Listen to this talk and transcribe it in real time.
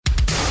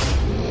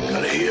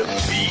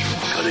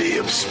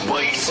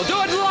please. We'll do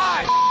it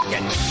live.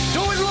 Do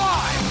it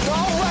live.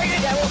 Don't write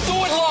it, and we'll do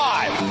it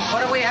live.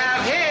 What do we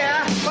have here?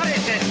 What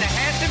is this, the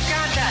handsome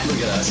contest? Look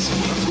at us.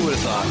 Who would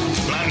have thought?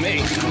 Not me.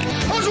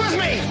 Who's with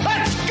me?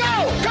 Let's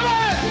go! Come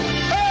on!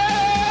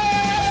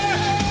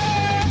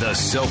 The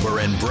Soper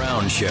and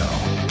Brown Show.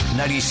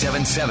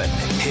 97.7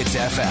 Hits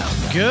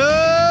FM.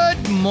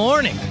 Good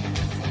morning.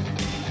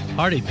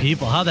 Party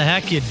people, how the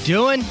heck you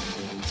doing?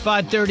 It's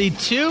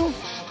 5:32.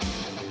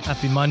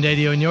 Happy Monday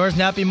to you and yours,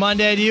 and happy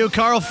Monday to you,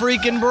 Carl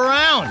freaking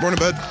Brown. Morning,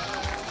 bud.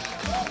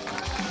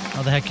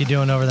 How the heck you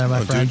doing over there,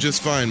 my friend? Doing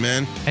just fine,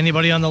 man.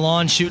 Anybody on the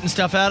lawn shooting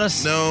stuff at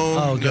us? No,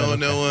 Oh, good.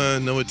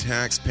 no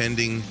attacks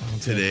pending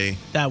today.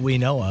 That we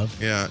know of.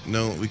 Yeah,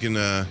 no, we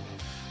can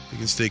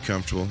stay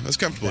comfortable, as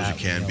comfortable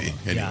as you can be.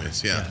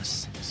 Anyways, yeah.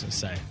 Yes, so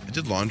say. I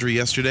did laundry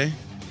yesterday.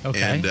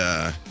 Okay. And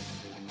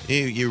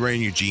you're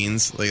wearing your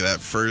jeans like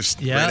that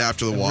first, Yeah, right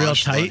after the real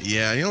wash. tight.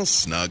 Yeah, you're a little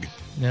snug.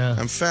 Yeah.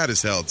 I'm fat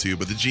as hell too,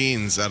 but the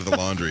jeans out of the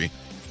laundry,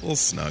 a little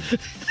snug.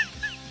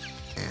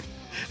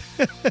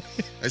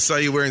 I saw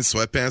you wearing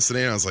sweatpants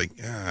today, and I was like,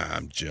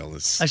 I'm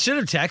jealous. I should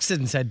have texted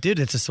and said, dude,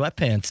 it's a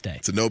sweatpants day.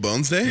 It's a no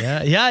bones day?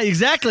 Yeah,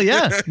 exactly,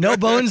 yeah. No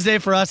bones day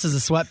for us is a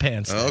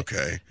sweatpants day.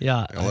 Okay.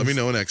 Yeah. Now, let me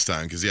know next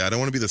time, because, I don't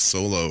want to be the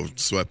solo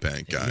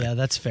sweatpant guy. Yeah,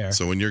 that's fair.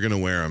 So when you're going to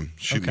wear them,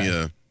 shoot me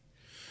a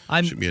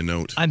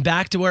note. I'm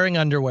back to wearing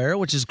underwear,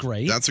 which is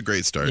great. That's a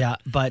great start. Yeah,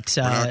 but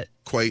we're not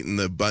quite in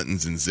the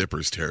buttons and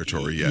zippers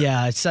territory yet.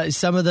 Yeah,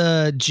 some of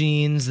the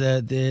jeans,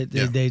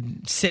 they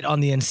sit on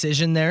the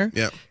incision there.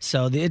 Yeah.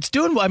 So it's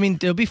doing. I mean,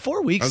 it'll be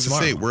 4 weeks. I was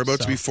going to say we're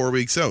about to be 4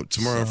 weeks out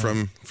tomorrow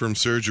from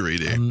surgery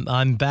day.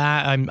 I'm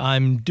back.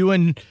 I'm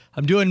doing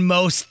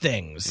most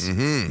things.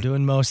 Mm-hmm. I'm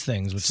doing most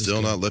things, which Still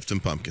is not lifting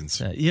pumpkins.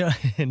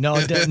 no,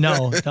 not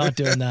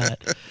doing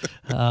that.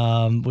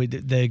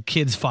 The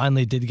kids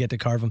finally did get to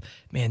carve them.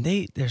 Man,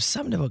 there's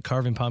something about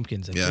carving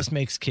pumpkins that just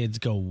makes kids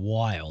go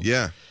wild.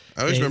 Yeah,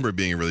 I always remember it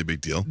being a really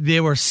big deal.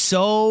 They were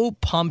so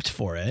pumped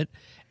for it.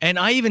 And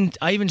I even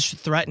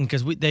threatened,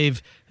 because we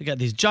got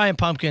these giant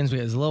pumpkins, we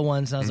got these little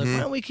ones, and I was like,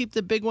 why don't we keep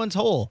the big ones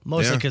whole?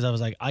 Mostly because I was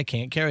like, I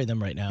can't carry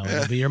them right now.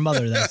 It'll be your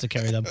mother that has to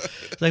carry them.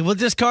 It's like, we'll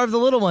just carve the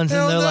little ones.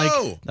 Hell and they're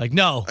no. like,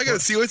 no. I got to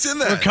see what's in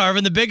there. We're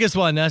carving the biggest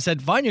one. And I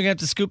said, fine, you're going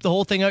to have to scoop the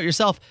whole thing out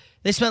yourself.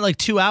 They spent like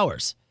 2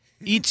 hours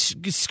each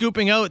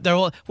scooping out their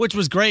whole, which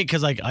was great,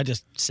 because I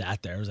just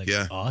sat there. I was like,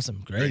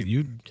 awesome, great.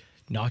 You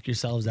knock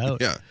yourselves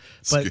out. Yeah,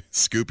 but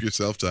scoop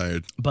yourself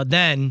tired. But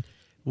then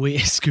we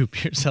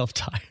scoop yourself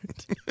tired.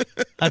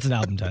 That's an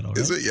album title, right?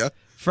 Is it? Yeah.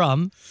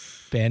 From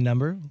band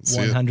number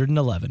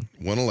 111.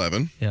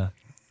 111. Yeah. I'm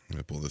going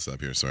to pull this up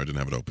here. Sorry, I didn't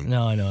have it open.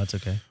 No, I know. It's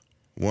okay.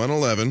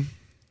 111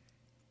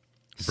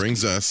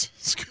 brings us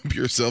Scoop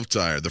Yourself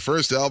Tired, the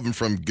first album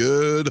from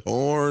Good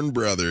Horn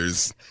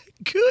Brothers.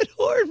 Good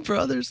Horn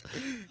Brothers.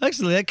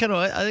 Actually, I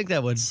think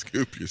that would.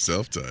 Scoop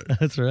Yourself Tired.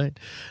 That's right.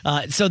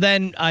 So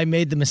then I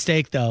made the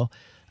mistake, though,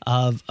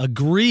 of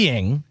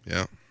agreeing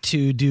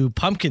to do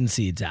pumpkin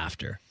seeds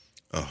after.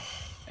 Oh.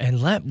 And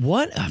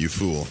what a you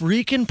fool.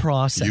 Freaking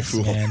process, you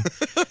fool. Man.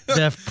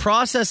 The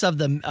process of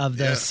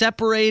the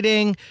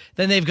separating,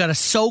 then they've got to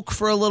soak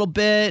for a little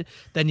bit,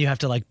 then you have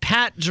to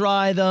pat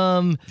dry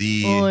them.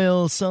 The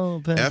oil,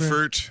 salt, pepper.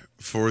 Effort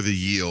for the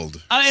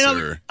yield.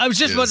 I was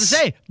just about to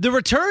say, the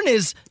return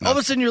is all of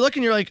a sudden you're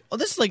looking, you're like, oh,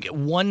 this is like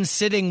one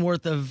sitting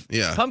worth of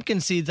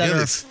pumpkin seeds that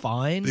are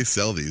fine. They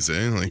sell these,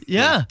 like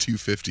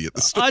 $2.50 at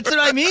the store. That's what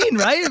I mean,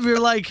 right? If you're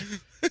like,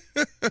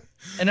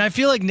 and I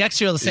feel like next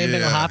year the same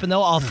thing will happen,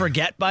 though. I'll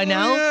forget by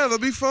now. Yeah, they'll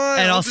be fine.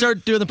 And I'll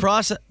start doing the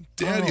process.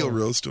 Daddy will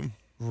roast them.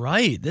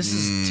 Right. This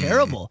is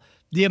terrible.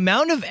 The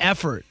amount of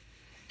effort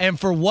and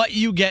for what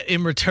you get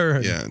in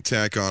return. Yeah,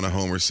 tack on a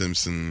Homer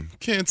Simpson.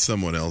 Can't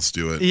someone else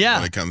do it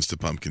when it comes to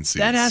pumpkin seeds?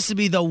 That has to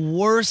be the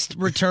worst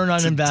return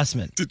on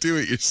investment. To do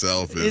it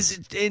yourself is.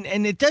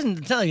 And it's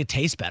not like it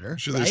tastes better. I'm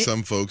sure there's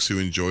some folks who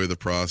enjoy the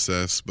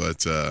process,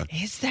 but.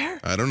 Is there?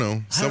 I don't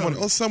know.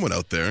 Someone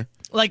out there.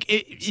 Like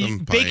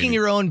baking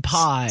your own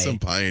pie. Some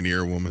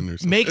pioneer woman or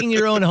something. Making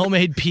your own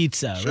homemade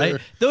pizza, right?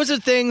 Those are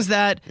things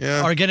that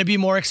are going to be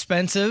more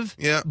expensive.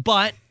 Yeah.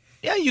 But,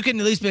 you can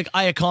at least be like,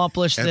 I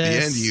accomplished this. At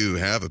the end, you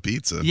have a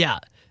pizza. Yeah.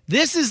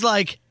 This is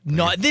like,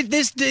 they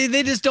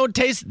just don't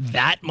taste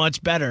that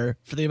much better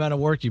for the amount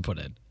of work you put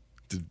in.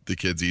 Did the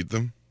kids eat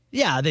them?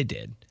 Yeah, they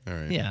did. All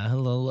right. Yeah, a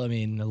little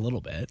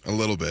bit. A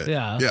little bit.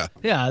 Yeah. Yeah.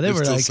 Yeah, There's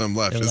still some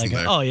left, isn't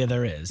there? Oh, yeah,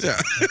 there is. Yeah.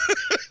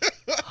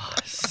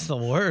 It's the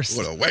worst.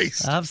 What a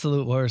waste.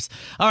 Absolute worst.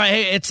 All right,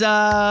 hey, it's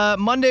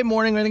Monday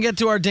morning. We're going to get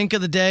to our Dink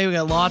of the Day. We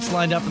got lots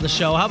lined up for the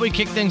show. How about we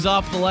kick things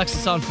off with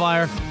Alexis on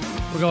Fire?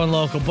 We're going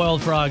local.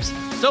 Boiled Frogs.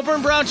 Soper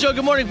and Brown Show.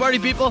 Good morning, party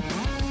people.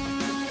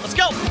 Let's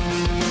go.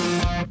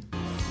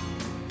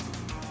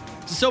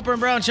 It's the Soper and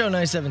Brown Show,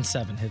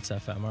 97.7 Hits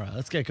FM. All right,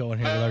 let's get going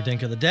here with our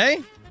Dink of the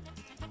Day.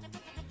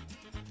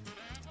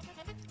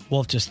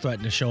 Wolf just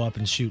threatened to show up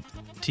and shoot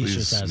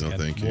T-shirts at us again.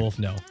 Thank you. Wolf,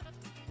 no.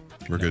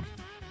 We're good.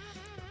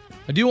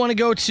 I do want to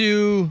go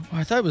to,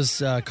 I thought it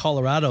was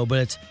Colorado, but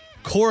it's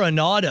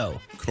Coronado,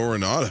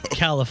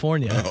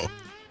 California. Oh.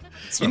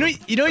 That's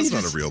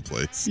not a real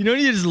place. You know,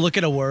 you just look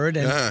at a word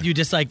and you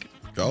just like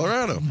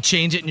Colorado.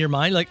 Change it in your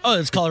mind, like, oh,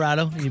 it's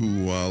Colorado.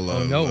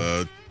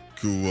 Kuala,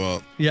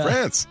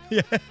 France.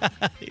 Yeah,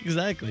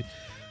 exactly.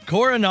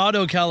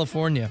 Coronado,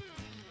 California.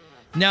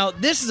 Now,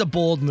 this is a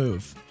bold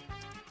move.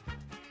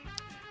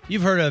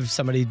 You've heard of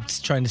somebody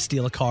trying to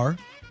steal a car,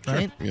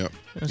 right? Yep.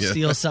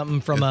 Steal something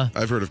from a...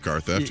 I've heard of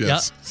car theft,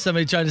 yes. Yeah,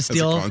 somebody trying to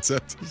steal... That's a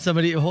concept.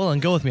 Somebody, hold on,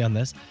 go with me on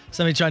this.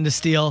 Somebody trying to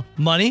steal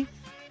money.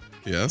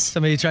 Yes.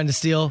 Somebody trying to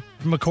steal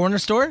from a corner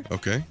store.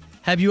 Okay.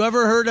 Have you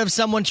ever heard of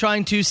someone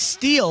trying to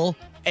steal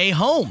a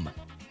home?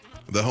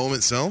 The home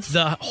itself?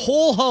 The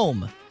whole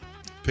home.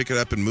 Pick it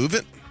up and move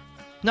it?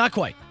 Not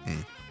quite.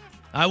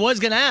 I was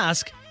going to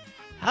ask,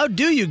 how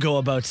do you go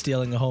about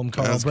stealing a home,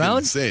 Carl I was Brown?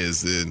 going to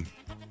say,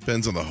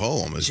 depends on the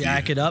home.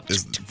 Jack it up.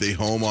 Is the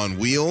home on Get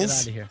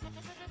wheels? out of here.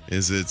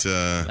 Is it,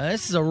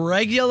 This is a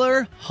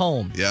regular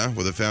home. yeah,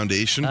 with a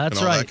foundation That's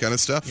and all right. that kind of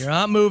stuff? You're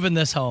not moving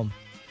this home.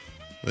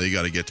 Well, you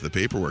got to get to the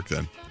paperwork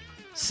then.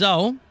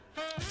 So,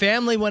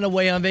 family went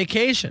away on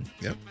vacation.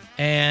 Yep.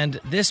 And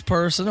this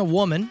person, a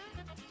woman,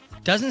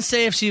 doesn't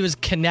say if she was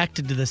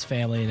connected to this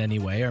family in any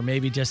way or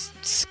maybe just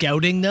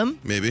scouting them.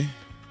 Maybe.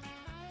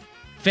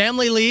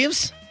 Family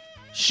leaves.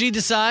 She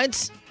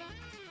decides,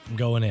 I'm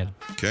going in.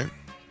 Okay.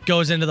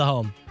 Goes into the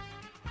home.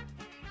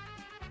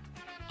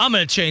 I'm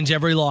going to change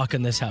every lock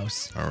in this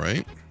house. All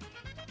right.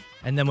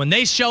 And then when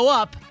they show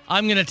up,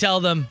 I'm going to tell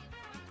them,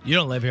 you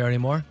don't live here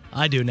anymore.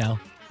 I do now.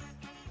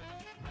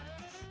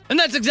 And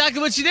that's exactly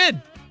what she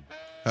did.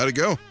 How'd it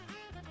go?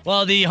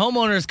 Well, the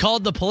homeowners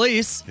called the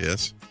police.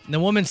 Yes. And the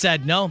woman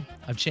said, no,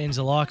 I've changed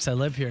the locks. I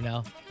live here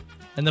now.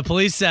 And the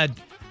police said,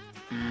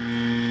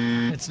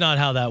 it's not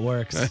how that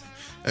works.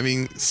 I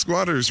mean,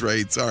 squatters'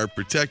 rights are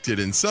protected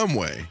in some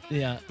way,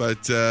 Yeah.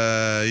 but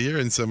you're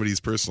in somebody's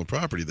personal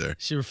property there.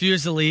 She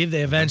refused to leave.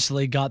 They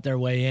eventually got their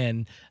way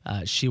in.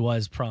 She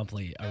was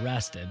promptly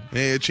arrested.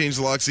 Hey, it changed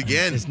the locks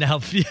again. Is now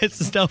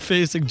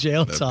facing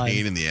jail The time.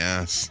 pain in the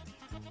ass.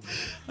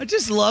 I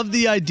just love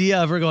the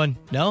idea of her going,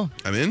 no,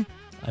 I'm in?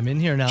 I'm in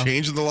here now.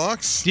 Changing the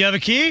locks? Do you have a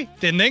key?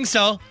 Didn't think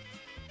so.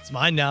 It's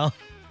mine now.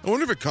 I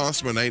wonder if it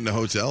cost him a night in a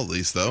hotel at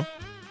least, though.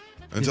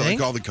 Until I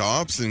think? called the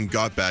cops and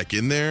got back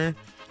in there,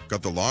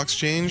 got the locks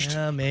changed.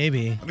 Yeah,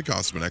 maybe. That'd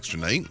cost him an extra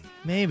night.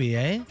 Maybe,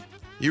 eh?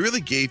 You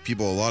really gave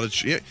people a lot of...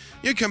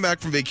 You come back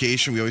from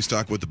vacation, we always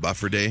talk about the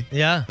buffer day.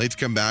 Yeah, Like to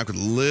come back with a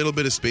little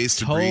bit of space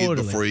to breathe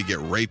Totally. before you get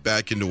right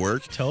back into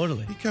work.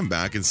 totally. You come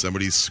back and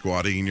somebody's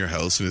squatting in your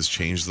house and has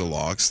changed the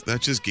locks.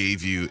 That just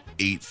gave you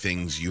 8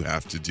 things you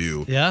have to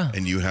do. Yeah.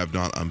 And you have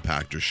not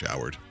unpacked or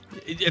showered.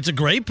 It's a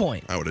great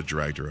point. I would have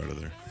dragged her out of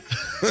there.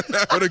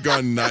 I would have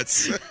gone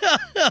nuts.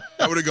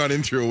 I would have gone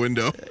in through a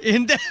window.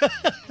 In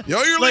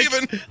Yo, you're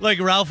leaving. like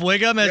Ralph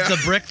Wiggum as Yeah.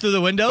 the brick through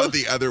the window. But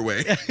the other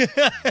way.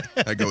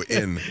 I go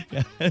in.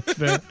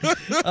 Fair.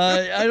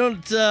 I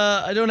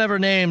don't have her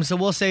name, so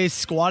we'll say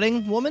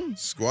squatting woman,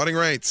 Squatting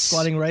rights.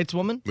 squatting rights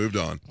woman. Moved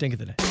on. Think of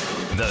the day.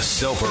 The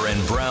Soper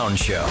and Brown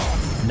Show.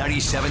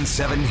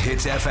 97.7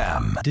 Hits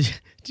FM.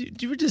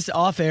 You were just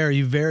off air.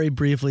 You very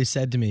briefly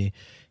said to me,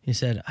 you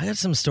said, I got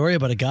some story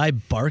about a guy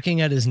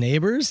barking at his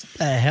neighbors.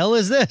 The hell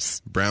is this?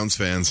 Browns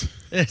fans.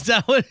 Is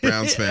that what?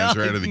 Browns fans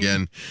are at it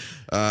again.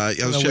 I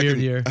was a weird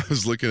checking. year. I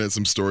was looking at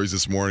some stories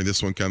this morning.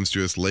 This one comes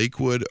to us.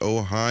 Lakewood,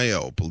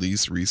 Ohio.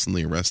 Police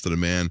recently arrested a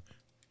man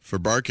for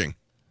barking.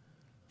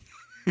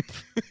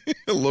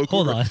 A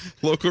local, Hold on.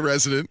 local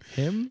resident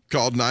Him?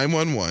 called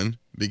 911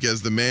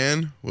 because the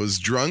man was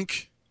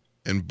drunk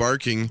and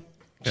barking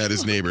at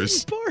his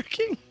neighbors.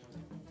 Barking.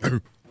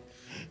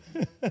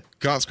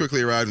 Cops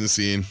quickly arrived on the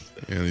scene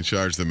and they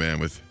charged the man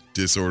with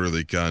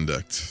disorderly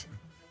conduct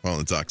while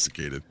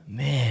intoxicated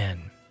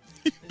Man.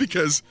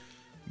 because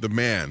the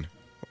man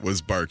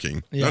was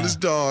barking. Yeah. Not his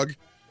dog,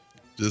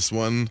 just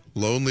one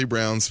lonely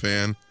Browns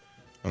fan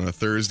on a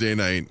Thursday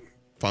night,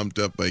 pumped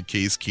up by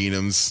Case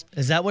Keenum's.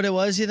 Is that what it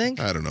was, you think?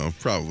 I don't know,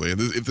 probably.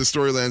 If the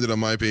story landed on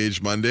my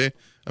page Monday,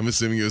 I'm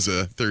assuming it was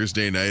a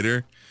Thursday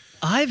nighter.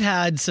 I've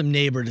had some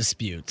neighbor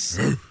disputes,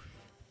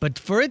 but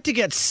for it to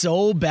get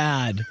so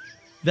bad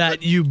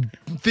that you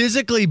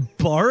physically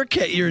bark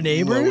at your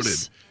neighbors?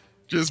 Loaded.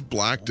 Just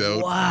blacked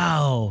out,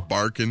 Wow.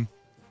 barking.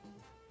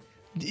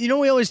 You know,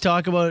 we always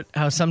talk about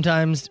how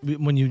sometimes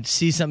when you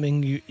see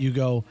something, you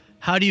go,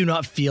 how do you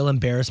not feel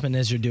embarrassment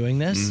as you're doing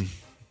this?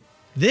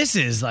 This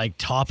is like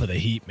top of the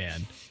heap,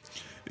 man.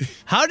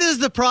 How does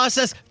the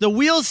process, the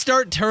wheels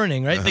start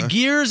turning, right? The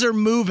gears are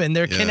moving,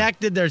 they're Yeah.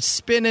 connected, they're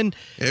spinning.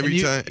 Every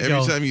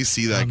time you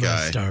see that I'm gonna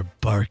guy, start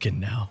barking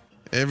now.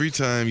 every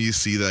time you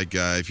see that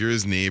guy, if you're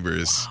his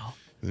neighbors,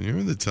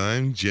 remember the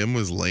time Jim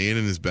was laying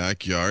in his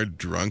backyard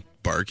drunk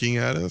barking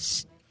at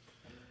us?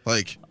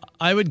 Like,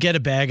 I would get a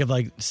bag of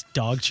like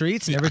dog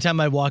treats, and every time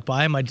I walk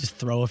by him, I'd just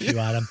throw a few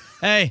at him.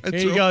 Hey, here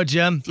you go,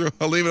 Jim.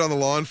 I'll leave it on the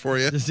lawn for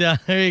you Just, yeah,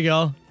 there you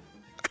go.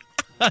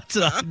 That's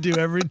what I do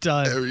every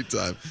time. every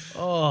time.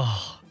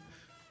 Oh.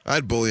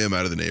 I'd bully him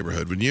out of the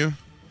neighborhood, wouldn't you?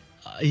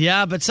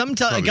 Yeah, but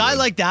sometimes a Probably guy would.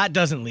 like that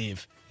doesn't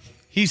leave.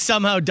 He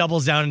somehow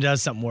doubles down and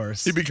does something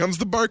worse. He becomes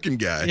the barking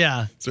guy.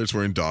 Yeah. Starts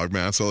wearing dog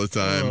masks all the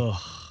time.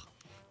 Ugh.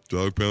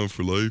 Dog pound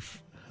for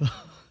life.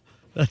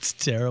 That's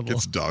terrible.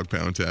 Gets dog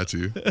pound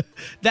tattoo.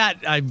 That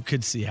I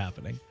could see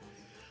happening.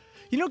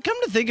 You know, come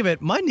to think of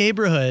it, my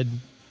neighborhood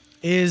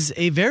is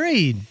a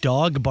very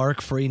dog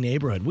bark-free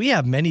neighborhood. We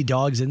have many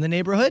dogs in the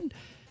neighborhood,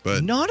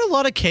 But not a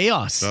lot of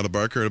chaos. not a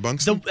barker at a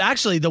Bunkston?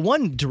 Actually, the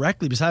one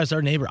directly besides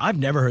our neighbor, I've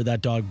never heard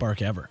that dog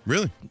bark ever.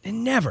 Really?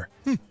 Never.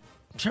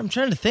 I'm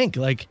trying to think.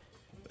 Like,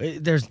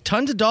 there's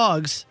tons of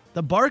dogs.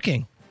 The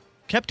barking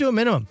kept to a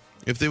minimum.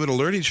 If they would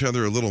alert each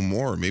other a little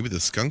more, maybe the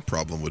skunk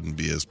problem wouldn't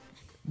be as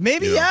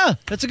Maybe, Yeah. yeah.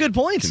 That's a good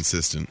point.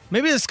 consistent.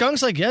 Maybe the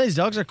skunk's like, yeah, these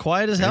dogs are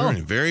quiet as hell.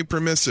 Very, very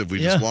permissive. We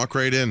Yeah. just walk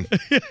right in.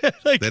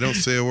 Like, They don't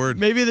say a word.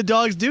 maybe the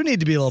dogs do need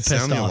to be a little pissed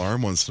Sound the off.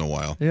 alarm once in a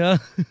while. Yeah.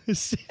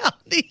 Sound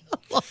the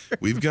alarm.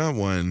 We've got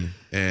one,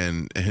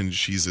 and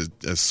she's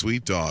a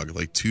sweet dog,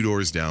 like 2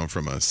 doors down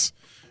from us.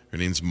 Her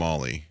name's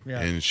Molly, Yeah.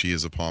 and she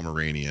is a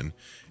Pomeranian.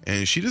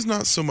 And she does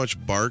not so much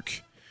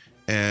bark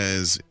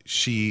as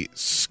she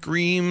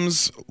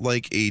screams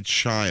like a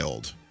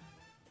child.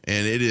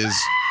 And it is...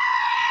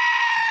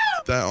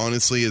 That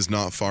honestly is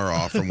not far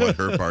off from what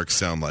her barks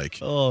sound like.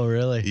 Oh,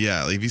 really?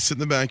 Yeah, like if you sit in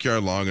the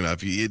backyard long enough,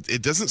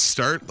 it doesn't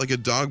start like a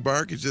dog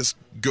bark. It just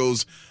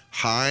goes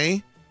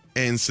high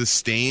and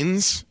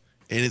sustains,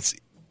 and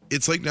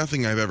it's like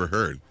nothing I've ever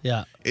heard.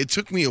 Yeah. It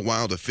took me a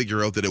while to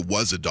figure out that it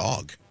was a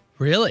dog.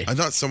 Really? I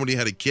thought somebody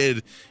had a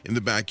kid in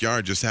the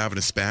backyard just having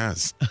a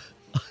spaz.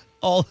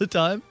 All the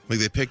time? Like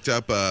they picked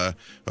up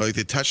like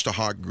they touched a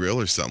hot grill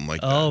or something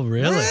like that. Oh,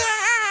 really?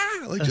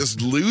 Like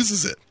just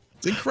loses it.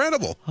 It's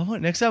incredible. I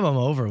want, next time I'm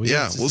over.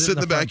 Yeah, just we'll sit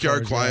in the front backyard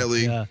porch,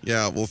 quietly. Yeah.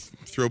 Yeah, we'll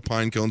throw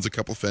pine cones a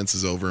couple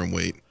fences over and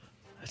wait.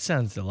 That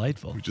sounds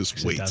delightful. just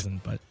Actually, wait. It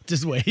doesn't, but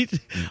just wait.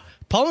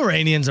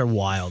 Pomeranians are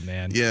wild,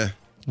 man. Yeah.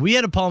 We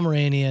had a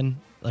Pomeranian,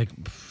 like,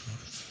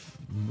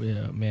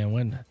 man,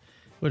 when?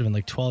 It would have been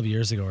like 12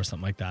 years ago or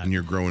something like that. In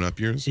your growing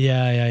up years?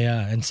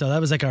 Yeah. And so that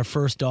was like our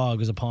first dog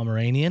was a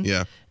Pomeranian.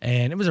 Yeah.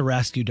 And it was a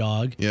rescue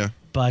dog. Yeah.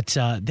 But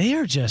they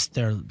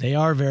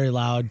are very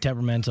loud,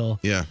 temperamental.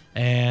 Yeah.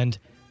 And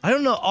I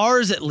don't know,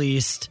 ours at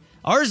least,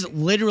 ours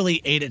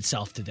literally ate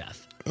itself to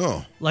death.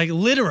 Oh. Like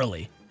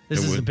literally. This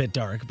It is a would. bit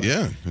dark. But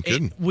Yeah, no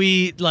kidding.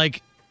 we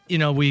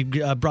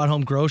brought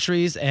home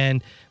groceries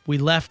and we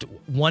left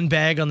one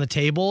bag on the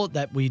table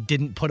that we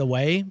didn't put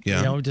away.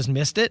 Yeah. We just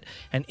missed it.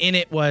 And in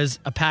it was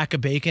a pack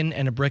of bacon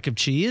and a brick of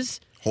cheese.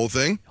 Whole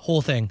thing?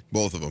 Whole thing.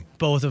 Both of them.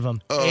 Both of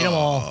them. Ate them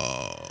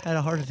all. Had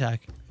a heart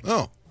attack.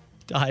 Oh.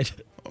 Died.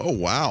 Oh,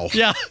 wow.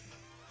 Yeah.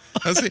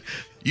 I see.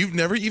 You've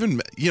never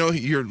even,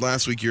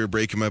 last week you were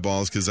breaking my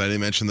balls because I didn't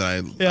mention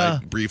that Yeah.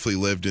 I briefly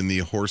lived in the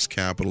horse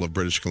capital of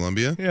British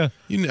Columbia. Yeah.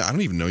 I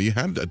don't even know you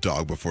had a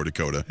dog before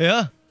Dakota.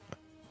 Yeah.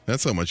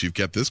 That's how much you've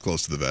kept this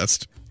close to the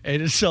vest.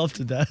 Ate itself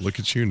to death. Look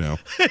at you now.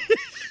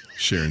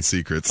 Sharing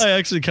secrets. I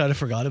actually kind of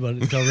forgot about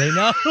it until right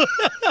now.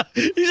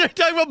 You start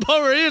talking about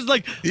Pomeranians,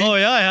 like, oh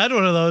yeah, I had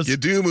one of those. You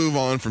do move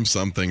on from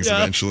some things Yeah.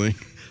 eventually.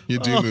 You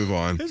do move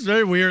on. It was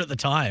very weird at the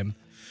time.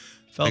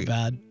 Felt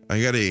bad.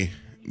 I got a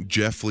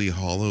Jeff Lee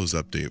Hollows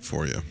update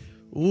for you.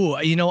 Ooh,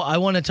 I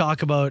want to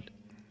talk about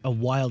a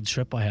wild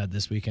trip I had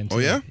this weekend. Oh,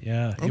 too. yeah?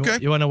 Yeah. Okay.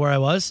 You want to know where I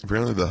was?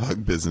 Apparently the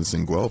hug business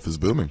in Guelph is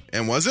booming.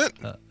 And was it?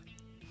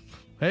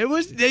 It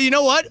was, you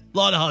know what? A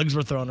lot of hugs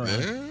were thrown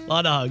around. A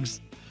lot of hugs.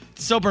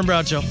 Soper and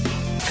Brown Show.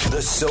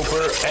 The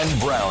Soper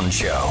and Brown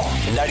Show.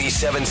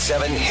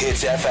 97.7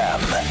 Hits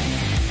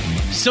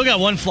FM. Still got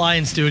one fly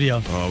in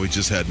studio. Oh, we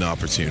just had an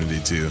opportunity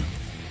to.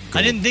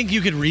 I didn't think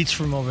you could reach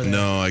from over there.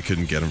 No, I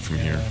couldn't get him from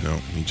here. No,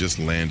 he just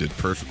landed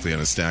perfectly on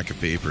a stack of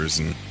papers,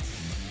 and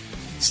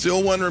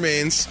still one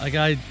remains. Like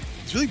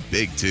It's really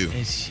big, too.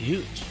 it's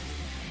huge.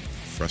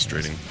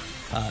 Frustrating.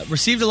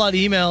 Received a lot of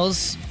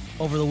emails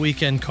over the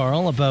weekend,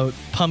 Carl, about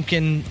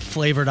pumpkin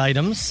flavored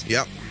items.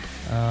 Yep.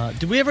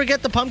 Did we ever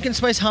get the pumpkin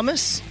spice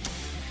hummus?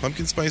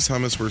 Pumpkin spice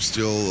hummus we're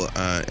still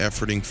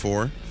efforting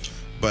for.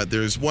 But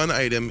there's one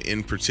item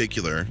in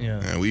particular.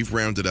 Yeah. We've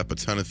rounded up a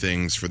ton of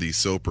things for the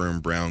Soper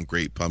and Brown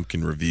Great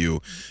Pumpkin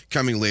Review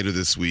coming later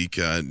this week,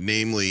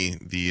 namely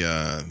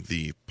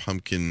the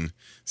pumpkin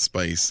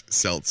spice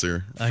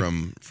seltzer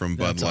from Bud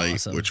that's Light,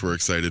 awesome. which we're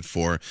excited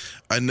for.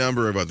 A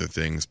number of other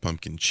things,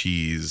 pumpkin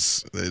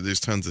cheese.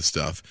 There's tons of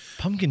stuff.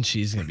 Pumpkin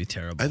cheese is going to be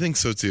terrible. I think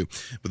so too.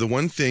 But the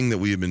one thing that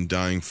we have been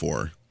dying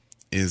for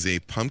is a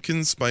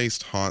pumpkin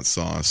spiced hot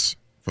sauce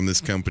from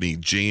this company,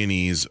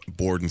 J&E's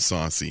Board and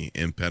Saucy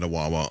in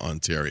Petawawa,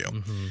 Ontario.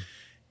 Mm-hmm.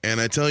 And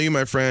I tell you,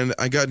 my friend,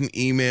 I got an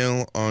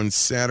email on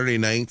Saturday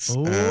night,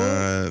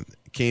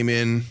 came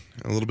in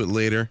a little bit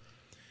later,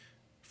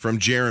 from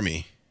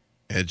Jeremy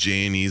at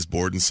J&E's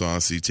Board and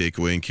Saucy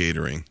Takeaway and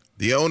Catering,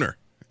 the owner,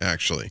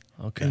 actually,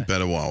 in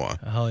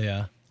Petawawa. Hell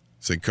yeah.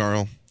 Said,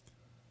 Carl,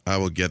 I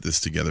will get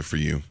this together for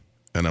you,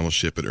 and I will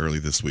ship it early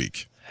this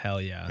week, Hell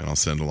yeah. and I'll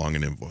send along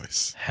an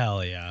invoice.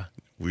 Hell yeah.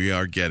 We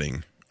are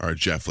getting our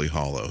Jeff Lee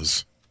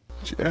Hollows.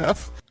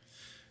 Jeff.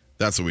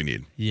 That's what we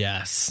need.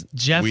 Yes.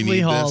 Jeff We Lee need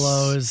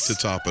Hollows this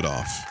to top it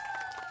off.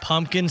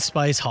 pumpkin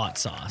spice hot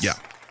sauce. Yeah.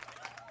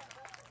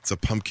 It's a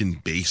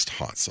pumpkin-based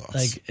hot sauce.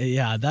 Like,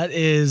 yeah, that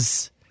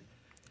is...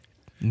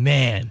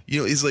 Man.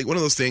 It's like one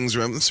of those things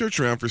where I'm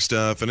searching around for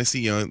stuff and I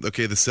see,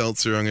 okay, the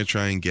seltzer I'm going to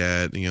try and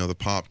get, the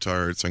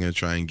Pop-Tarts I'm going to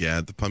try and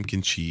get, the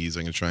pumpkin cheese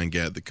I'm going to try and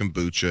get, the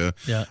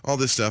kombucha, all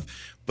this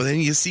stuff. But then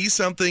you see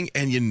something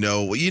and you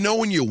know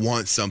when you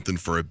want something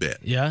for a bit.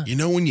 Yeah. You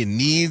know when you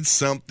need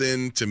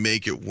something to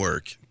make it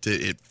work.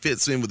 It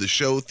fits in with the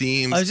show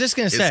themes. I was just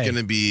going to say. It's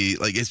going to be,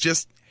 like, it's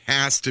just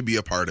has to be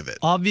a part of it.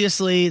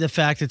 Obviously, the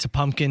fact it's a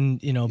pumpkin,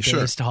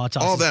 based hot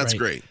sauce. All that's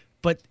great.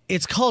 But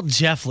it's called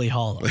Jeffley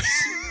Hollows.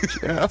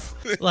 Jeff.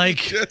 Like,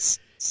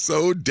 just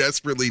so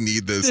desperately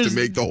need this to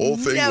make the whole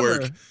thing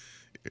work.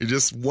 You're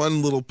just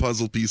one little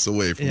puzzle piece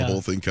away from the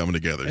whole thing coming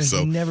together. There's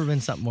never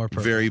been something more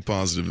perfect. Very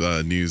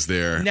positive news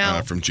there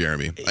from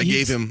Jeremy. I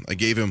gave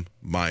him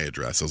my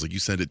address. I was like, you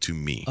send it to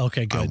me.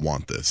 Okay, good. I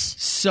want this.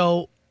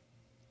 So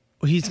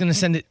he's going to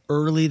send it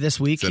early this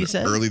week, he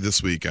said? Early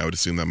this week. I would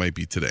assume that might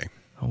be today.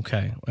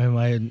 Okay.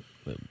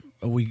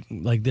 Are we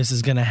like this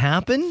is going to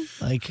happen?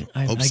 Like,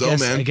 I guess,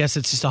 man. I guess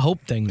it's just a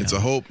hope thing now. It's a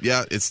hope.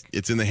 Yeah,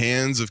 it's in the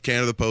hands of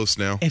Canada Post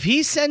now. If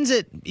he sends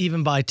it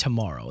even by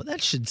tomorrow,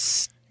 that should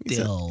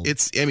still...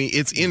 It's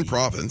in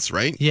province,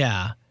 right?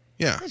 Yeah.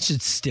 Yeah. That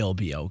should still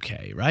be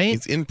okay, right?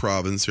 It's in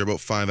province. They're about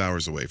 5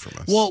 hours away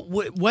from us. Well,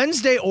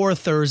 Wednesday or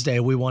Thursday,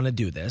 we want to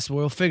do this.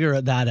 We'll figure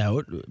that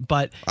out.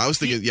 But I was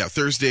thinking,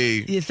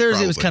 Thursday. Yeah,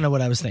 Thursday was kind of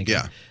what I was thinking.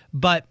 Yeah.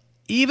 But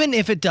even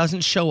if it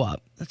doesn't show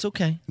up, that's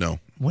okay. No.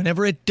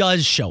 Whenever it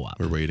does show up.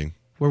 We're waiting.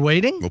 We're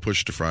waiting? We'll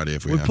push it to Friday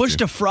if we have to. We push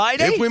to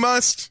Friday? If we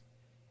must.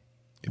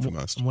 If we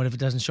must. And what if it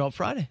doesn't show up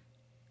Friday?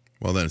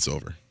 Well, then it's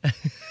over.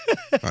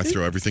 I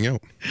throw everything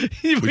out.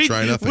 We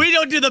try nothing. We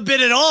don't do the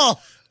bit at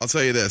all. I'll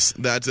tell you this.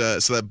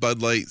 That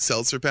Bud Light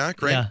seltzer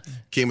pack, right? Yeah.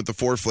 Came with the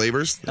 4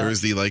 flavors. There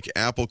was the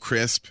apple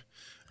crisp,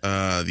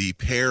 the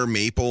pear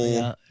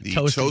maple, the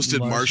toasted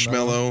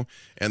marshmallow,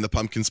 and the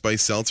pumpkin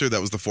spice seltzer. That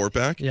was the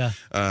 4-pack. Yeah.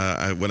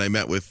 When I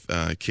met with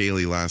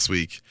Kaylee last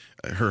week,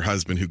 her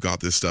husband who got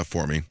this stuff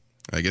for me,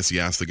 I guess he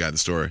asked the guy at the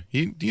store,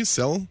 do you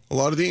sell a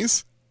lot of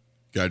these?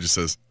 Guy just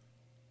says,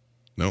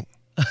 no.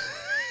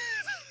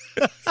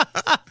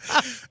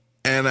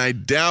 And I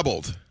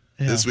dabbled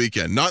this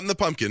weekend. Not in the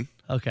pumpkin.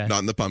 Okay. Not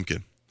in the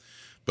pumpkin.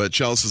 But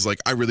Chelsea's like,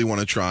 I really want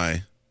to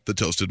try the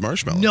toasted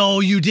marshmallow. No,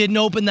 you didn't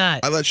open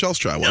that. I let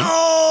Chelsea try one.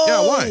 No!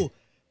 Yeah, why?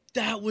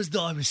 I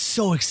was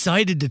so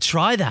excited to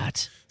try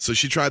that. So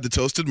she tried the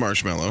toasted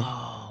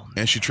marshmallow,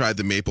 and she tried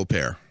the maple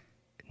pear.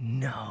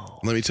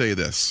 No. Let me tell you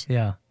this.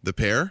 Yeah. The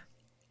pear,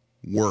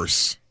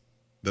 worse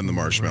than the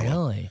marshmallow.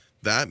 Really?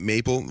 That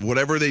maple,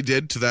 whatever they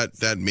did to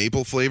that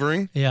maple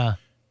flavoring,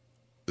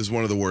 is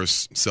one of the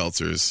worst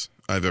seltzers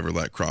I've ever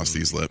let cross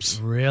these lips.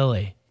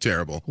 Really?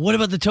 Terrible. What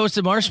about the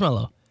toasted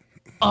marshmallow?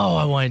 Oh,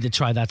 I wanted to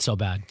try that so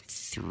bad.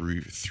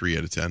 3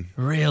 out of 10.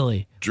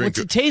 Really? What's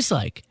it taste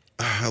like?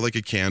 I like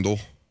a candle.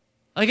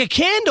 Like a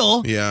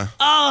candle? Yeah.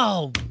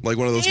 Oh. Like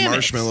one of those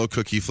marshmallow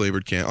cookie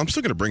flavored candles. I'm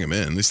still going to bring them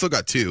in. They still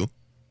got 2.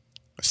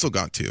 I still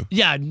got 2.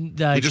 Yeah.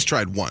 We just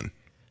tried 1.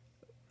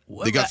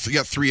 They got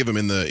 3 of them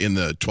in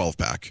the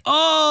 12-pack.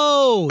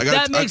 Oh,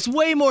 that makes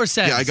way more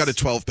sense. Yeah, I got a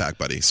 12-pack,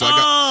 buddy. So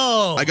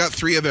I got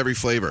 3 of every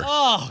flavor.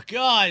 Oh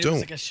God, it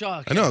was like a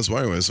shock. I know. That's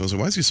why I was like,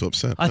 why is he so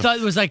upset? I thought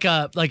it was like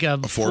a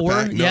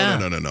 4-pack.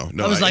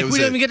 No. I was like, we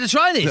don't even get to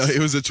try these. No, it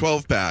was a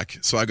 12-pack,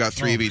 so I got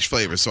 3 of each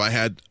flavor. So I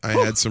had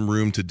some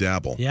room to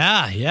dabble.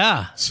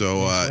 Yeah.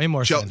 So way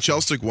more sense.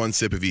 Chelsea took 1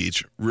 sip of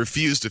each,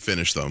 refused to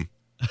finish them.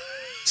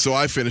 So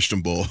I finished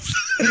them both.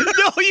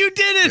 No, you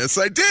didn't. Yes,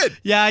 I did.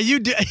 Yeah, you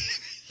did.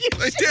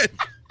 I did.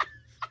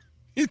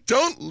 You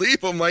don't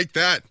leave them like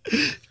that.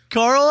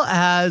 Carl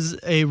has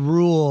a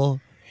rule.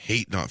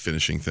 Hate not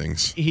finishing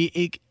things.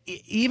 He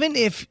even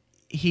if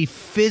he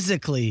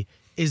physically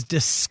is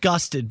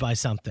disgusted by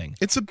something,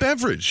 it's a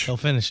beverage. He'll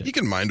finish it. You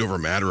can mind over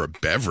matter a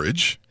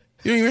beverage.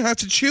 You don't even have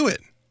to chew it.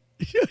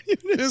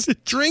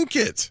 Just drink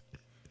it.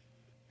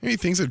 Any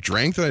things I've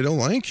drank that I don't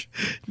like?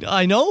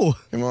 I know.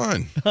 Come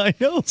on. I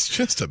know. It's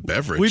just a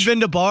beverage. We've been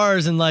to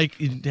bars and like,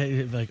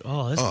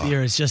 oh, this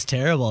beer is just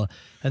terrible.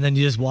 And then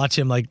you just watch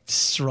him like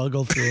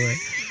struggle through it.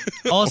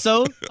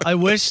 Also, I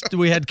wish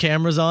we had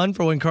cameras on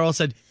for when Carl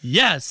said,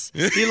 yes.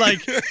 He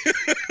like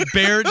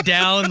bared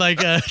down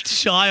like a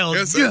child.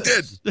 Yes, I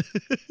did.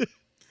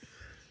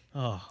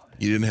 Oh.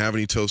 You didn't have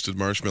any toasted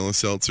marshmallow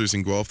seltzers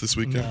in Guelph this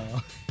weekend?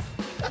 No.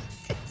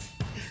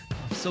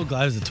 I'm so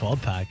glad it was a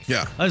 12-pack.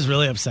 Yeah. I was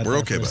really upset We're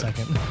okay, for a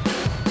second.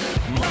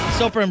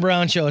 Soper and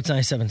Brown Show, it's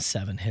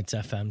 97.7 Hits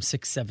FM,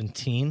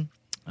 617.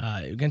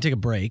 We're going to take a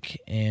break,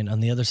 and on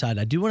the other side,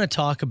 I do want to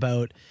talk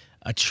about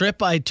a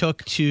trip I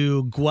took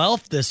to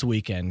Guelph this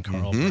weekend,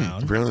 Carl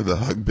Brown. Apparently the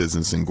hug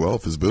business in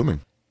Guelph is booming.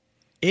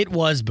 It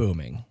was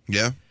booming.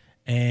 Yeah.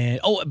 And,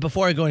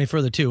 before I go any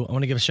further, too, I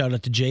want to give a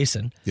shout-out to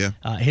Jason. Yeah.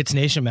 Hits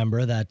Nation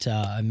member that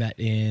I met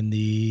in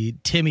the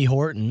Timmy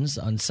Hortons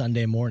on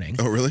Sunday morning.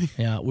 Oh, really?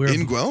 Yeah.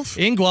 In Guelph?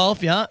 In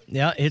Guelph, yeah.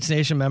 Yeah, Hits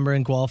Nation member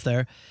in Guelph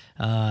there.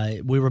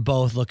 We were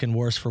both looking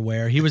worse for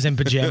wear. He was in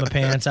pajama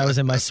pants. I was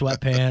in my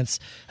sweatpants.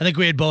 I think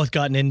we had both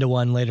gotten into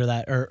one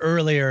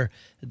earlier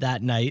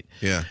that night.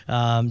 Yeah.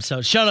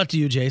 So shout out to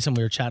you, Jason.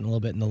 We were chatting a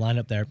little bit in the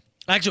lineup there.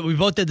 Actually, we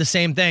both did the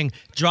same thing.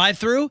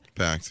 Drive-through,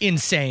 Packed.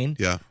 insane.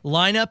 Yeah.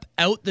 Lineup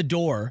out the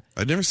door.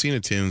 I'd never seen a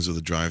Tim's with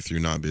a drive-through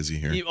not busy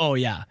here. Oh,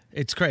 yeah.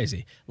 It's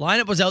crazy.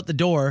 Lineup was out the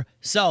door.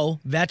 So,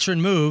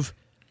 veteran move,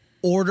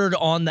 ordered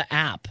on the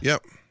app.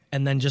 Yep.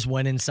 And then just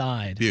went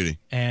inside. Beauty.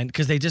 And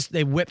because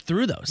they whipped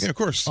through those. Yeah, of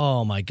course.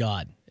 Oh, my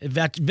God.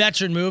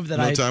 Veteran move that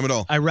No time at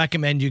all. I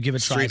recommend you give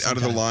it a try. Straight out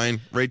of the line,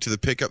 right to the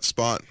pickup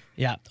spot.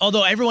 Yeah.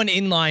 Although everyone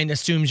in line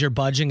assumes you're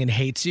budging and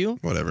hates you.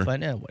 Whatever.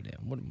 But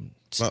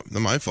It's not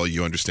my fault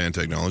you understand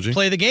technology.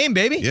 play the game,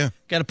 baby. Yeah.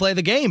 Got to play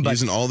the game. But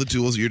Using all the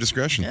tools at your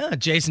discretion. yeah,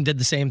 Jason did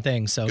the same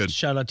thing. So Good.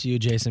 shout out to you,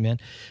 Jason, man.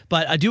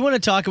 But I do want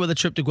to talk about the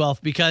trip to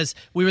Guelph because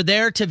we were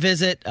there to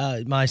visit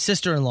my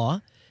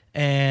sister-in-law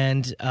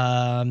and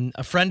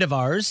a friend of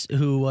ours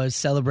who was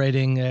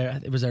celebrating,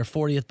 it was their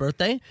 40th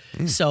birthday.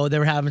 So they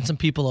were having some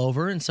people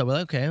over. And so we're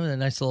like, okay, a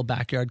nice little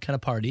backyard kind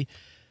of party.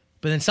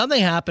 But then something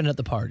happened at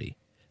the party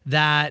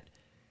that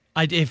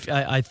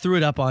I threw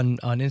it up on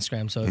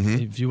Instagram. So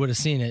if you would have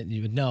seen it,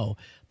 you would know.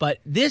 But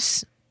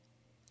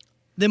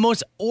the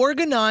most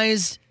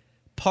organized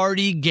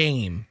party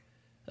game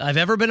I've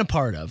ever been a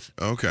part of.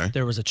 Okay.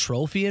 There was a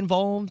trophy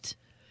involved.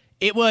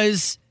 There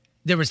was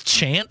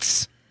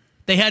chants.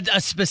 They had a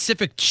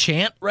specific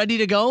chant ready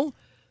to go.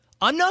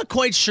 I'm not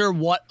quite sure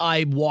what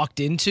I walked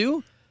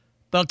into,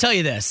 but I'll tell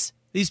you this.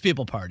 These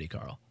people party,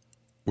 Carl.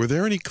 Were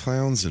there any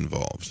clowns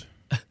involved?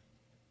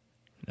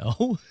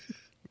 No?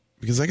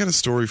 Because I got a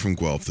story from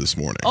Guelph this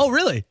morning. Oh,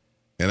 really?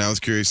 And I was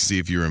curious to see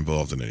if you were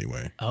involved in any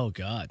way. Oh,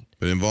 God.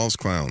 But it involves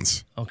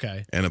clowns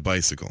Okay. and a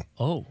bicycle.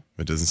 Oh.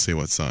 It doesn't say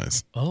what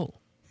size. Oh.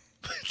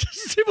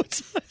 See what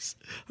size.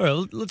 All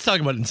right, let's talk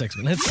about it in 6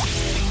 minutes.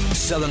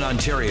 Southern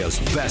Ontario's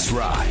best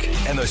rock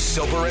and the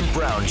Soper and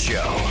Brown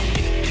Show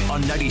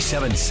on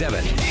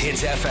 97.7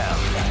 Hits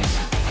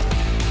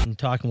FM. I'm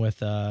talking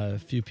with a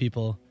few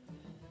people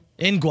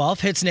in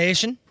Guelph, Hits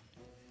Nation.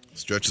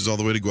 Stretches all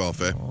the way to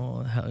Guelph, eh?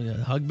 Oh,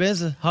 hug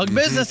business. Hug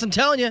business, I'm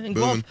telling you, in Guelph.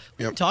 Booming.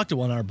 I haven't Yep. talked to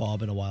 1 Hour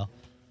Bob in a while.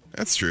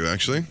 That's true,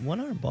 actually. 1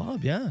 Hour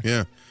Bob, yeah.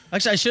 Yeah.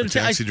 Actually, I should have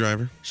Taxi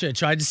driver. should have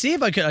tried to see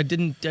if I could. I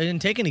didn't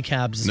take any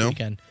cabs this No.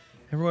 weekend.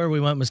 Everywhere we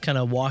went was kind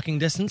of walking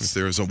If distance.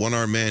 there was a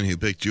one-armed man who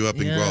picked you up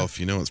in Yeah. Guelph,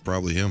 you know it's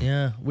probably him.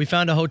 Yeah, we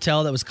found a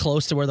hotel that was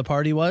close to where the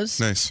party was.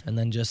 Nice. And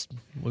then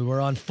we were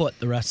on foot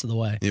the rest of the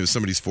way. It was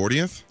somebody's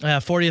 40th?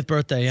 40th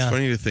birthday, yeah.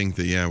 Funny to think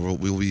that,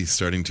 we'll be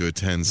starting to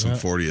attend some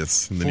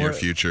 40ths in the near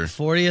future.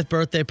 40th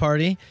birthday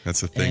party.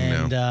 That's a thing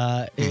And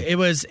now.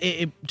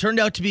 it turned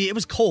out to be, it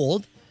was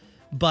cold,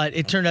 but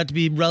it turned out to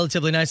be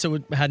relatively nice. So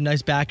we had a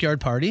nice backyard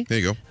party. There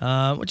you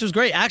go. Which was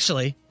great,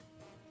 actually. It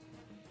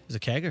was a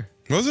kegger.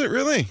 Was it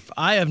really?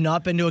 I have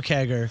not been to a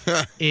kegger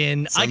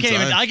in Some I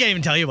can't time.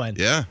 even tell you when.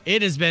 Yeah.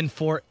 It has been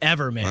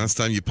forever, man. Last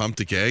time you pumped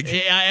a keg?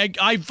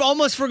 I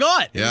almost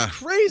forgot. Yeah. It was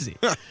crazy.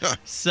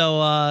 So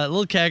a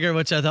little kegger,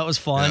 which I thought was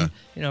fun. Yeah.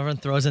 You know, everyone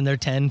throws in their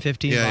 10,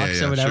 15 Yeah, bucks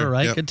yeah, or whatever, sure.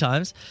 right? Yep. Good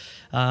times.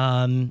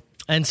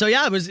 And so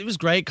it was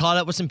great. Caught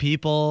up with some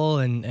people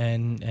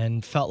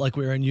and felt like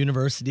we were in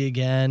university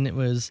again. It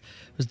was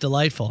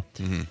delightful.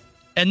 Mm-hmm.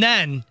 And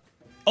then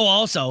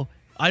also,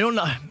 I don't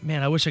know,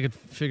 man, I wish I could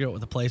figure out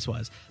what the place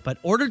was, but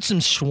ordered some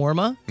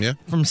shawarma Yeah.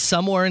 from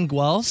somewhere in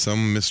Guelph.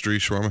 Some mystery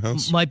shawarma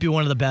house? Might be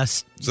one of the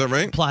best Is that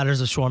right?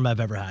 platters of shawarma I've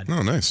ever had.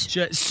 Oh, nice.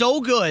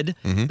 So good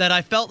that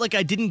I felt like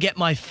I didn't get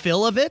my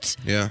fill of it.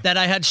 Yeah. That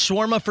I had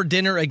shawarma for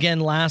dinner again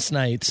last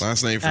night.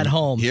 Last night at from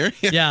home. here?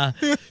 Yeah.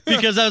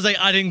 Because I was like,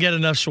 I didn't get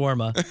enough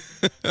shawarma.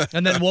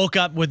 And then woke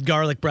up with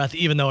garlic breath,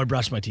 even though I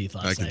brushed my teeth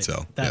last night. I can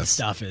tell. That Yes.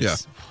 stuff is Yeah.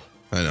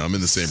 I know. I'm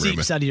in the same room.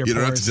 seeps out of your You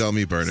pores. don't have to tell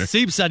me, partner.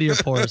 Seeps out of your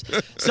pores.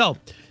 So,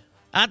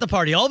 at the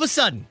party, all of a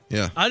sudden,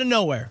 Yeah. out of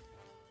nowhere,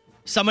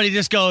 somebody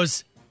just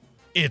goes,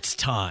 "It's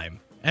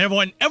time," and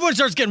everyone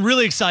starts getting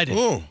really excited.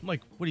 Oh. I'm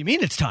like, "What do you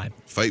mean it's time?"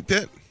 Fight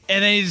pit?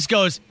 And then he just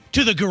goes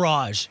to the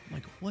garage. I'm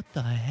like, "What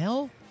the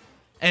hell?"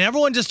 And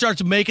everyone just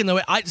starts making the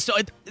way. So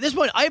at this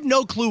point, I have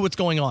no clue what's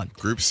going on.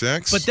 Group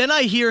sex? But then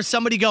I hear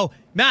somebody go,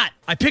 "Matt,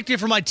 I picked you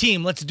for my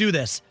team. Let's do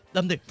this."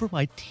 I'm like, "For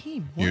my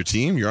team? What?" Your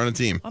team? You're on a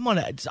team.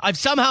 I've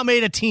somehow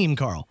made a team,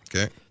 Carl.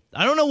 Okay.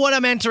 I don't know what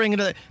I'm entering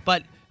into,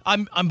 but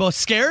I'm both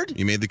scared.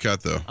 You made the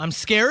cut, though. I'm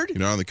scared, You're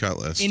not on the cut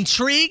list.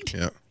 intrigued,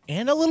 Yeah.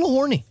 and a little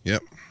horny.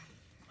 Yep.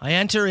 I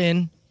enter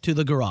into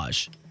the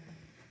garage.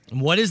 And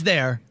what is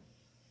there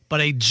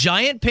but a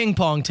giant ping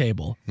pong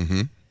table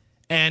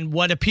and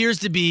what appears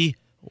to be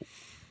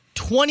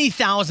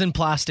 20,000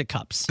 plastic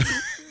cups.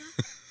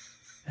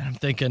 And I'm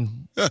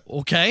thinking,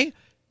 okay.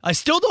 I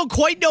still don't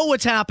quite know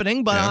what's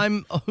happening, but Yeah.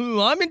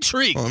 I'm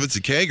intrigued. Well, if it's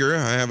a kegger,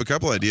 I have a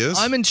couple ideas.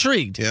 I'm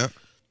intrigued. Yeah.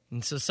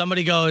 And so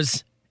somebody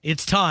goes,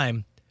 "It's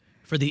time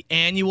for the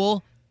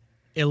annual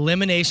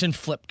Elimination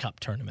Flip Cup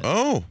tournament."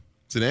 Oh,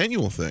 it's an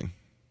annual thing.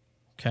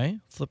 Okay,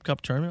 Flip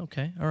Cup tournament.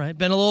 Okay, all right.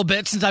 Been a little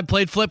bit since I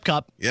played Flip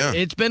Cup. Yeah.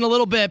 It's been a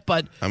little bit,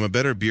 but I'm a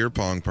better beer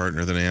pong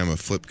partner than I am a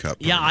flip cup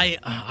partner. yeah,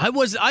 I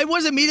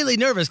was immediately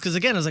nervous because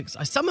again, I was like,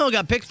 I somehow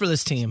got picked for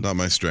this team, Not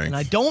my strength. and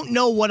I don't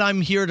know what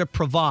I'm here to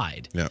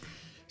provide. Yeah.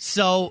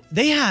 So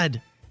they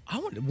had,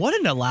 what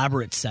an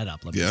elaborate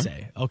setup, let me Yeah.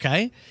 say,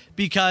 okay?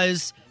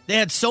 Because they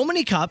had so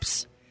many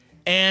cups,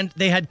 and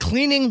they had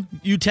cleaning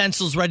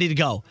utensils ready to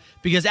go.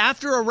 Because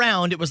after a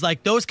round, it was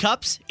like those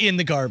cups in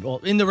the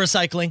in the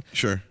recycling.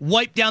 Sure.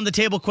 Wipe down the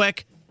table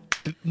quick,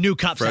 new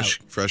cups out.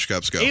 Fresh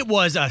cups go. It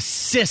was a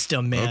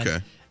system, man. Okay.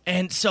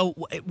 And so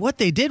what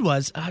they did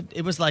was,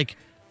 it was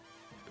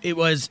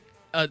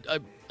an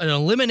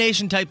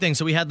elimination type thing.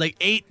 So we had like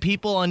 8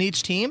 people on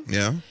each team.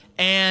 Yeah.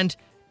 And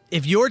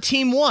if your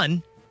team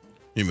won,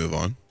 You move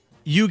on.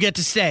 you get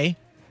to stay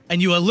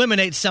and you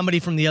eliminate somebody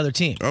from the other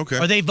team. Okay.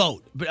 Or they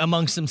vote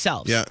amongst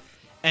themselves. Yeah.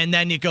 And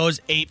then it goes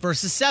 8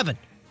 versus 7.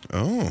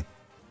 Oh.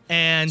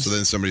 And So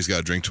then somebody's got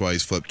to drink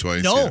twice, flip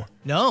twice. no, yeah.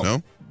 no.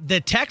 No?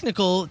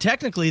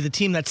 Technically, the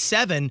team that's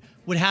 7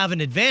 would have an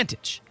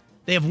advantage.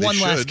 They have one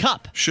less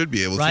cup. Should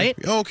be able right?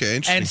 to. Oh, okay,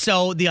 interesting. And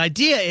so the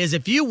idea is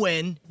if you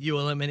win, you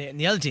eliminate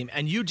the other team.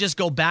 And you just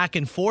go back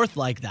and forth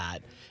like that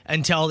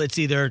until it's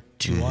either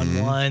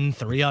 2-on-1,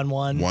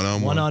 3-on-1,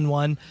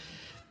 1-on-1.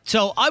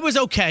 So I was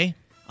okay.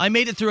 I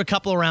made it through a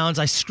couple of rounds.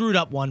 I screwed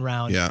up one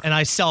round, and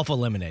I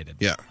self-eliminated.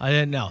 Yeah. I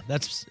didn't know.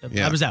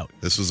 I was out.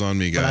 This was on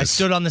me, guys. But I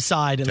stood on the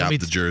side and Tapped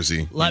the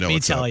jersey. Let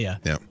me tell you,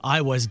 Yeah. I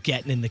was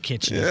getting in the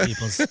kitchen of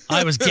people's.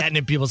 I was getting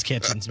in people's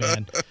kitchens,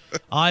 man.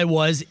 I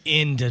was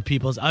in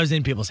people's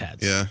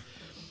heads. Yeah.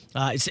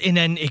 And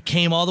then it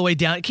came all the way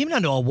down. It came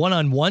down to a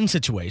one-on-one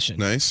situation.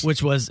 Nice.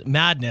 Which was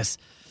madness.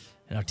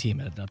 And our team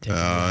ended up taking it.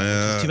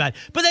 yeah. Too bad.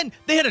 But then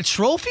they had a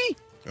trophy.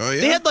 Oh,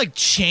 yeah? They had like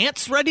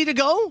chants ready to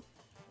go.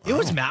 It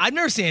was mad. I've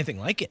never seen anything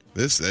like it.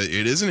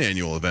 It is an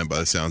annual event by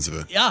the sounds of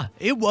it. Yeah,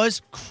 it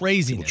was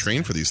craziness. People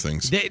train for these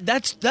things.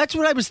 That's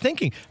what I was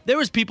thinking. There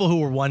was people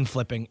who were one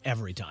flipping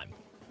every time.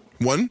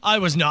 One? I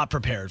was not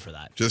prepared for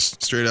that.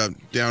 Just straight up,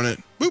 down it,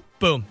 boop.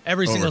 Boom,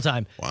 every Over. single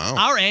time. Wow.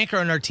 Our anchor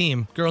on our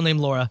team, girl named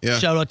Laura. Yeah.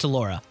 Shout out to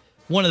Laura.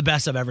 One of the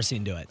best I've ever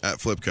seen do it. At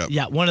Flip Cup.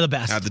 Yeah, one of the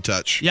best. Had the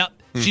touch. Yep.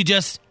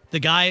 The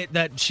guy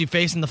that she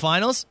faced in the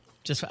finals,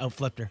 just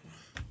outflipped her.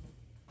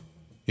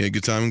 You had a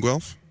good time in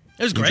Guelph?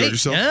 It was Enjoyed great.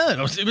 yourself? Yeah,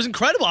 it was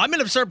incredible. I'm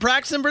going to start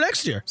practicing for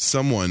next year.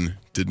 Someone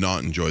did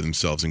not enjoy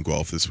themselves in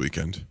Guelph this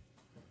weekend.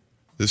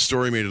 This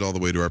story made it all the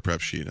way to our prep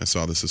sheet. I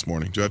saw this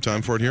morning. Do I have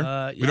time for it here?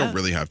 Yeah. We don't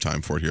really have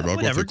time for it here, but I'll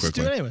go through it Just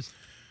do quickly. it anyways.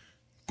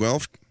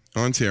 Guelph,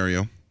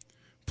 Ontario,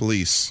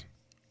 police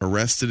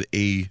arrested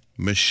a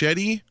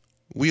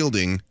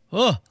machete-wielding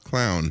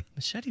clown.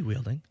 Machete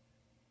wielding?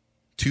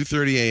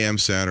 2:30 a.m.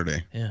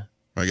 Saturday. Yeah.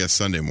 I guess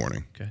Sunday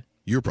morning. Okay.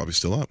 You were probably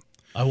still up.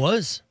 I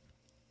was.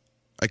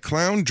 A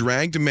clown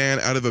dragged a man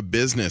out of a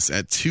business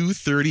at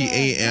 2:30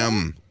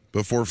 a.m.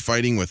 before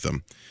fighting with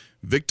him.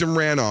 Victim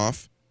ran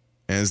off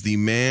as the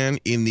man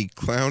in the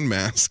clown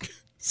mask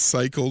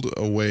cycled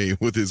away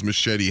with his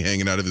machete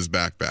hanging out of his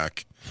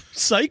backpack.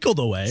 Cycled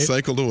away?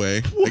 Cycled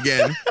away.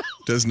 Again,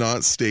 does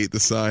not state the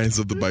size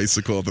of the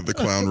bicycle that the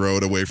clown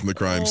rode away from the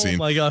crime scene. Oh,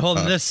 my God. Hold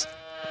on. This.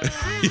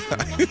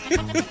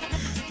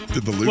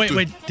 Did the loop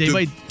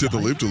did the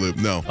loop-de-loop?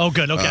 No. Oh,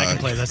 good. Okay, I can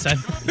play this then.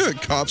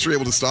 Cops were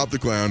able to stop the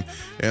clown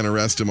and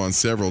arrest him on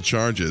several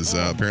charges.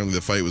 Apparently,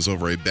 the fight was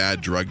over a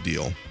bad drug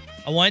deal.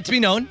 I want it to be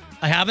known.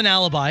 I have an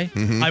alibi.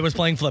 I was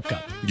playing Flip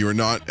Cup. You were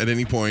not at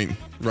any point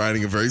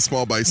riding a very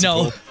small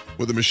bicycle No.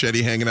 with a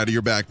machete hanging out of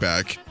your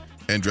backpack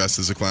and dressed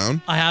as a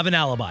clown? I have an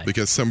alibi.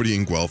 Because somebody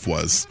in Guelph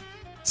was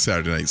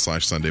Saturday night /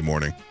 Sunday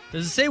morning.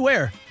 Does it say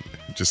where?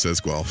 It just says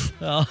Guelph.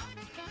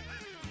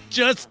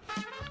 Just.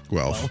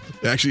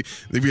 Guelph. Actually,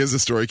 because the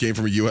story came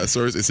from a U.S.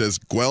 source, it says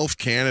Guelph,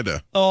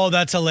 Canada. Oh,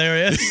 that's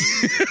hilarious.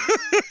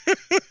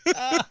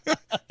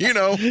 You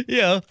know,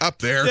 Yeah. up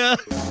there. Yeah.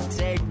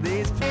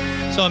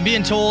 So I'm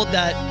being told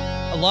that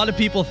a lot of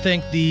people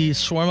think the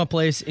shawarma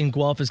place in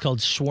Guelph is called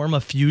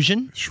Shawarma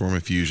Fusion.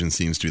 Shawarma Fusion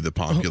seems to be the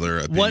popular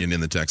opinion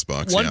in the text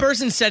box. One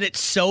person said it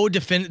so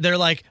definitive. They're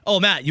like, "Oh,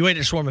 Matt, you ate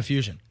at Shawarma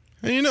Fusion."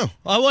 How do you know?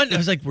 I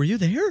was like, "Were you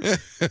there?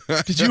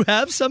 Did you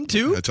have some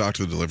too?" I talked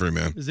to the delivery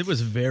man. Because it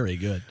was very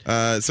good.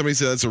 Somebody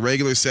said it's a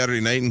regular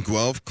Saturday night in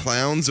Guelph.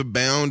 Clowns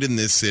abound in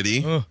this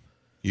city,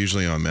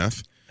 usually on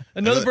meth.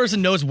 Another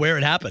person knows where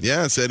it happened.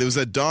 Yeah, it said it was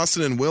at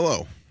Dawson and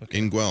Willow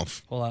in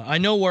Guelph. Hold on. I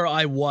know where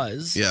I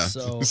was. Yeah.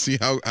 So See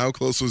how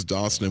close was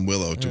Dawson and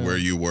Willow to where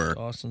you were?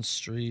 Dawson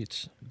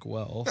Street,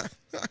 Guelph.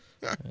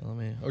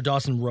 Or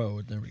Dawson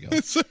Road. There we go.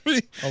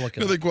 Somebody, I'll look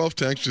it the up. Guelph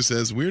text just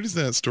says, weird as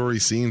that story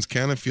seems,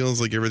 kind of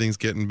feels like everything's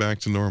getting back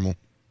to normal.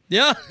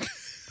 Yeah.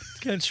 It's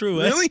kind of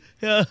true, eh? Really?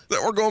 Yeah.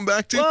 That we're going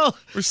back to? Well-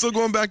 We're still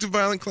going back to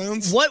violent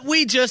clowns? What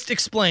we just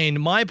explained,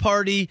 my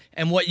party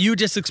and what you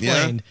just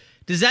explained,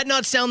 does that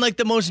not sound like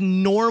the most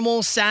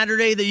normal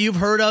Saturday that you've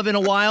heard of in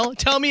a while?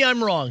 Tell me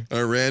I'm wrong.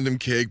 A random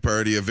cake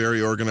party, a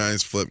very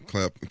organized flip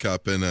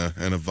cup, and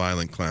a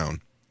violent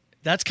clown.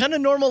 That's kind of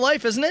normal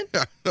life, isn't it?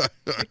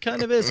 It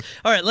kind of is.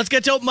 All right, let's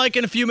get to open mic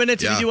in a few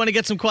minutes. If Yeah. you do want to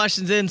get some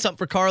questions in, something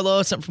for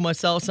Carlos, something for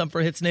myself, something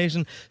for Hits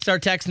Nation,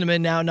 start texting them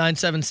in now,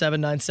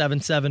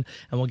 977-977, and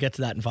we'll get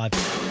to that in 5.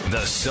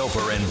 The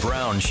Soper and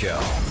Brown Show.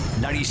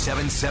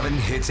 97.7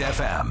 Hits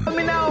FM. Let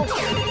me know.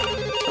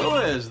 Who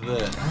is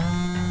this?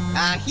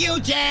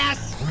 Huge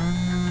ass.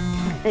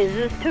 Is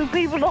this two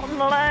people on the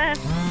line?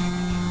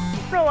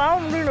 No, I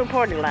don't do no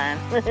party line.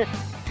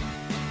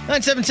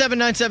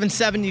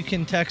 977-977. You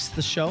can text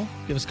the show.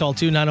 Give us a call,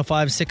 too,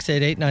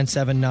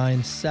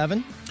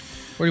 905-688-9797.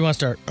 Where do you want to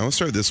start? I want to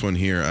start this one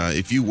here.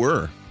 If you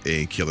were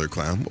a killer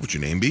clown, what would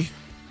your name be?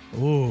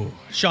 Ooh,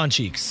 Sean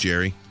Cheeks.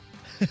 Jerry.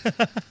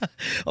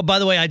 Oh, by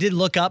the way, I did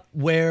look up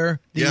where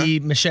the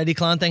machete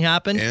clown thing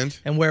happened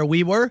and where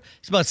we were.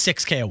 It's about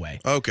 6K away.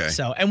 Okay.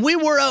 So, and we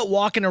were out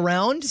walking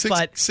around,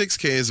 but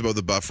 6K is about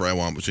the buffer I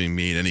want between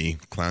me and any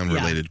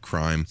clown-related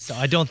crime. So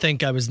I don't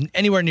think I was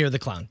anywhere near the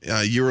clown.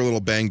 You were a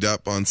little banged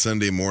up on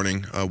Sunday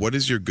morning. What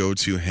is your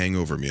go-to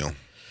hangover meal?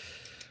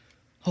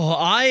 Oh,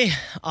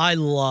 I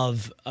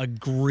love a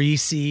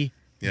greasy,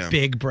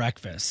 big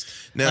breakfast.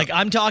 Now, like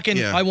I'm talking,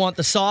 I want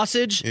the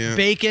sausage,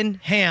 bacon,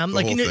 ham.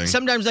 The whole thing.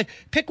 Sometimes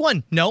pick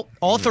one. No,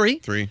 all three.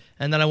 Three.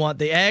 And then I want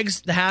the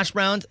eggs, the hash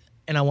browns,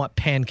 and I want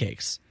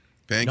pancakes.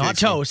 Not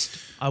toast.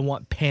 I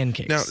want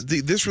pancakes. Now,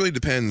 this really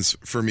depends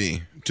for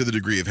me to the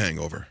degree of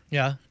hangover.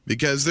 Yeah.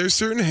 Because there's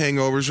certain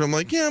hangovers where I'm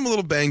like, I'm a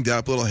little banged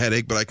up, a little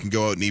headache, but I can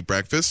go out and eat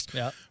breakfast.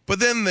 Yeah. But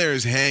then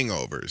there's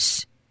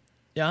hangovers.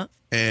 Yeah.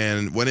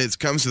 And when it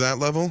comes to that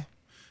level,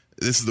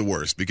 this is the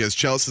worst because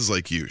Chelsea's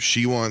like you.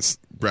 She wants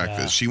breakfast.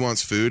 Yeah. She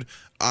wants food.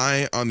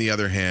 I, on the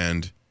other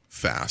hand,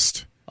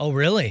 fast. Oh,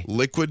 really?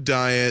 Liquid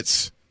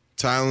diets,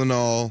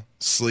 Tylenol,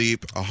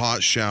 sleep, a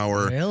hot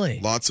shower,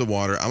 lots of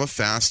water. I'm a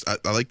fast. I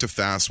like to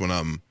fast when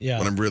I'm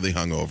really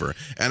hungover,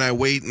 and I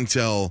wait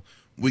until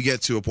we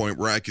get to a point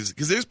where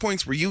because there's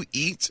points where you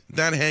eat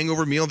that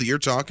hangover meal that you're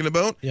talking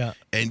about,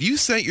 and you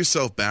set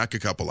yourself back a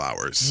couple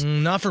hours.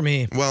 Not for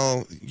me.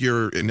 Well,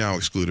 you're now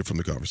excluded from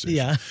the conversation.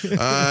 Yeah.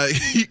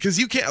 Because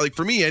you can't, like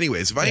for me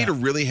anyways, if I eat a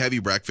really heavy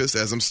breakfast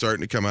as I'm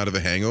starting to come out of a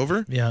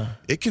hangover,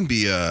 it can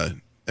be a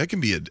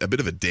bit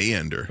of a day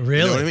ender.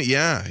 Really? You know what I mean?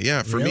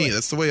 Yeah. For me,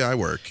 that's the way I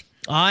work.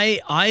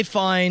 I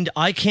find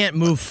I can't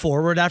move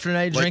forward after a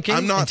night of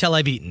drinking until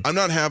I've eaten. I'm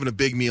not having a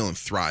big meal and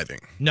thriving.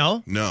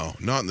 No,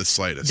 not in the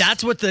slightest.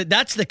 That's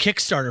the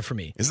Kickstarter for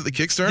me. Is it the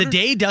Kickstarter? The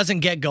day doesn't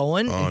get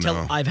going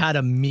until I've had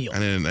a meal.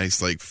 And in a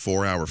nice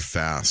 4-hour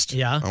fast.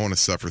 Yeah. I want to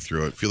suffer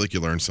through it. Feel like you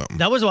learned something.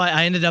 That was why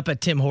I ended up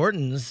at Tim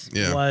Hortons.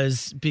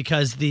 Was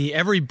because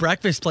every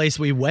breakfast place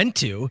we went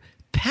to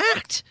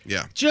packed.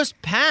 Yeah.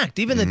 Just packed.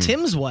 Even the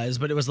Tim's was,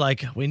 but it was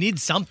like, we need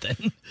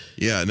something.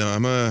 Yeah, no,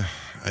 I'm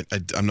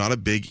not a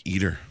big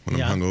eater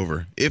when I'm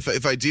hungover.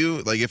 If I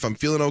do, if I'm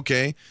feeling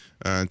okay,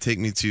 take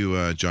me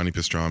to Johnny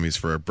Pastrami's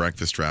for a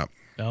breakfast wrap.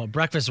 Oh,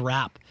 breakfast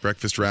wrap.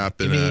 Breakfast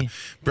wrap and a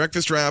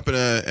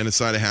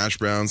side of hash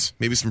browns,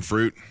 maybe some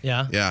fruit.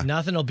 Yeah.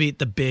 Nothing will beat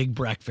the big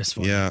breakfast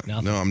for me. Yeah.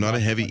 No, I'm not a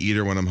heavy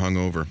eater when I'm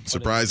hungover.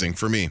 Surprising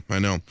for me. I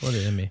know. Put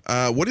it in me.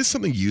 What is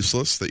something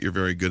useless that you're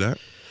very good at?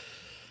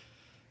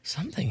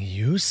 Something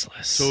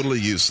useless. Totally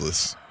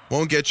useless.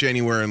 Won't get you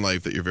anywhere in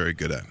life that you're very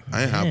good at.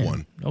 I have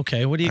one.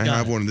 Okay, what do you got? I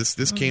have one.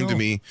 This came to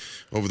me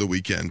over the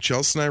weekend.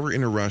 Chelsea and I were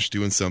in a rush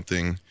doing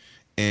something,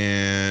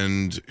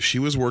 and she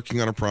was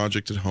working on a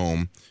project at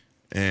home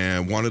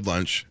and wanted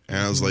lunch. And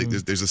I was like,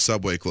 there's a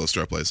Subway close to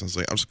our place. I was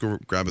like, I'll just go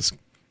grab a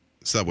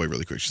Subway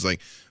really quick. She's like,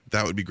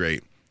 that would be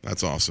great.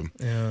 That's awesome.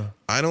 Yeah.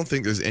 I don't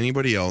think there's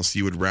anybody else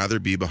you would rather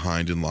be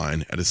behind in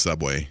line at a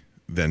Subway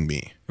than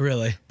me.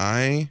 Really?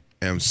 I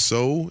am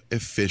so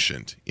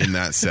efficient in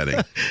that setting.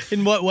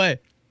 In what way?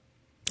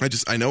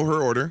 I know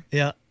her order.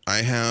 Yeah.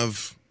 I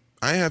have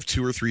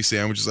 2 or 3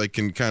 sandwiches I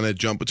can kind of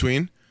jump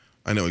between.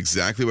 I know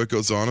exactly what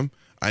goes on them.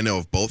 I know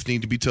if both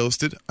need to be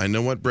toasted. I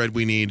know what bread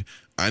we need.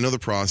 I know the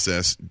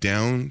process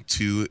down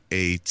to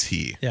a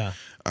T. Yeah.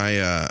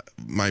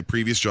 My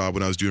previous job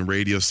when I was doing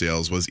radio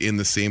sales was in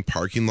the same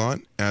parking lot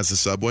as the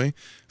Subway.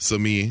 So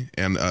me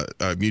and a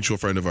mutual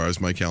friend of ours,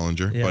 Mike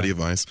Hellinger, buddy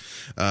of ours,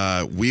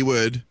 we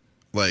would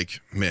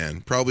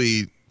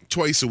probably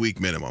twice a week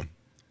minimum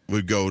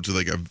would go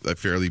to a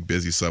fairly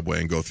busy Subway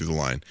and go through the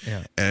line.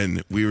 Yeah.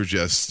 And we were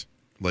just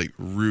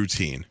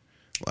routine.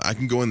 I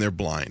can go in there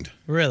blind.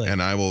 Really?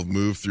 And I will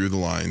move through the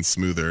line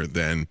smoother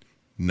than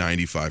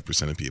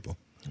 95% of people.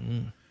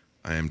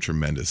 I am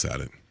tremendous at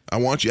it. I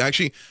want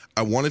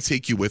to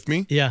take you with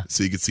me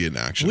so you can see it in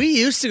action. We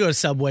used to go to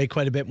Subway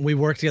quite a bit when we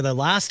worked together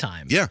last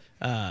time. Yeah.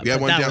 We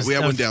had one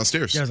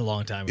downstairs. That was a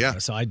long time ago.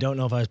 So I don't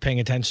know if I was paying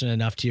attention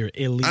enough to your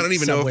elite I don't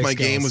even Subway know if my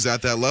skills. game was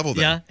at that level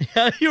then.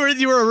 Yeah. You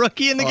were a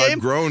rookie in the game? I've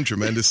grown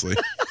tremendously.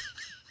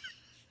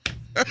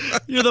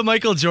 You're the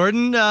Michael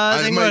Jordan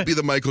I might be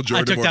the Michael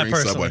Jordan of ordering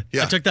Subway.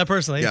 Yeah. I took that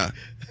personally. Yeah.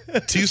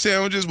 2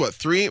 sandwiches,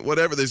 3,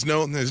 whatever. There's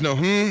no there's no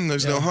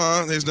there's no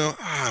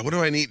what do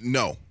I need?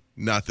 No,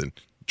 nothing.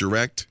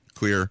 Direct,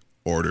 clear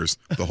orders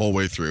the whole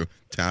way through.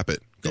 Tap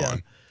it. Go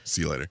on.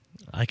 See you later.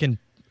 I can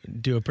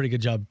do a pretty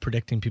good job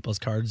predicting people's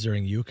cards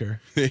during euchre.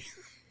 There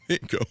you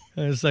go.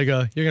 It's like,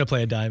 you're going to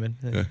play a diamond.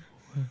 Yeah.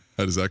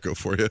 How does that go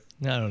for you?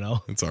 I don't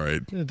know. It's all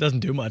right. It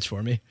doesn't do much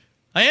for me.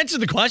 I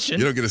answered the question.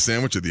 You don't get a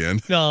sandwich at the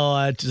end. No,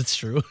 it's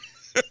true.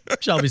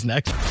 Shelby's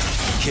next.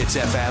 Hits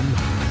FM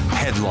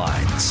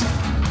headlines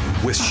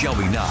with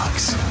Shelby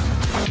Knox.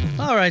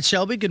 All right,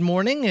 Shelby, good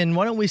morning. And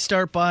why don't we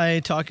start by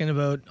talking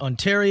about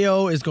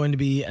Ontario is going to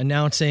be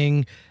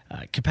announcing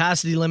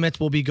capacity limits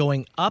will be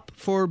going up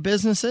for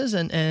businesses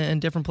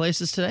and different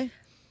places today?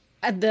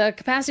 The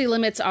capacity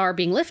limits are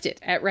being lifted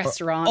at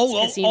restaurants,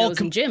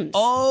 casinos, and gyms.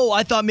 Oh,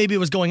 I thought maybe it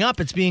was going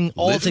up. It's being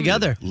all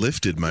together.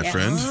 Lifted, my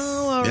friend.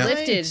 Oh, all right.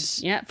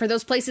 Lifted, yeah, for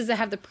those places that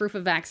have the proof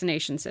of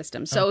vaccination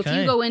system. So if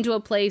you go into a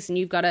place and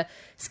you've got to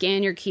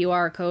scan your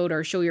QR code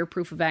or show your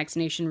proof of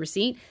vaccination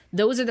receipt,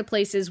 those are the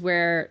places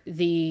where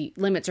the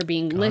limits are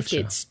being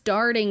lifted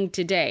starting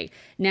today.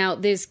 Now,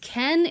 this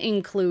can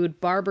include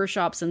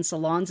barbershops and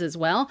salons as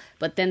well,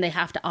 but then they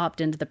have to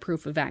opt into the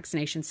proof of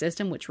vaccination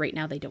system, which right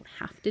now they don't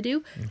have to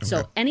do. Okay.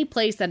 So any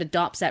place that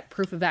adopts that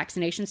proof of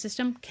vaccination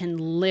system can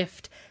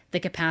lift the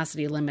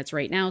capacity limits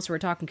right now. So we're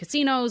talking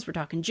casinos, we're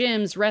talking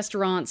gyms,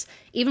 restaurants,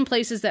 even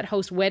places that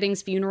host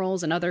weddings,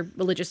 funerals, and other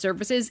religious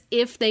services.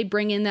 If they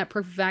bring in that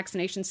proof of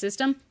vaccination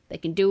system, they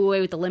can do away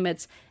with the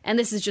limits. And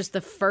this is just the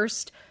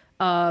first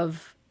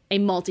of a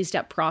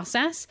multi-step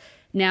process.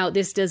 Now,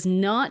 this does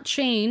not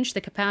change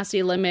the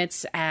capacity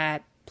limits at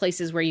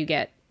places where you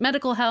get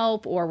medical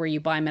help or where you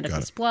buy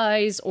medical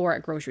supplies or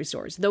at grocery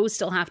stores. Those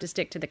still have to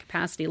stick to the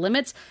capacity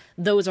limits.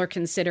 Those are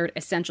considered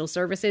essential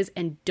services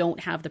and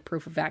don't have the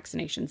proof of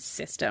vaccination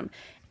system.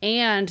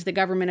 And the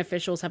government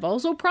officials have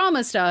also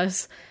promised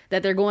us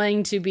that they're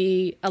going to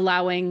be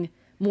allowing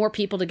more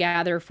people to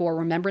gather for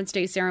Remembrance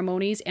Day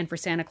ceremonies and for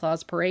Santa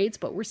Claus parades,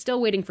 but we're still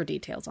waiting for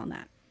details on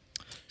that.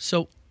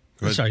 So,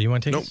 sorry, you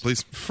want to take No, this?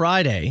 please.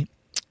 Friday,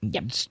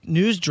 Yep.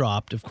 news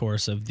dropped, of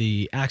course, of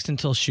the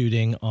accidental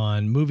shooting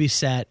on movie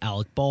set.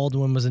 Alec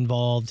Baldwin was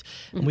involved.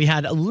 And we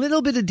had a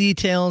little bit of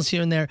details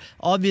here and there.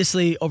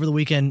 Obviously, over the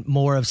weekend,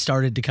 more have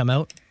started to come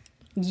out.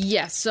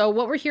 Yes. So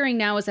what we're hearing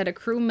now is that a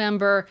crew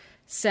member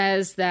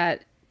says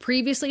that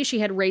previously she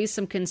had raised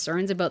some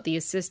concerns about the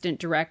assistant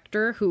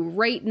director, who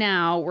right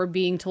now we're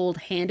being told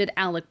handed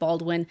Alec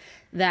Baldwin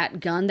that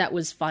gun that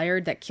was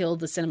fired that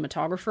killed the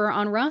cinematographer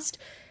on Rust.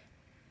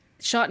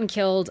 Shot and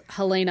killed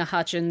Helena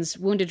Hutchins,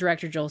 wounded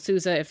director Joel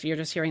Souza, if you're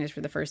just hearing this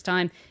for the first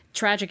time.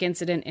 Tragic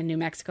incident in New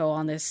Mexico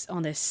on this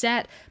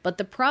set. But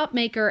the prop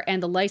maker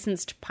and the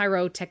licensed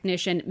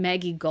pyrotechnician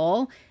Maggie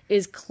Gall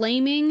is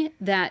claiming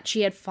that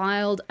she had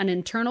filed an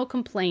internal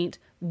complaint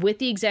with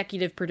the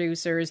executive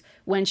producers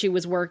when she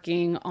was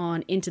working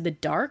on Into the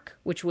Dark,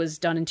 which was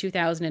done in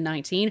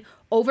 2019,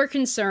 over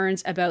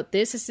concerns about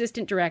this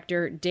assistant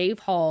director,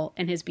 Dave Hall,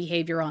 and his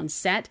behavior on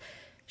set.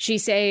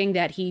 She's saying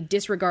that he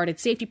disregarded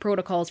safety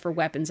protocols for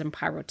weapons and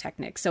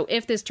pyrotechnics. So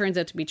if this turns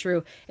out to be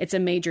true, it's a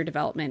major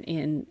development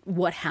in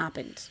what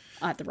happened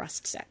at the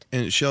Rust set.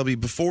 And Shelby,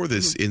 before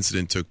this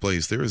incident took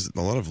place, there was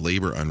a lot of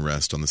labor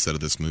unrest on the set of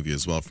this movie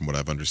as well, from what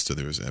I've understood.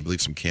 There was, I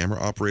believe, some camera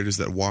operators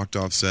that walked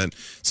off set.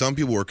 Some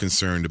people were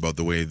concerned about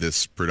the way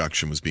this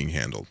production was being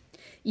handled.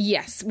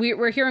 Yes,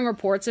 we're hearing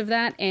reports of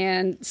that,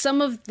 and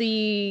some of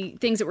the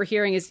things that we're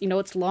hearing is,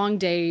 it's long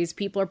days,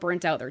 people are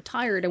burnt out, they're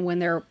tired, and when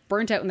they're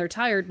burnt out and they're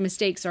tired,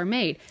 mistakes are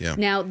made. Yeah.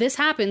 Now, this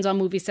happens on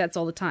movie sets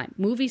all the time.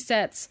 Movie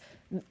sets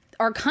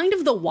are kind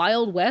of the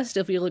Wild West,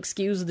 if you'll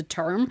excuse the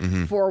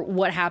term, for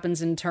what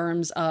happens in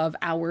terms of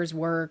hours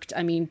worked.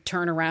 I mean,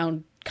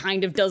 turnaround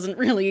kind of doesn't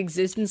really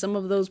exist in some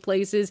of those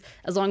places.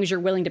 As long as you're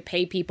willing to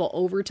pay people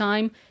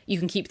overtime, you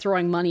can keep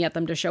throwing money at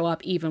them to show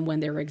up even when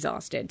they're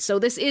exhausted. So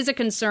this is a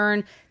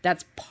concern.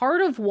 That's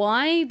part of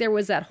why there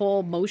was that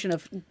whole motion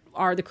of,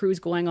 are the crews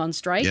going on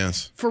strike?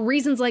 Yes. For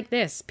reasons like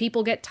this.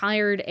 People get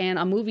tired, and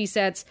on movie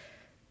sets,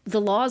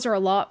 the laws are a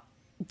lot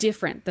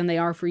different than they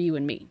are for you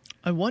and me.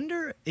 I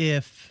wonder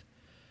if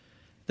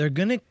they're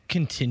going to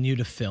continue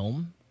to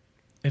film,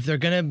 if they're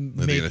going to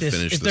make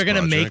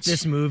make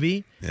this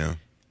movie. Yeah.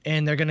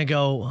 And they're going to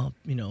go, well,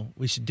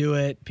 we should do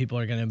it. People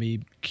are going to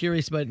be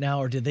curious about it now.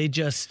 Or did they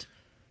just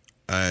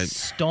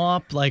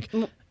stop? Like,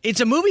 it's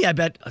a movie I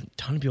bet a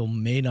ton of people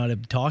may not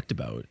have talked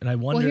about. And I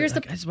wonder, I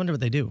just wonder what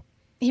they do.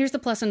 Here's the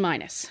plus and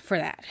minus for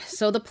that.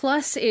 So the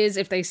plus is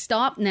if they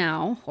stop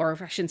now, or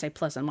I shouldn't say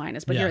plus and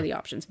minus, but here are the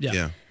options.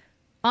 Yeah.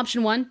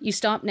 Option one, you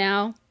stop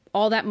now.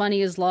 All that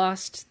money is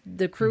lost.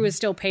 The crew is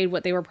still paid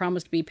what they were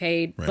promised to be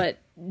paid, but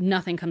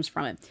nothing comes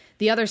from it.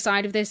 The other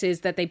side of this is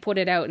that they put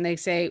it out and they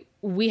say,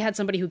 we had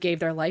somebody who gave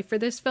their life for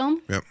this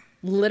film. Yep.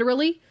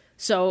 Literally.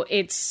 So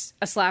it's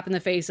a slap in the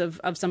face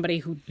of somebody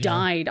who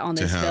died on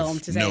this film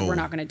to say, we're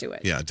not going to do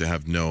it. Yeah, to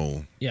have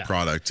no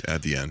product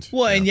at the end.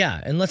 Well,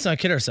 and let's not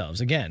kid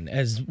ourselves. Again,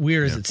 as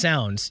weird as it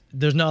sounds,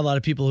 there's not a lot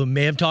of people who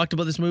may have talked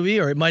about this movie,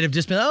 or it might have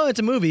just been, it's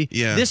a movie.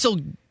 Yeah. This will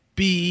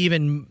be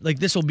in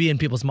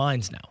people's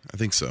minds now. I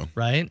think so.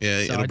 Right?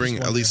 Yeah, so it'll bring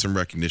at least some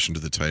recognition to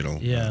the title.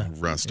 Yeah.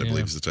 Rust, I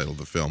believe, is the title of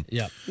the film.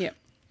 Yeah. Yeah.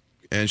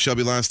 And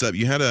Shelby, last up,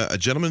 you had a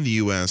gentleman in the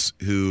U.S.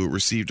 who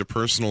received a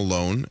personal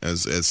loan,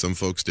 as some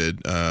folks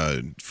did,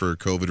 for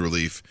COVID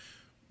relief,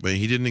 but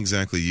he didn't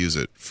exactly use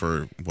it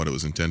for what it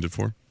was intended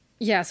for.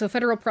 Yeah, so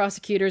federal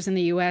prosecutors in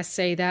the U.S.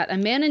 say that a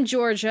man in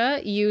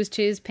Georgia used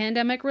his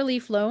pandemic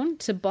relief loan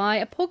to buy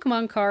a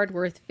Pokemon card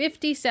worth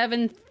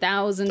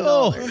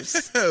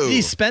 $57,000. Did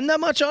he spend that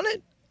much on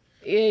it?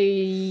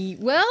 I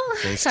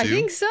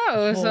think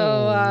so.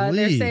 So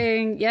they're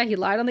saying, he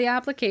lied on the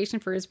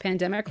application for his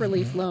pandemic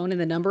relief loan and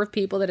the number of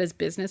people that his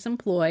business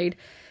employed.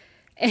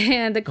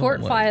 And the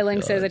court my filing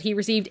God. says that he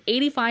received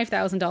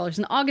 $85,000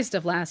 in August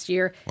of last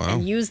year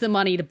and used the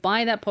money to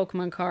buy that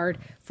Pokemon card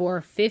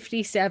for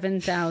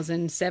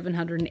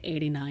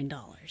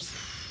 $57,789.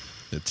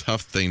 A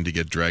tough thing to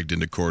get dragged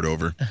into court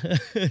over.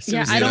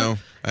 Yeah,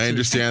 I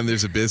understand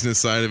there's a business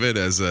side of it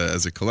as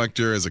a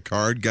collector, as a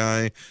card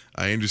guy.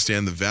 I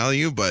understand the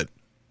value, but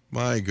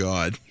my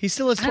God. He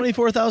still has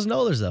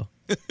 $24,000 though.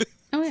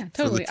 Oh yeah,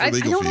 totally. for I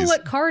legal don't know fees.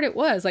 what card it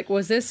was. Like,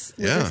 was this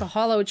a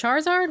hollow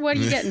Charizard? What are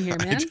you getting here,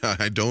 man?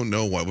 I don't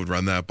know what would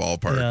run that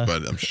ballpark, Yeah.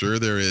 but I'm sure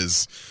there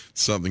is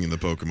something in the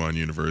Pokemon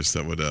universe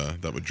that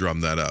would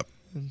drum that up.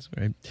 That's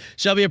great.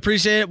 Shelby,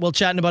 appreciate it. We'll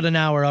chat in about an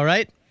hour, all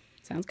right?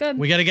 Sounds good.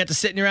 We got to get to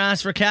Sit in Your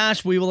Ass for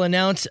Cash. We will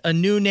announce a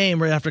new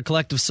name right after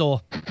Collective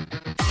Soul.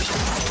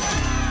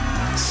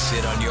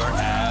 Sit on your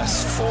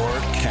ass for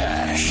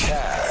cash.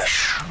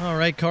 All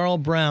right, Carl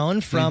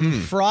Brown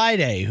from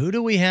Friday. Who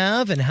do we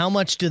have and how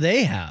much do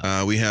they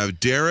have? We have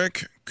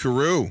Derek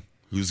Carew,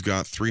 who's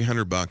got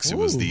 $300. It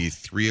was the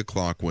 3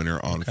 o'clock winner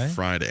on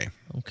Friday.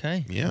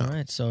 Okay. Yeah. All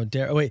right. So,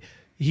 wait,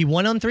 he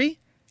won on 3?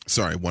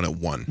 Sorry, 1 at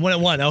 1. 1 at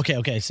 1.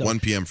 Okay. So 1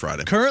 p.m.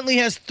 Friday. currently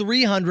has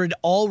 300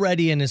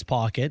 already in his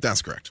pocket.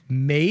 That's correct.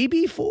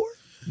 Maybe 4?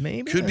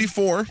 Maybe. Could be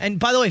 4. And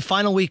by the way,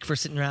 final week for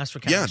Sit in Your Ass for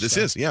Cash. Yeah, this so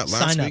is. Yeah, last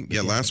sign up week. if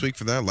Yeah, you last want. week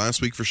for that.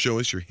 Last week for Show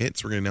Us Your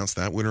Hits. We're going to announce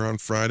that winner on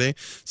Friday.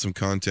 Some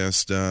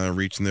contest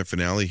reaching their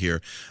finale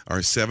here.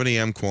 Our 7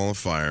 a.m.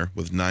 qualifier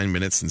with 9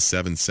 minutes and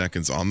 7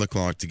 seconds on the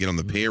clock to get on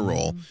the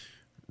payroll.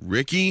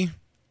 Ricky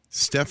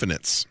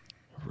Stefanitz.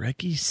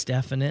 Ricky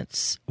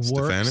Stefanitz Stefanitz?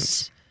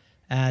 works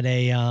at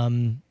a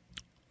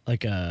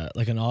like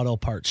an auto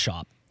parts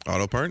shop.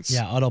 Auto parts?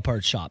 Yeah, auto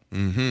parts shop.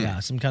 Mm-hmm. Yeah,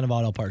 some kind of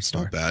auto parts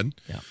store. Not bad.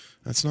 Yeah.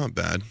 That's not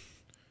bad.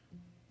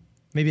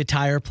 Maybe a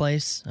tire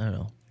place. I don't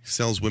know. He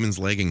sells women's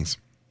leggings.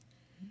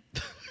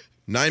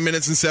 9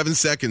 minutes and 7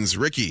 seconds.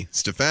 Ricky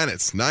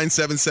Stefanitz.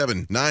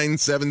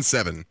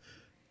 977-977.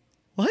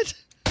 What?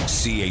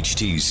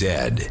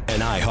 CHTZ, an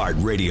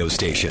iHeart radio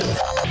station.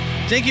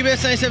 Thank you,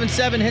 Miss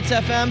 977 Hits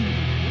FM.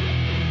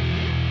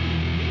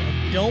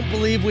 Don't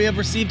believe we have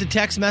received a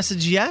text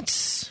message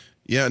yet.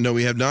 Yeah, no,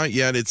 we have not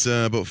yet. It's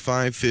about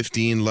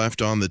 5:15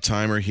 left on the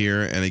timer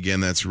here. And again,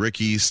 that's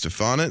Ricky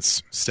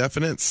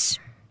Stefanitz.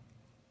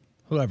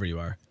 Whoever you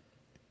are.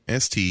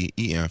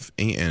 Stefanits.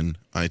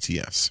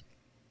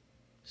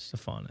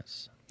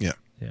 Stefanus. Yeah.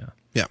 Yeah.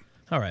 Yeah.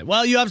 All right.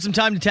 Well, you have some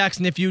time to text,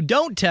 and if you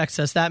don't text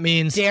us, that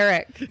means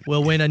Derek.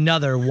 we'll win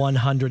another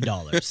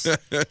 $100.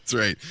 That's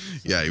right.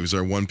 Yeah, he was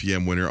our 1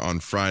 p.m. winner on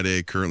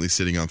Friday, currently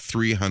sitting on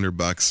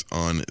 $300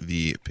 on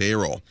the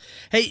payroll.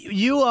 Hey,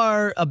 you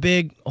are a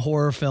big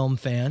horror film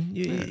fan.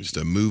 Just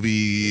a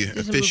movie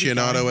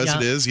aficionado as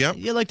it is. Yep.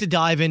 You like to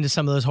dive into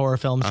some of those horror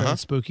films during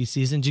spooky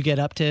season. Did you get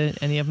up to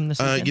any of them this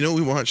weekend?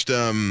 We watched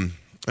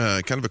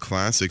kind of a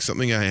classic,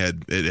 something it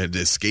had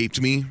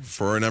escaped me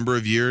for a number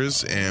of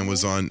years and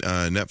was on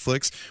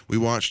Netflix. We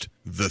watched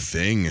The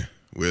Thing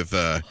with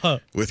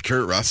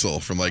Kurt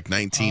Russell from like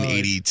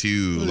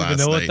 1982 last night. I don't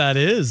even know what that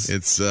is.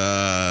 It's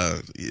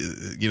a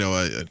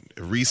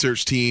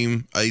research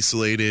team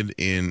isolated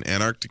in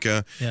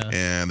Antarctica,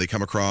 and they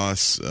come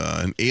across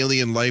an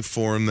alien life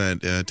form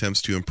that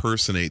attempts to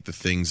impersonate the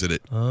things that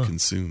it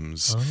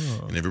consumes,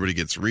 and everybody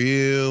gets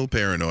real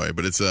paranoid.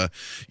 But it's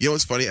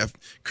it's funny.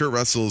 Kurt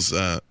Russell's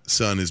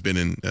son has been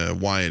in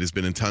Wyatt has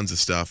been in tons of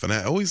stuff, and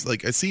I always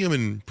I see him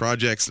in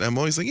projects, and I'm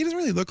always like, he doesn't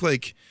really look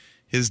like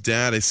his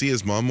dad. I see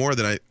his mom more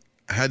than I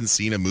hadn't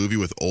seen a movie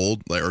with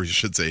old, or I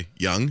should say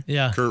young,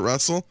 Kurt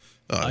Russell.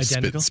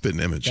 Identical? Spit an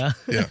image. Yeah.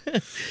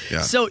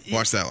 So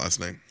watched that last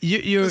night.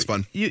 It was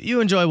fun. You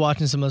enjoy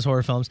watching some of those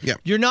horror films. Yeah.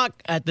 You're not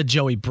at the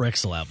Joey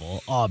Bricks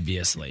level,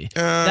 obviously.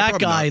 That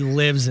guy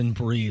lives and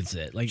breathes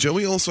it. Like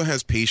Joey also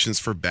has patience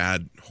for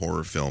bad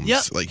horror films.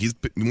 Yeah. Like he's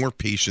more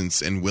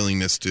patience and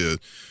willingness to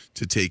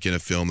take in a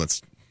film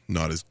that's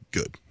not as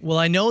good. Well,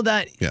 I know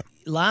that Yeah.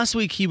 last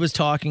week he was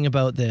talking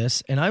about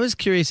this, and I was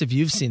curious if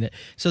you've seen it.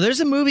 So there's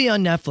a movie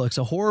on Netflix,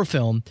 a horror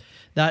film,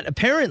 that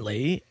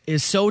apparently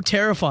is so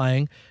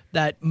terrifying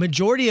that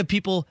majority of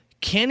people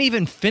can't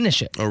even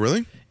finish it. Oh,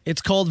 really?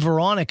 It's called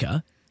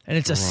Veronica, and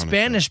it's a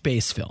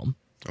Spanish-based film.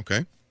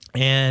 Okay.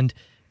 And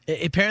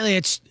apparently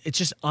it's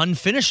just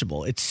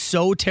unfinishable. It's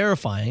so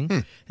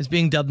terrifying. It's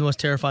being dubbed the most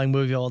terrifying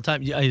movie of all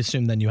time. I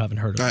assume then you haven't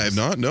heard of it. I have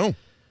not. No.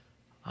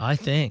 I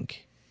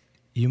think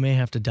you may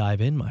have to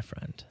dive in, my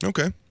friend.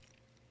 Okay.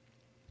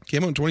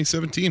 Came out in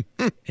 2017.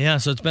 Yeah,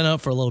 so it's been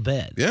out for a little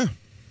bit. Yeah.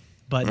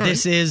 But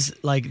this is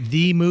like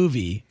the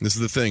movie. This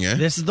is the thing, eh?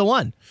 This is the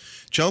one.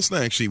 Chelsea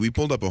and I actually, we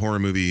pulled up a horror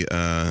movie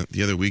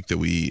the other week that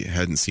we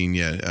hadn't seen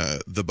yet.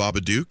 The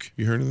Babadook.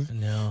 You heard of it?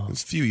 No. It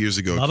was a few years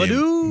ago.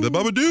 Babadook. The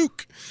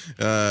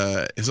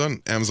Babadook. It's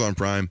on Amazon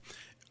Prime.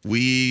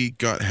 We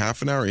got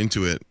half an hour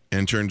into it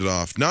and turned it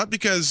off. Not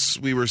because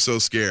we were so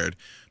scared,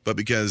 but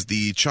because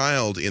the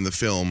child in the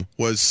film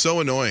was so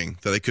annoying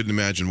that I couldn't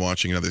imagine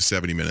watching another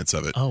 70 minutes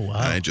of it. Oh, wow.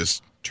 And I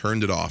just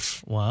turned it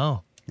off.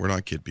 Wow. We're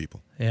not kid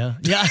people. Yeah.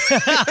 Yeah.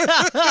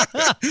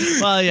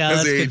 Well, yeah. As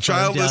That's a good fun,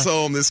 childless yeah.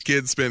 home, this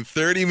kid spent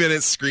 30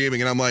 minutes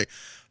screaming, and I'm like,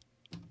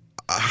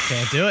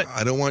 Can't do it.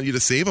 I don't want you to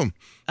save him.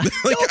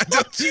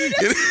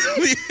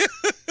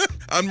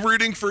 I'm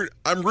rooting for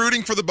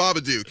the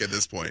Babadook at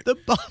this point. The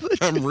Babadook.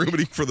 I'm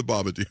rooting for the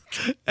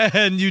Babadook.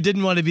 And you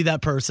didn't want to be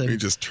that person. You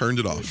just turned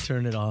it off.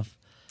 Turn it off.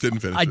 Didn't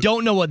finish. I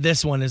don't know what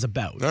this one is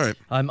about. All right.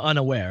 I'm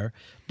unaware,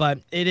 but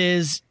it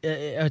is.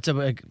 It's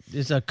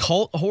a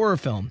cult horror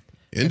film.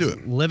 Into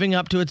it. Living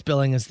up to its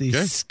billing as the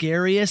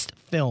scariest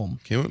film.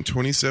 Came out in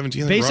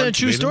 2017. Based on a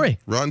true story.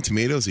 Rotten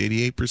Tomatoes,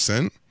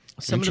 88%.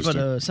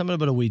 Something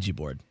about a Ouija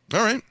board.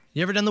 All right.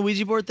 You ever done the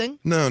Ouija board thing?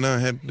 No,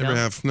 never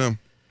have. No.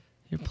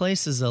 Your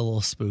place is a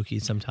little spooky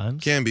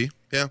sometimes. Can be.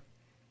 Yeah.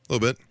 A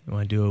little bit. You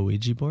want to do a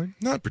Ouija board?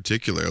 Not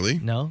particularly.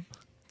 No?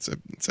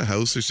 It's a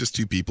house. There's just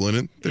two people in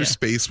it. There's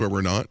space where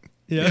we're not.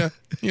 Yeah.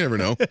 You never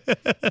know.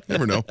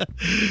 Never know.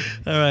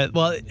 All right.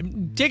 Well,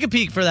 take a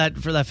peek for that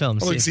film.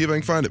 I'll see if I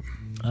can find it.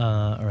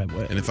 All right.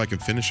 And if I can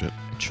finish it.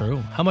 True.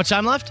 How much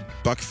time left?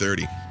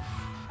 $1.30.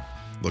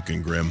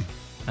 Looking grim.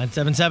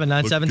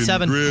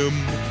 977. Looking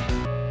grim.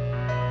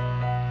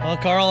 Well,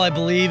 Carl, I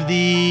believe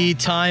the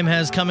time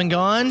has come and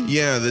gone.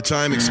 Yeah, the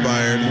time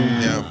expired.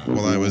 Yeah,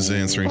 while I was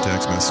answering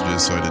text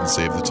messages, so I didn't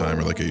save the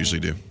timer like I usually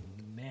do.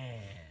 Man.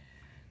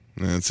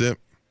 That's it.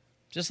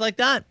 Just like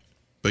that.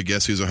 But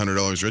guess who's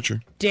 $100 richer?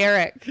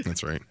 Derek.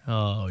 That's right.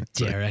 Oh,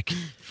 Derek.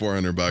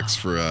 $400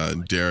 for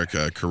Derek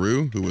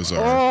Carew, who was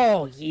our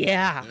Oh,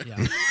 yeah.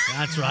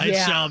 That's right,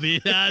 Yeah. Shelby.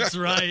 That's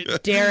right.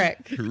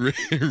 Derek.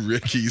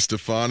 Ricky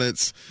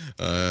Stefanitz.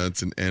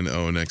 It's an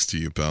N-O next to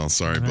you, pal.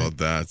 Sorry about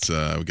that.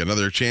 We got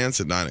another chance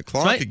at 9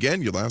 o'clock. Right.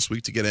 Again, your last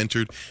week to get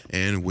entered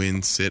and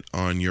win Sit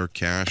on Your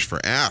Cash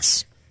for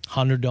Ass.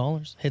 $100.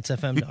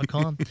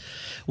 Hitsfm.com.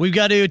 We've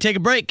got to take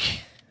a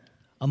break.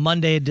 A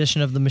Monday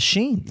edition of The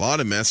Machine. A lot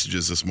of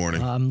messages this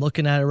morning. I'm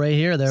looking at it right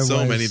here. There So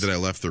was many that I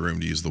left the room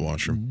to use the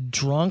washroom.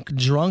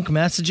 drunk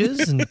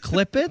messages and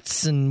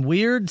clip-its and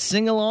weird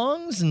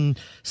sing-alongs and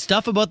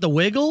stuff about the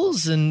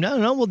Wiggles. And I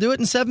don't know, we'll do it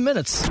in 7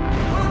 minutes.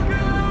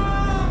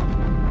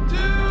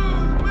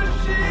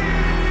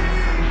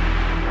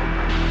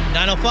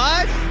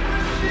 905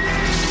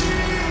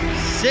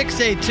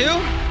 682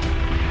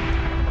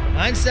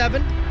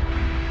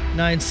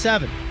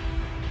 9797.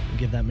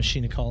 Give that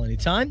machine a call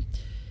anytime.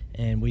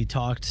 And we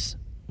talked,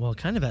 well,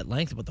 kind of at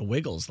length about the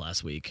Wiggles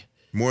last week.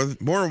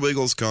 More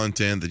Wiggles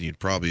content than you'd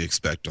probably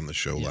expect on the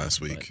show last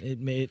week.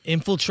 It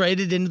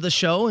infiltrated into the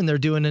show, and they're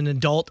doing an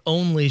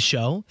adult-only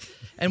show.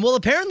 And, well,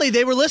 apparently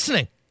they were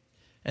listening.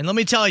 And let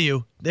me tell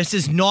you, this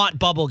is not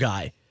Bubble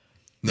Guy.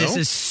 No? This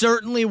is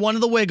certainly one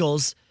of the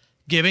Wiggles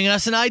giving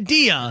us an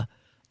idea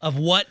of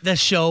what the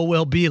show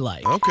will be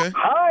like. Okay.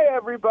 Hi,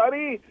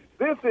 everybody.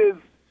 This is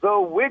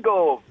The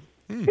Wiggles.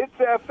 It's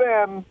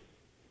FM.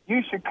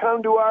 You should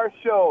come to our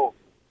show.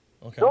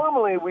 Okay.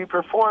 Normally, we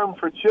perform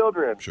for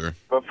children. Sure.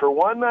 But for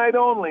one night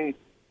only,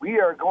 we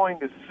are going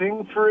to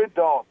sing for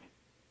adults.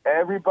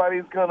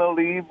 Everybody's going to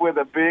leave with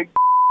a big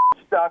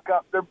stuck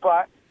up their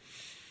butt.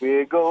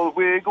 Wiggle,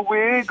 wiggle,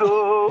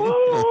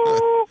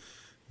 wiggle.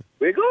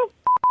 Wiggle?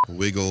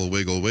 Wiggle,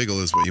 wiggle,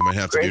 wiggle is what you might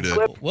have to Great do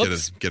clip.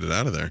 to get it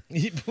out of there.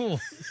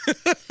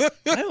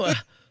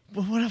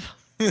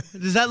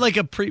 Is that like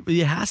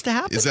it has to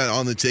happen? Is that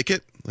on the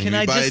ticket? Like Can if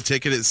I you buy just- a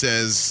ticket, it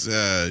says,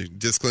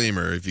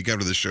 disclaimer, if you come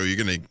to the show, you're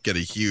going to get a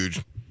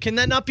huge Can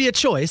that not be a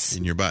choice?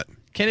 in your butt.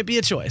 Can it be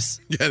a choice?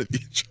 Yeah, it'd be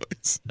a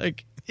choice.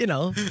 Like,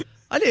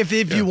 if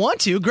you want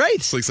to, great.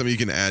 It's like something you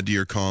can add to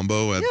your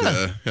combo at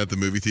the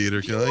movie theater.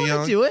 You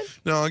wanna do it?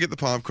 No, I'll get the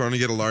popcorn, I'll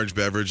get a large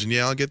beverage, and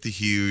I'll get the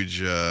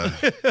huge I'll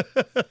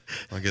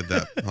get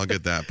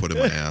that put in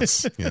my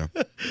ass. Yeah.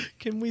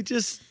 Can we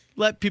just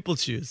let people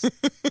choose?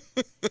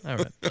 All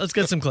right, let's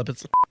get some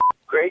clippets.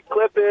 Great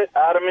clip it.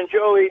 Adam and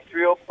Joey,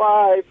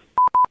 305.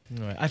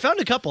 All right. I found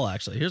a couple,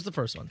 actually. Here's the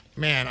first one.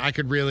 Man, I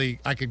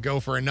could go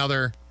for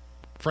another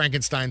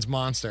Frankenstein's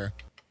monster.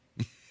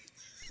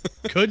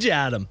 Could you,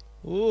 Adam?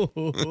 Ooh.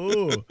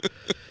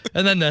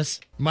 And then this.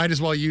 Might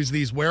as well use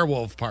these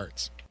werewolf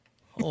parts.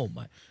 Oh,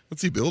 my.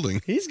 What's he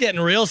building? He's getting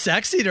real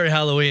sexy during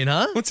Halloween,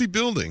 huh? What's he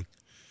building?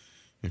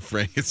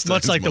 Frankenstein's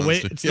Much like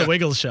monster. the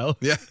Wiggles show.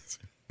 Yeah.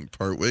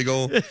 Part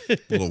wiggle,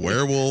 little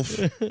werewolf,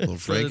 little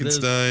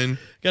Frankenstein.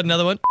 Got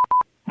another one?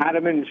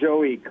 Adam and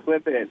Joey,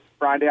 clip it.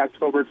 Friday,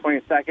 October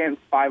 22nd,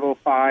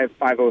 5:05,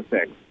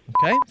 5:06.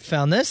 Okay,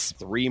 found this.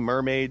 3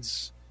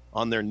 mermaids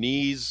on their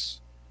knees,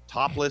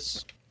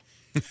 topless.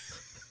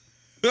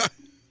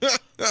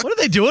 What are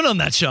they doing on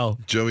that show?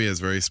 Joey has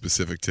very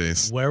specific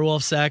tastes.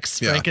 Werewolf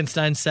sex, Yeah.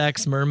 Frankenstein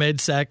sex, mermaid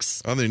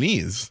sex. On their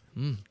knees?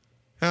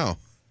 How?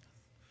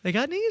 They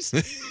got knees?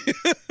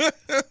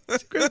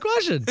 That's a great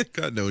question.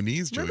 Got no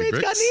knees, Joey Mermaids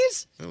Bricks. got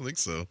knees? I don't think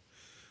so.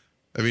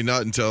 I mean,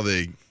 not until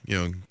they,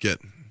 get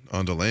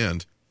onto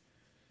land.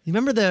 You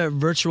remember the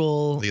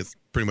virtual... I think it's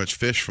pretty much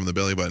fish from the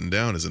belly button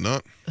down, is it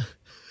not?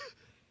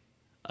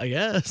 I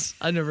guess.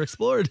 I never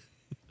explored.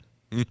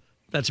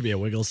 That should be a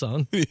Wiggle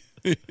song.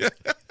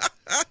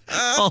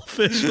 All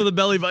fish with a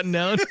belly button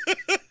down.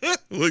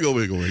 Wiggle,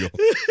 wiggle, wiggle.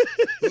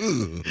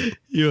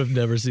 You have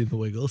never seen the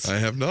Wiggles. I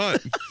have not.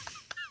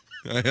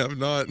 I have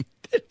not.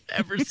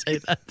 Never say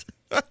that.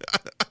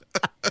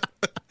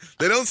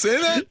 They don't say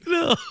that?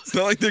 No. It's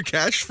not like their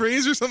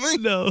catchphrase or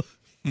something? No.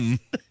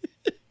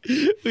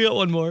 We got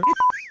one more.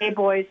 Hey,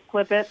 boys,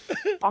 clip it.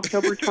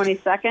 October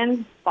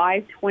 22nd,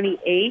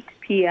 5:28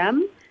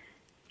 p.m.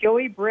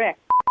 Joey Brick.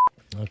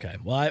 Okay.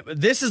 Well,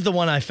 this is the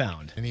one I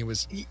found. And he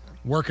was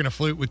working a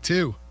flute with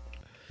two.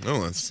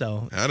 Oh, that's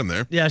So had him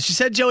there. yeah, she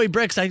said Joey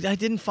Bricks. I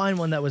didn't find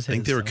one that was his. I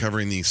think they were so.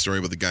 covering the story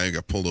about the guy who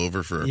got pulled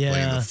over for playing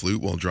Yeah. the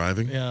flute while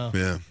driving. Yeah.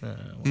 Yeah.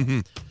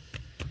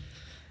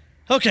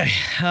 Okay.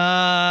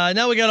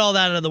 Now we got all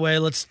that out of the way.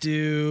 Let's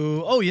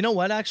do. Oh, you know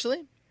what?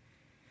 Actually,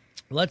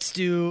 let's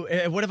do.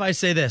 What if I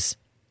say this?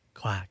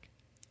 Quack,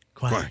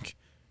 quack,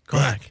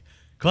 Quack.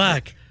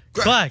 quack, quack,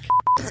 quack.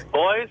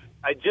 Boys,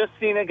 I just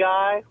seen a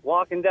guy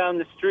walking down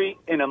the street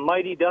in a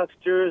Mighty Ducks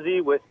jersey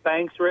with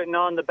Banks written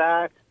on the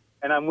back,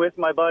 and I'm with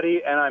my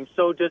buddy, and I'm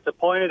so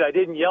disappointed I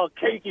didn't yell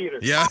cake eater.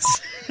 Yes.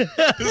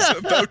 I was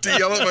about to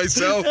yell at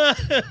myself.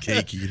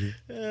 Cake eater.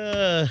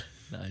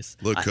 Nice.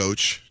 Look,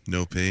 coach,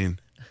 no pain.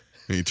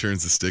 And he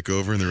turns the stick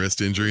over and the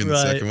wrist injury in the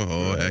Right. second one.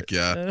 Oh, heck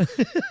yeah.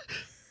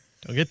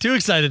 Don't get too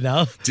excited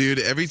now. Dude,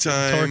 every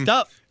time Torqued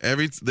up.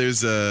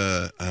 there's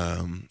a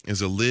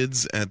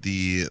Lids at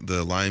the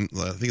Lime,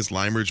 I think it's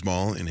Lime Ridge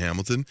Mall in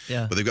Hamilton.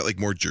 Yeah. But they've got like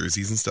more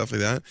jerseys and stuff like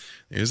that.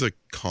 There's a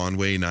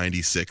Conway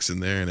 96 in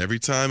there, and every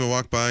time I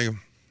walk by, I go,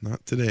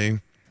 not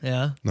today.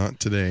 Yeah. Not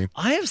today.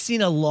 I have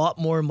seen a lot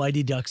more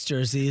Mighty Ducks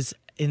jerseys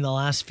in the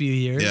last few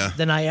years Yeah.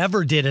 than I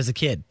ever did as a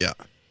kid. Yeah.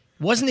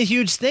 Wasn't a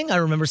huge thing I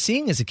remember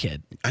seeing as a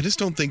kid. I just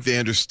don't think they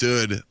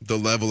understood the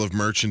level of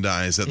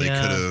merchandise that they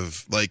Yeah. could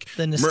have, like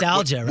The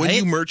nostalgia, when right?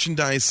 you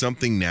merchandise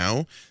something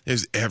now,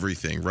 there's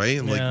everything,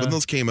 right? Like Yeah. when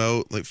those came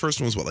out, like first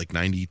one was what, like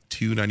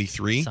 92,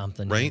 93?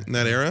 Something, right? yeah. In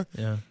that era?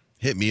 Yeah.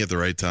 Hit me at the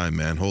right time,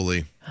 man.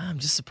 Holy. I'm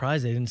just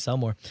surprised they didn't sell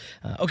more.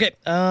 Okay.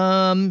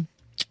 A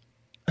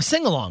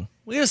sing along.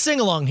 We got a sing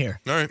along here.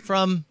 All right.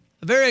 From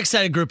a very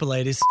excited group of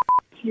ladies.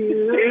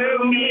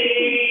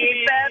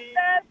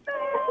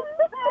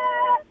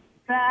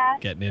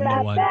 Getting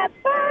into one.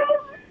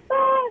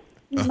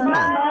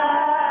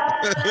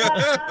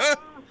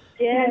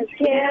 Just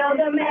kill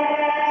the man.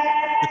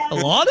 A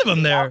lot of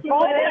them there. Put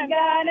a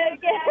gun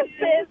against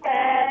his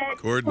head.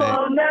 Coordinate.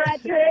 Pull the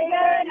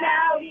trigger,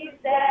 now he's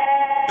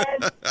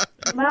dead.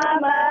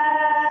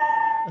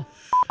 Mama.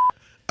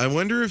 I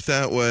wonder if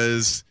that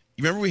was.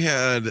 You remember we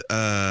had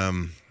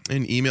an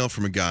email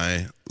from a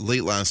guy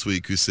late last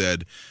week who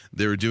said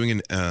they were doing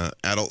an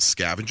adult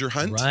scavenger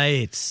hunt.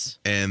 Right.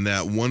 And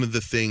that one of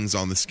the things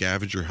on the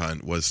scavenger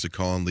hunt was to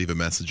call and leave a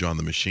message on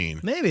the machine.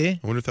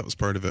 Maybe. I wonder if that was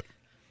part of it.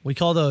 We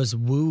call those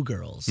woo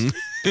girls.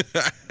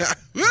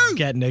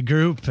 Get in a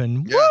group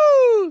and Yeah.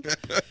 woo!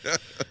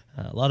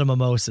 A lot of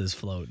mimosas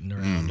floating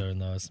around during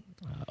those.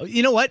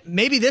 You know what?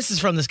 Maybe this is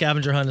from the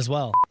scavenger hunt as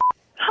well.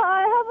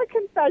 Hi, I have a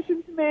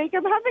confession to make.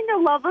 I'm having a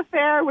love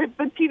affair with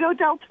Betito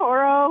del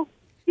Toro.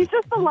 He's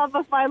just the love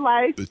of my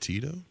life.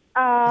 Betito?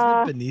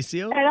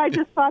 Benicio? And I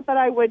just thought that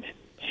I would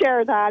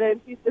share that.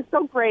 And he's just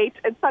so great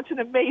and such an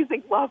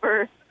amazing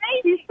lover.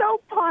 He's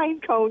so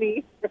pine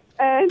coney.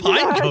 And,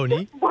 Pine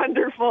coney? just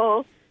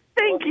wonderful.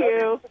 Thank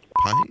you.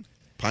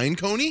 Pine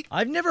coney?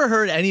 I've never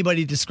heard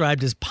anybody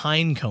described as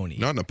pine coney.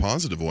 Not in a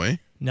positive way.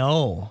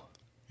 No.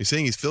 You're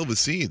saying he's filled with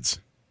seeds.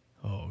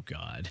 Oh,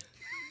 God.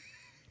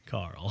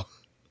 Carl.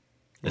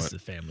 This What? is a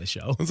family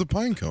show. That's a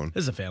pine cone.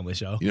 This is a family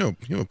show. You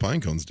know what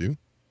pine cones do?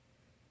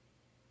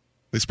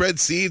 They spread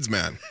seeds,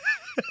 man.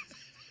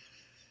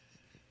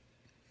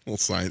 Little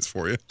science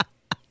for you.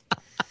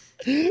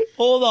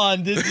 Hold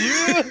on. Did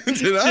you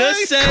Did I?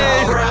 just say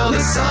Carl Brown, the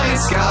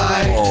science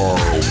guy. Carl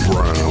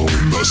Brown,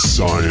 the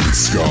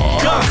science guy.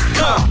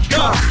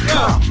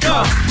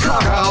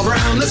 Carl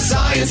Brown, the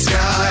science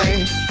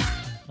guy.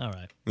 All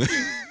right.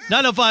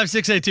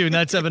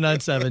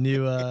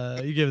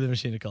 905-682-9797. You give the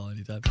machine a call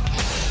anytime.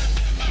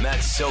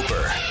 Matt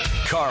Soper,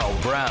 Carl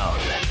Brown.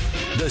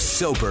 The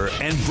Soper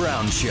and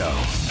Brown Show.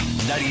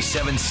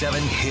 97.7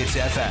 Hits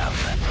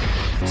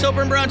FM.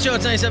 Soper and Brown Show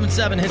at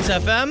 97.7 Hits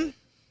FM.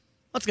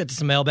 Let's get to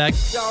some mailbag.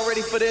 Y'all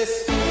ready for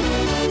this?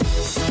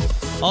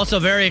 Also,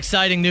 very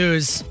exciting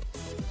news.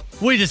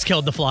 We just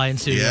killed the fly in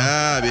studio.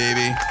 Yeah,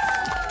 baby.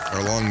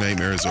 Our long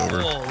nightmare is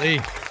over. Holy.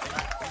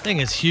 Thing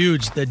is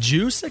huge. The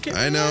juice?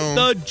 I know.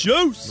 The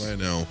juice. I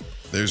know.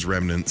 There's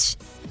remnants.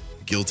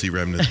 Guilty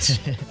remnants.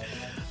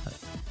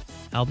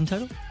 Album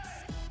title?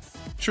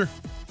 Sure.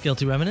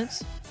 Guilty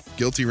Remnants?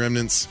 Guilty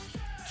remnants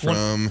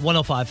from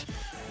 105.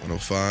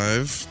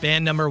 105.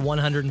 Band number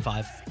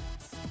 105.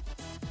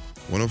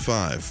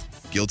 105.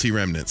 Guilty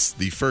Remnants.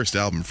 The first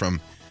album from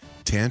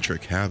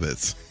Tantric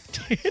Habits.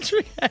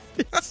 Tantric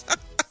Habits.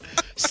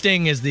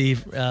 Sting is the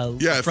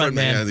front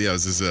man. Yeah,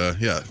 it's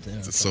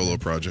a solo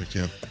project,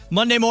 yeah.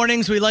 Monday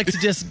mornings, we like to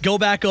just go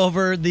back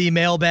over the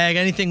mailbag,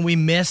 anything we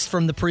missed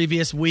from the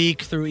previous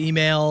week through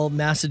email,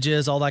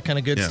 messages, all that kind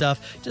of good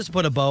stuff. Just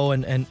put a bow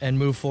and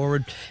move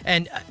forward.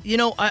 And,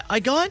 I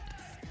got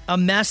a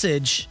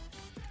message.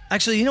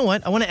 Actually, you know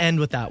what? I want to end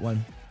with that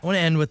one. I want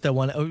to end with the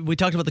one. We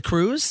talked about the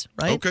cruise,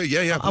 right? Okay,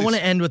 yeah. I want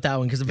to end with that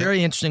one because a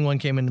very interesting one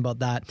came in about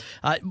that.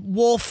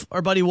 Wolf,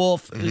 our buddy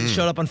Wolf,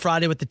 showed up on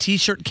Friday with the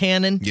T-shirt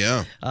cannon.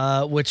 Yeah.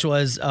 Which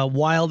was a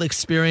wild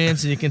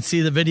experience, and you can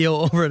see the video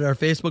over at our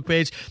Facebook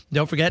page.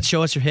 Don't forget,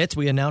 show us your hits.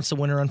 We announced the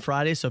winner on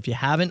Friday, so if you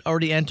haven't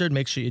already entered,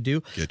 make sure you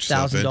do. Get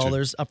yourself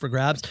 $1,000 up for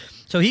grabs.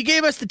 So he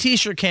gave us the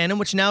T-shirt cannon,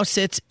 which now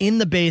sits in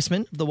the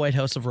basement of the White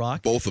House of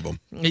Rock. Both of them.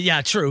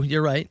 Yeah, true.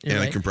 You're right.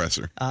 And a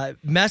compressor.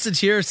 Message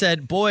here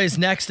said, boys,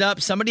 next up,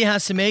 somebody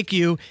has to make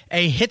you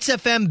a Hits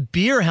FM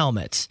beer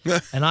helmet.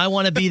 And I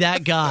want to be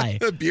that guy.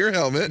 A beer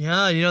helmet?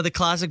 Yeah, you know the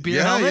classic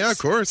beer helmets? Yeah, of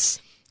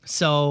course.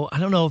 So I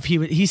don't know if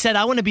he said,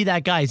 I want to be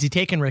that guy. Is he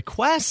taking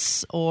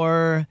requests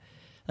or...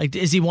 Like,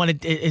 is it going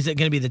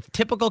to be the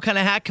typical kind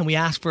of hat? Can we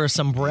ask for a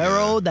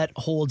sombrero that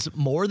holds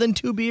more than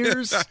 2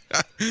 beers?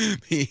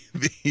 the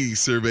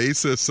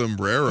cerveza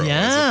sombrero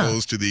as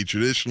opposed to the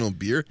traditional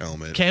beer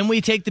helmet. Can we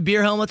take the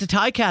beer helmet to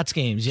Ticats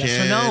games?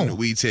 Yes or no? Can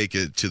we take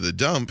it to the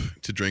dump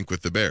to drink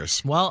with the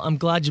Bears? Well, I'm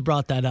glad you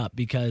brought that up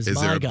because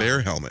Is there a God.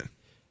 bear helmet?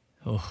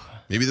 Oh.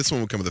 Maybe this one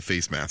will come with a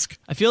face mask.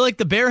 I feel like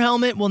the bear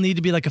helmet will need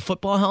to be like a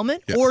football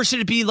helmet. Yeah. Or should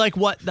it be like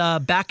what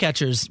the back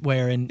catchers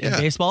wear in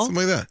baseball?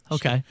 Something like that.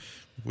 Okay.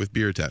 With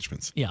beer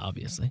attachments. Yeah,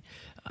 obviously.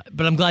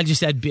 But I'm glad you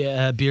said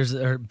beers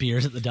at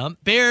the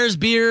dump.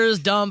 Beers,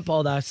 dump,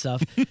 all that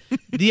stuff.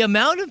 The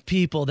amount of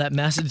people that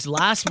messaged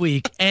last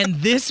week and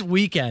this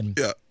weekend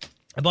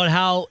about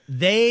how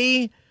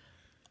they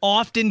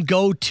often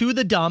go to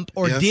the dump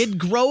or did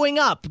growing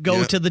up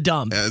go to the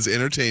dump. As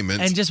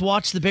entertainment. And just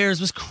watch the Bears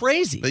was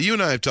crazy. Now, you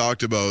and I have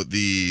talked about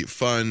the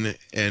fun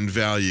and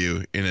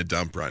value in a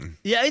dump run.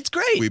 Yeah, it's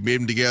great. We made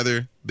them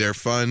together. They're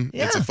fun.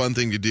 Yeah. It's a fun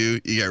thing to do.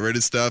 You get rid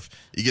of stuff.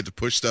 You get to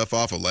push stuff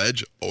off a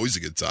ledge. Always a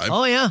good time.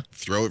 Oh, yeah.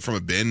 Throw it from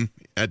a bin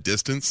at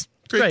distance.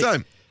 Great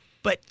time.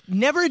 But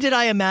never did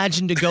I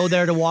imagine to go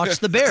there to watch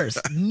the Bears.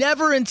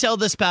 Never until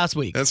this past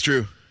week. That's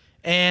true.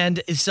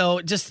 And so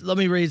just let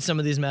me read some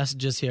of these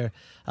messages here.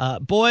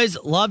 Boys,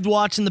 loved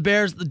watching the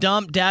Bears at the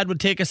dump. Dad would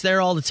take us there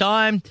all the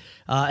time.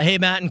 Hey,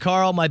 Matt and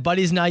Carl, my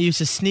buddies and I used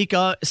to sneak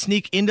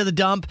into the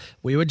dump.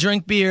 We would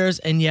drink beers,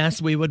 and yes,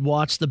 we would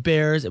watch the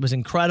Bears. It was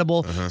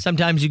incredible.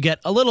 Sometimes you get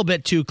a little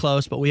bit too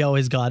close, but we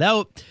always got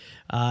out.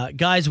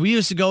 Guys, we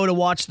used to go to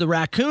watch the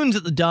Raccoons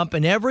at the dump,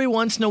 and every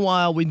once in a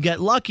while, we'd get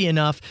lucky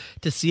enough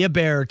to see a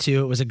bear or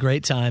two. It was a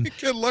great time.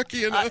 Get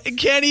lucky enough. I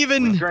can't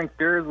even... We drank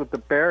beers with the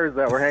Bears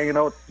that were hanging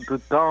out at the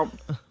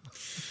dump.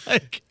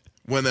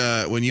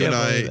 When you and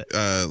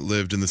I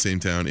lived in the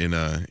same town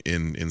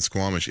in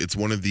Squamish, it's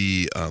one of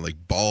the like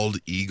bald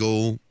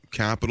eagle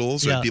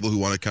capitals. Right? People who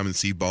want to come and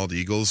see bald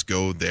eagles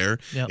go there.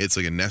 Yep. It's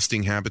like a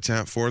nesting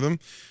habitat for them.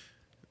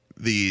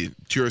 The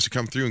tourists who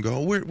come through and go,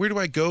 oh, where do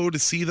I go to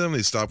see them?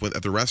 They stop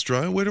at the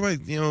restaurant. Where do I,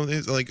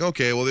 it's like,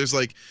 okay, well,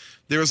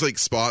 there was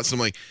spots.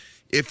 And I'm like,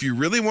 if you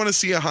really want to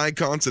see a high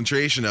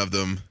concentration of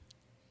them,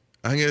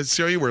 I'm going to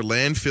show you where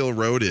Landfill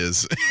Road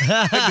is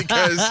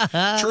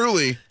because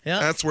truly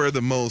that's where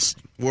the most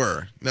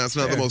were. Now, it's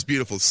not the most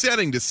beautiful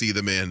setting to see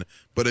them in,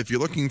 but if you're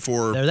looking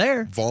for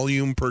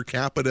volume per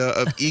capita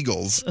of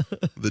eagles,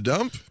 the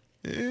dump.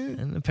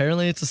 And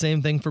apparently it's the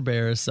same thing for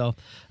bears. So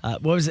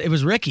what was it? It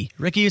was Ricky.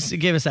 Ricky used to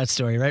give us that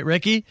story, right,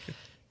 Ricky?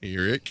 Hey,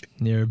 Rick.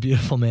 You're a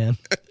beautiful man.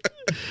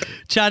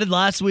 Chatted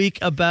last week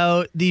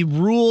about the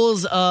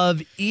rules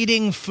of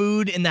eating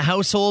food in the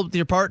household with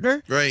your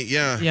partner. Right,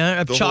 yeah.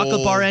 Yeah, a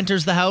chocolate bar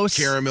enters the house.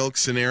 Caramilk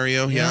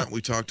scenario, yeah,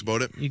 we talked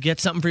about it. You get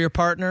something for your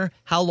partner.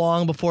 How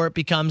long before it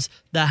becomes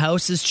the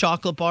house's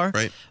chocolate bar?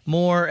 Right.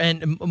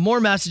 More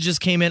messages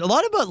came in. A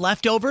lot about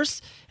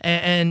leftovers.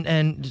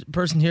 And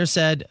person here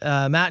said,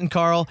 Matt and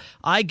Carl,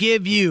 I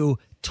give you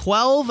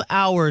 12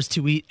 hours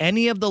to eat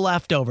any of the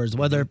leftovers,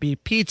 whether it be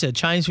pizza,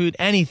 Chinese food,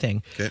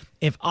 anything. Okay.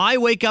 If I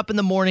wake up in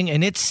the morning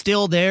and it's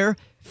still there,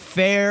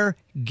 fair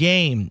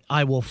game.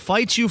 I will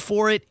fight you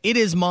for it. It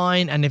is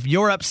mine. And if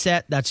you're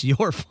upset, that's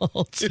your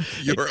fault.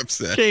 If you're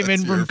upset. Came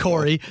in from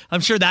Corey.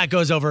 I'm sure that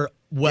goes over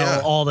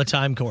all the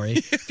time, Corey.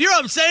 If you're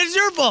upset, it's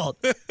your fault.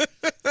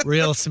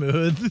 Real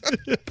smooth.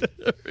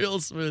 Real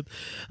smooth.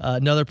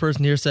 Another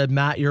person here said,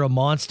 Matt, you're a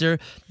monster.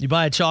 You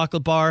buy a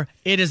chocolate bar.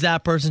 It is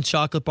that person's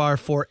chocolate bar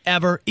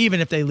forever. Even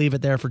if they leave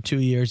it there for 2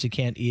 years, you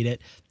can't eat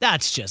it.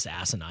 That's just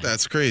asinine.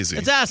 That's crazy.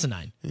 It's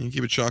asinine. You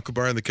keep a chocolate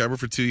bar in the cupboard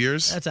for 2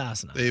 years? That's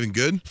asinine. They even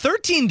good?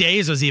 13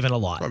 days was even a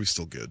lot. Probably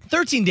still good.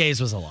 13 days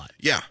was a lot.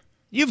 Yeah.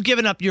 You've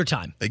given up your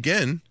time.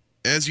 Again,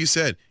 as you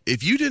said,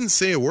 if you didn't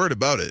say a word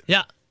about it,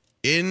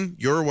 in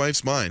your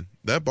wife's mind,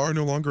 that bar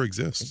no longer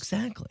exists.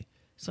 Exactly.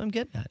 So I'm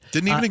getting that.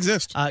 Didn't even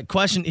exist.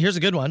 Question. Here's a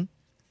good one.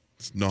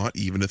 It's not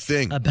even a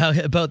thing.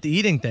 About the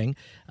eating thing.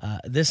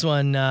 This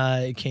one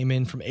came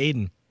in from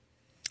Aiden.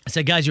 I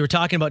said, guys, you were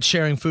talking about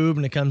sharing food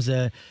when it comes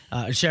to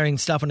sharing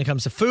stuff when it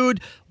comes to food.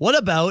 What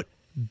about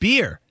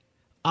beer?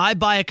 I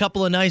buy a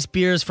couple of nice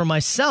beers for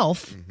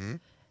myself. Mm-hmm.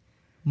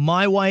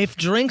 My wife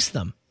drinks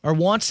them or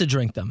wants to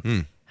drink them.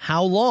 Mm.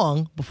 How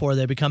long before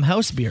they become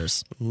house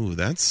beers? Ooh,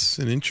 that's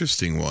an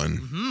interesting one.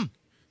 Mm-hmm.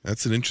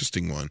 That's an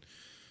interesting one.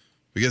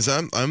 Because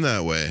I'm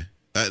that way.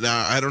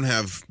 Now, I don't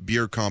have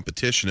beer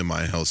competition in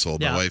my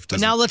household. My wife But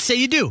doesn't. now let's say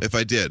you do. If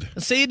I did.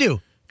 Let's say you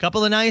do.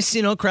 Couple of nice,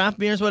 craft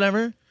beers,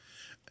 whatever.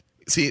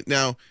 See,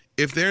 now,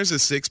 if there's a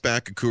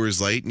 6-pack of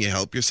Coors Light and you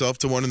help yourself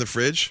to one in the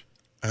fridge,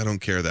 I don't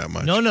care that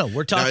much. No,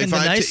 we're talking the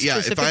nice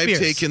specific if I've beers.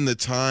 taken the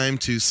time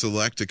to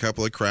select a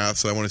couple of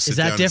crafts, I want to sit Is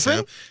that down different?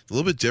 and have, a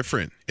little bit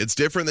different. It's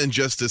different than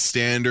just a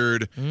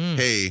standard,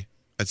 hey,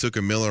 I took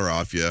a Miller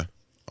off you.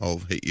 I'll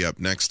hit you up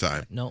next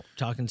time. No,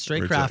 talking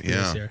straight craft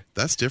beers here.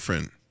 That's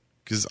different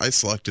because I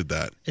selected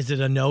that. Is it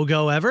a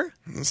no-go ever?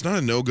 It's not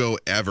a no-go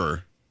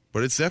ever,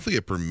 but it's definitely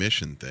a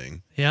permission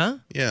thing. Yeah?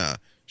 Yeah.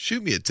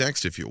 Shoot me a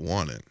text if you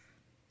want it.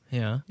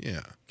 Yeah.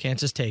 Yeah. Can't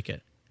just take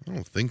it. I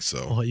don't think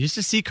so. Oh, I used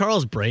to see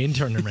Carl's brain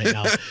turning right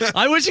now.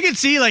 I wish you could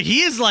see,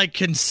 he is,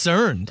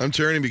 concerned. I'm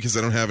turning because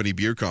I don't have any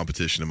beer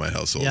competition in my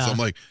household. Yeah. So I'm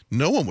like,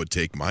 no one would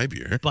take my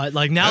beer. But,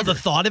 now Ever. the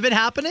thought of it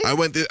happening? I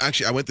went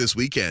this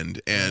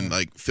weekend and,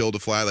 filled a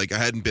fly. I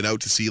hadn't been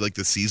out to see,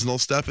 the seasonal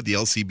stuff at the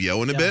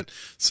LCBO in a bit.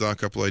 Saw a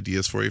couple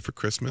ideas for you for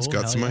Christmas. Oh,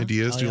 Got some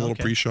ideas. Do a little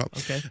okay. pre-shop.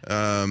 Okay.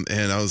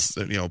 And I was,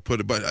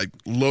 I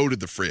loaded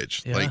the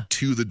fridge,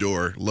 to the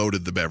door,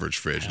 loaded the beverage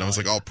fridge. And I was,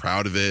 all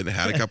proud of it and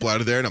had a couple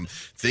out of there. And I'm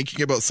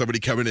thinking about somebody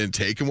coming in and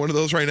taking one of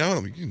those right now. And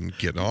I'm like, you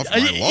getting off my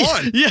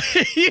lawn. Yeah,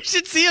 you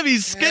should see him.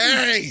 He's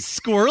getting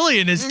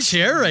squirrely in his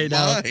chair right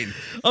now.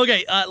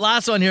 Okay,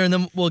 last one here, and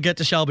then we'll get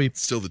to Shelby.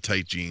 Still the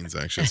tight jeans,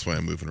 actually. That's why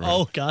I'm moving around.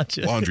 Oh,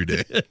 gotcha. Laundry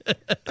day.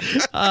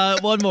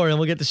 One more, and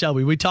we'll get to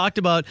Shelby. We talked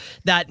about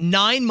that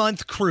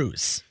 9-month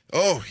cruise.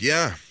 Oh,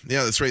 yeah.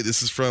 Yeah, that's right.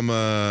 This is from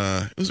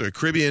it was a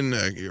Caribbean,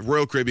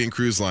 Royal Caribbean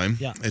Cruise Line.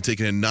 Yeah. And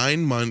taking a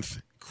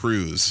 9-month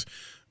cruise.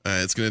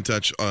 It's going to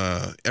touch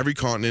every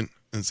continent.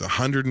 It's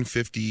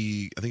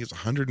 150, I think it's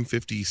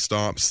 150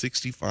 stops,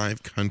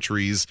 65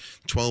 countries,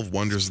 12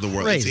 wonders of the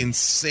world. Crazy. It's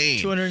insane.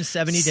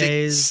 270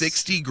 days.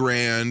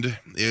 $60,000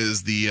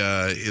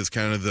 is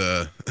kind of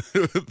the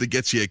that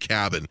gets you a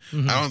cabin.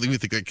 Mm-hmm. I don't even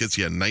think that gets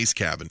you a nice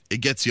cabin.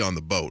 It gets you on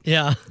the boat.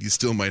 Yeah. You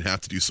still might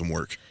have to do some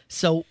work.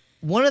 So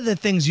one of the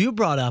things you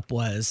brought up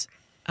was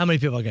how many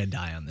people are going to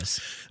die on this?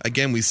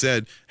 Again, we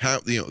said how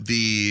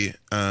the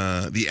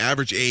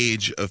average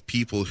age of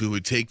people who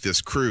would take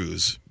this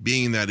cruise,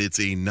 being that it's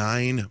a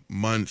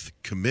 9-month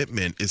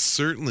commitment, is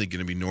certainly going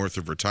to be north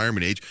of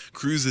retirement age.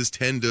 Cruises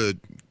tend to,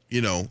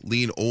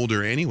 lean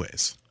older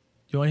anyways.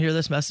 You want to hear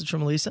this message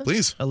from Elisa?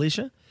 Please.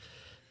 Alicia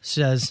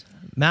says,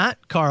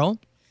 Matt, Carl,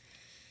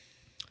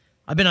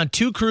 I've been on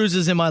 2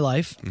 cruises in my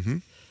life. Mm-hmm.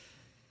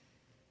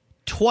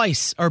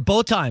 Twice, or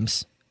both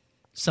times,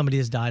 somebody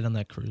has died on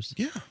that cruise.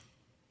 Yeah.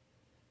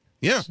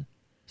 Yeah.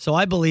 So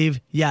I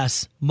believe,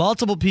 yes,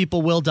 multiple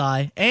people will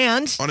die.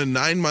 And on a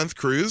 9-month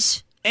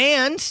cruise?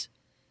 And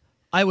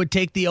I would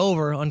take the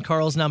over on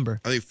Carl's number.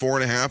 I think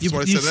 4.5 is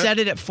what I said. You said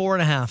it at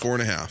 4.5.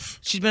 4.5.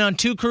 She's been on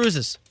 2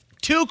 cruises.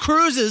 2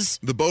 cruises.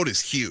 The boat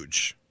is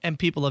huge. And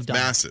people have died.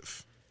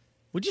 Massive.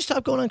 Would you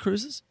stop going on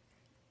cruises?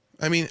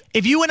 I mean,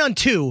 if you went on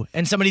 2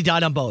 and somebody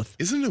died on both.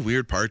 Isn't it a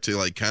weird part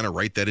to kind of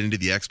write that into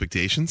the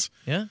expectations?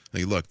 Yeah.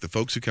 Look, the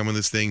folks who come on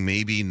this thing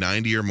may be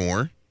 90 or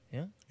more.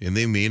 Yeah. And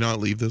they may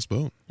not leave this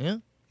boat. Yeah.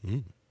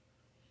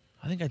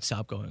 I think I'd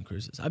stop going on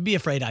cruises. I'd be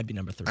afraid I'd be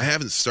number 3. I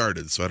haven't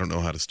started, so I don't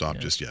know how to stop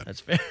just yet. That's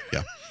fair.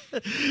 Yeah.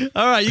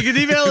 All right. You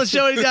can email the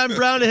show anytime.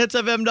 Brown at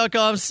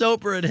hitsfm.com.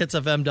 Soper at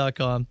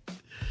hitsfm.com.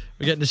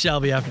 We're getting to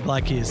Shelby after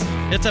Black Keys.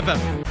 Hits FM.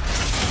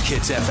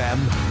 Hits FM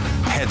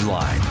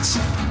headlines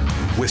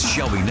with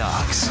Shelby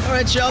Knox. All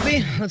right,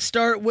 Shelby, let's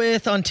start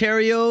with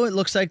Ontario. It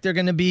looks like they're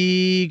going to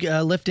be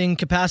lifting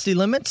capacity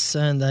limits,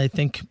 and I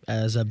think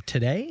as of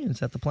today, is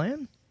that the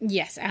plan?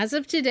 Yes, as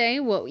of today,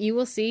 what you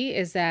will see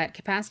is that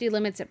capacity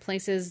limits at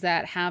places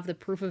that have the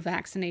proof of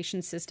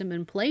vaccination system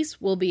in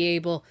place will be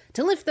able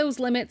to lift those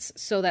limits.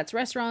 So that's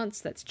restaurants,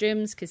 that's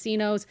gyms,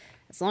 casinos.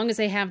 As long as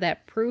they have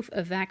that proof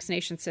of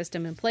vaccination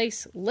system in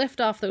place,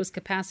 lift off those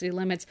capacity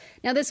limits.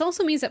 Now, this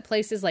also means that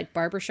places like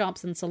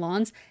barbershops and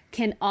salons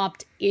can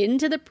opt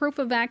into the proof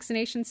of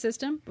vaccination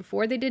system.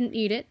 Before, they didn't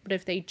need it, but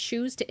if they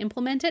choose to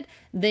implement it,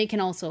 they can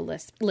also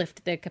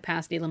lift the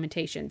capacity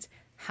limitations.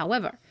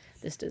 However,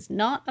 this does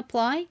not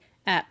apply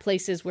at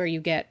places where you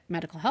get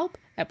medical help,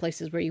 at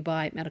places where you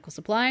buy medical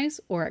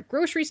supplies, or at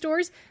grocery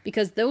stores,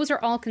 because those are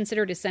all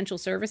considered essential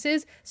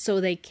services,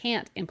 so they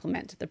can't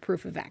implement the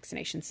proof of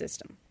vaccination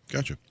system.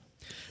 Gotcha.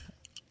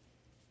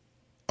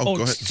 Oh,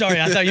 go ahead.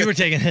 Sorry, I thought you were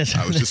taking this.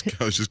 I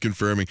was just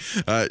confirming.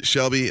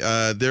 Shelby,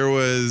 there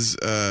was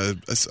a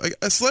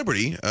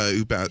celebrity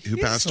who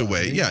passed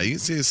away. Yeah, you can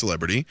say a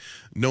celebrity,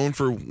 known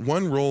for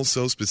one role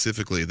so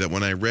specifically that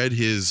when I read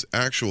his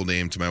actual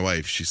name to my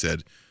wife, she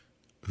said,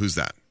 "Who's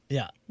that?"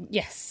 Yeah.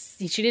 Yes.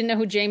 She didn't know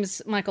who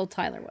James Michael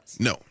Tyler was.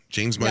 No.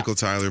 James Michael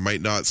Tyler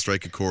might not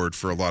strike a chord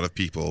for a lot of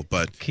people,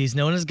 but he's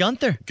known as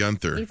Gunther.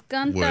 He's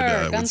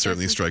Gunther. Would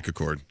certainly strike a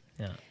chord.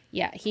 Yeah.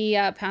 Yeah, he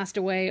passed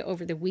away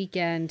over the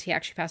weekend. He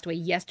actually passed away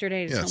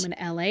yesterday at his home in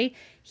L.A.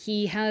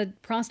 He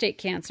had prostate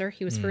cancer.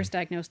 He was first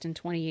diagnosed in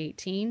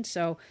 2018,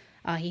 so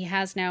he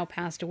has now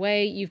passed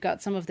away. You've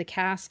got some of the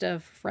cast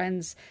of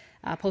Friends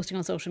posting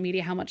on social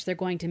media how much they're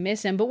going to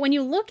miss him. But when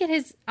you look at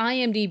his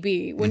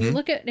IMDb, when you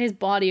look at his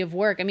body of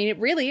work, I mean, it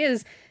really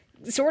is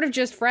sort of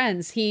just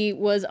Friends. He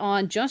was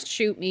on Just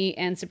Shoot Me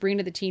and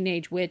Sabrina the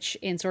Teenage Witch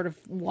in sort of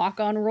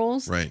walk-on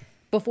roles. Right.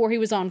 Before he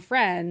was on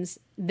Friends.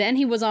 Then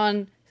he was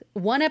on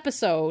one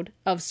episode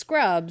of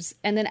Scrubs.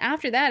 And then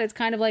after that, it's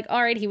kind of like,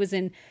 all right, he was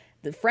in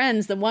the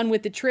Friends, the one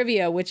with the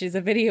trivia, which is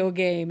a video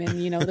game,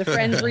 and, you know, the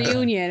Friends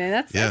reunion. And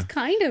that's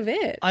kind of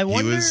it. I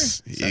wonder.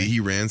 He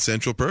ran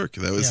Central Perk.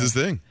 That was his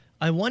thing.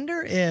 I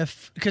wonder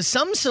if, because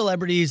some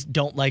celebrities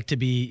don't like to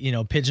be, you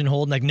know,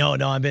 pigeonholed, like, no,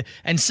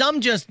 and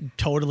some just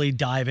totally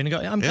dive in and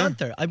go, I'm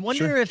Gunther. I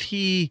wonder if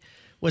he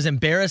was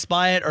embarrassed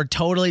by it or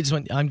totally just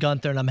went, I'm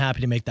Gunther and I'm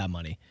happy to make that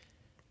money.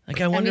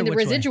 Like, I wonder the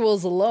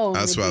residuals alone.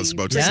 That's what I was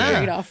about to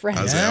say.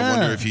 I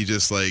wonder if he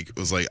just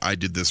was like, I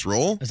did this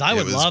role. I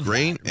would love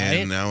great, that, right?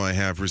 and now I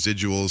have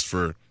residuals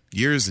for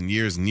years and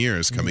years and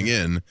years coming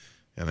in.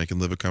 And I can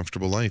live a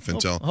comfortable life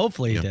until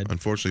hopefully he did.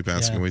 Unfortunately,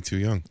 passing away too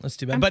young. That's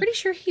too bad. I'm pretty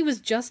sure he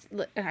was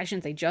I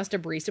shouldn't say just a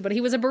barista, but he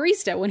was a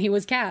barista when he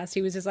was cast.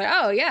 He was just like,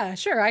 oh, yeah,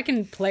 sure, I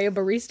can play a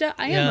barista.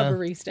 I am a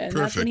barista. And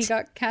that's when he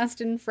got cast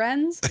in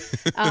Friends.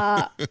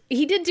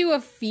 He did do a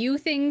few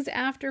things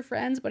after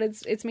Friends, but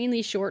it's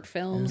mainly short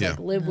films, like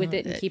Live With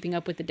It and Keeping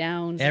Up with the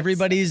Downs.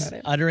 Everybody's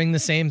uttering the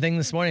same thing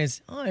this morning.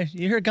 It's,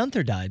 you heard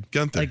Gunther died.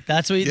 Gunther. Like,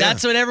 that's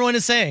what everyone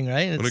is saying,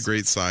 right? What a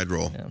great side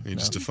role. You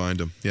just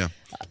defined him. Yeah.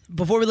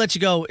 Before we let you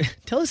go,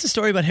 tell us a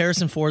story about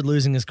Harrison Ford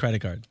losing his credit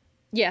card.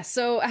 Yeah,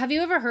 so have you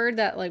ever heard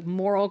that like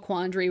moral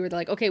quandary where they're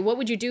like, okay, what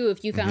would you do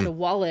if you found a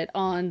wallet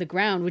on the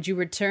ground? Would you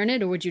return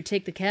it or would you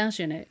take the cash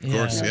in it? Of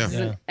course, It's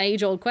an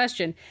age-old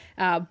question.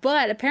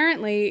 But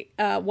apparently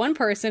one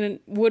person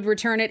would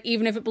return it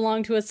even if it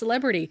belonged to a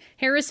celebrity.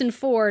 Harrison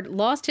Ford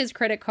lost his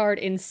credit card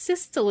in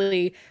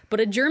Sicily, but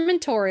a German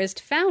tourist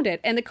found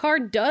it. And the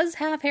card does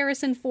have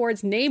Harrison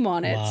Ford's name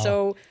on it. Wow.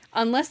 So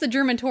unless the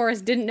German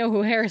tourist didn't know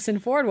who Harrison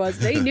Ford was,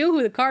 they knew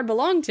who the card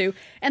belonged to.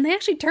 And they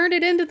actually turned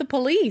it into the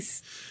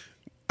police.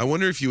 I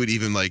wonder if you would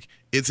even if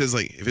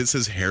it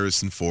says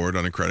Harrison Ford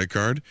on a credit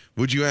card,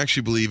 would you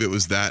actually believe it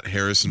was that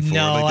Harrison Ford?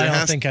 No, I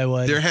don't think I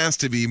would. There has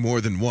to be more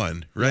than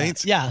one,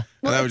 right? Yeah.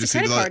 Well, it's a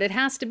credit card. It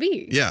has to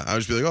be. Yeah, I would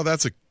just be like, oh,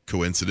 that's a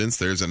coincidence.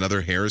 There's another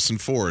Harrison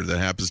Ford that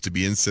happens to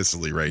be in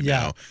Sicily right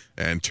now,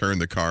 and turn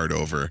the card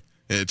over.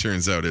 And it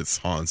turns out it's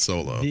Han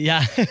Solo.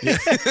 Yeah.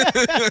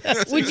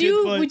 Would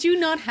you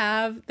not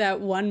have that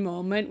one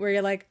moment where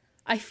you're like,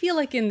 I feel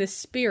like in the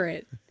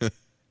spirit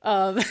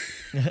of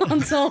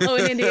Han Solo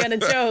and Indiana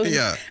Jones,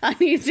 I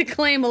need to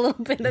claim a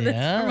little bit of this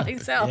for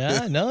myself.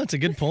 Yeah, no, it's a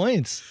good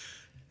point.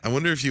 I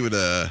wonder if you would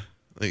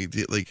I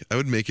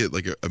would make it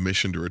like a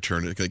mission to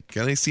return it. Like,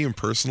 can I see him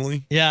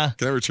personally? Yeah.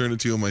 Can I return it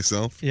to him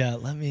myself? Yeah,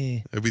 let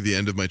me. That'd be the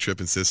end of my trip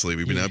in Sicily.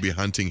 We would now be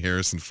hunting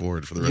Harrison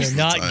Ford for the rest of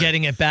the You're time. not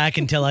getting it back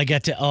until I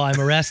get to, I'm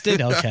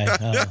arrested? Okay.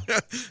 Oh.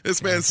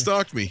 This man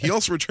stalked me. He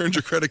also returned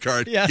your credit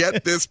card.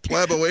 Get this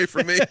pleb away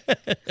from me.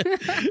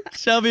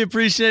 Shelby,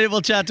 appreciate it.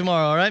 We'll chat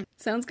tomorrow, all right?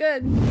 Sounds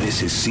good.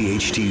 This is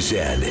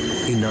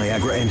CHTZ in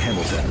Niagara and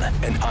Hamilton,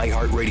 an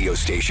iHeart radio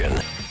station.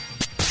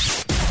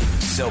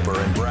 Soper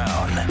and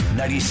Brown,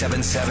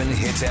 97.7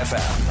 Hits FM.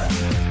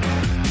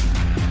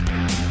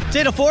 It's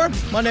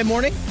 8:04, Monday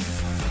morning.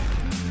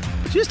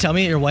 Did you just tell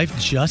me your wife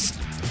just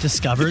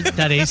discovered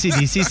that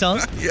AC/DC song?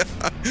 Yeah.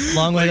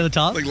 Long Way to the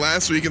Top? Like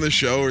last week in the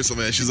show or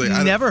something. She's like,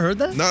 You never heard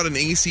that? Not an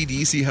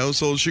AC/DC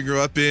household she grew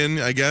up in,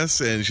 I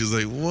guess. And she's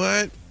like,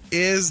 what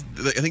is...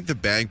 I think the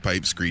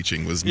bagpipe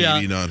screeching was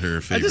maybe not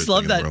her favorite. I just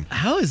love that.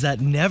 How is that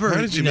never...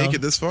 How did you make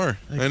it this far?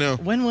 I know.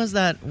 When was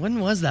that one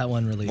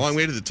released? Long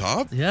Way to the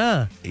Top?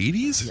 Yeah.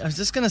 80s? I was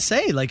just going to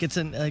say, like, it's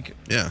an... like.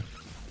 Yeah.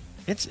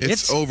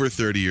 It's over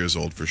 30 years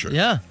old for sure.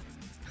 Yeah.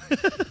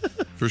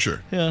 For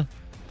sure. Yeah.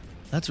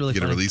 That's really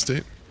Get funny. a release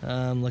date?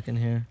 I'm looking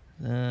here.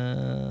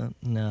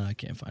 No, I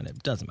can't find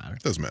it. Doesn't matter.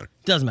 Doesn't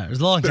matter. It's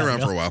a long time around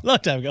ago. for a while. Long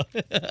time ago.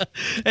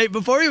 Hey,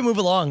 before we move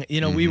along,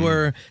 we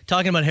were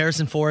talking about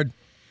Harrison Ford,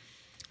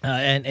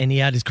 and he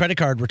had his credit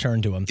card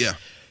returned to him. Yeah.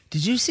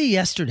 Did you see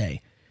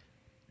yesterday,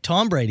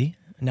 Tom Brady,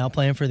 now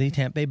playing for the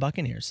Tampa Bay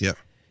Buccaneers,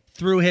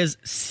 threw his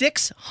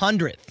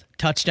 600th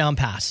touchdown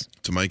pass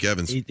to Mike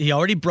Evans. He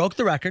already broke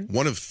the record.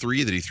 One of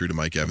 3 that he threw to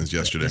Mike Evans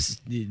yesterday.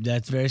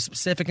 That's very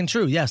specific and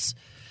true, yes.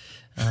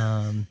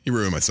 You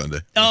ruined my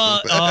Sunday.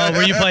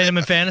 Were you playing him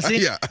in fantasy?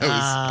 Yeah,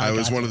 I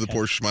was one of the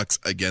poor schmucks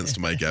against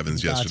Mike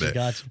Evans yesterday.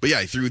 Gotcha. But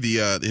yeah, he threw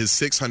his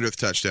 600th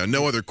touchdown.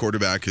 No other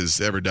quarterback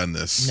has ever done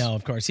this. No,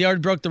 of course. He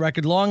already broke the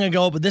record long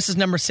ago, but this is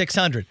number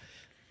 600.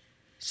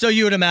 So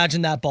you would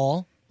imagine that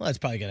ball, well, it's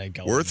probably going to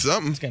go. Worth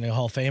something. It's going to go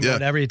Hall of Fame or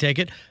whatever you take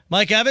it.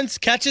 Mike Evans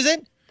catches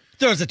it,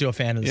 throws it to a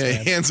fan of the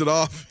stands. He hands it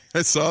off.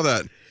 I saw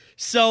that.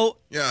 So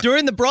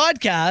during the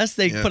broadcast,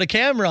 they put a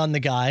camera on the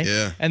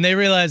guy, and they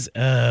realize,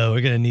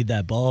 we're going to need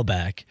that ball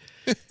back.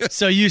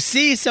 So you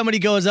see somebody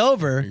goes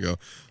over and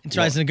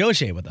tries to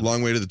negotiate with them.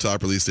 Long Way to the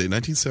Top release date,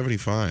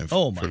 1975.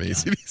 Oh, my from God.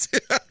 AC/DC.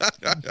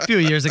 A few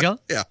years ago.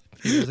 Yeah.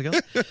 few years ago.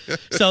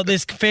 So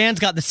this fan's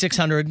got the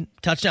 600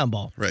 touchdown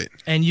ball. Right.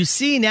 And you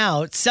see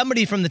now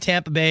somebody from the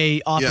Tampa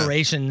Bay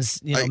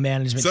operations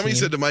management Somebody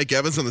team. said to Mike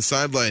Evans on the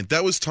sideline,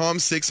 that was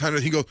Tom's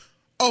 600. He goes,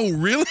 oh,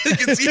 really? I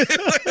can see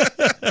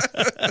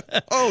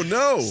it. Oh,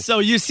 no. So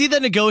you see the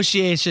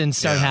negotiations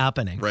start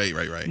happening.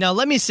 Right. Now,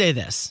 let me say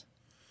this.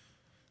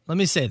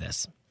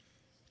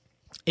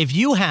 If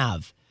you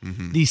have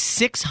the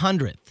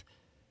 600th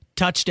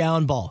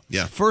touchdown ball,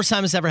 first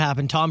time it's ever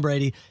happened, Tom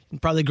Brady,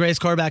 probably the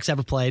greatest quarterback's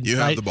ever played. You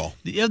have the ball.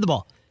 You have the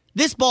ball.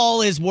 This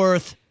ball is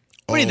worth,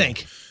 what do you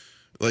think?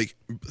 Like,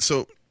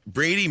 so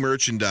Brady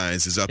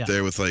merchandise is up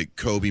there with like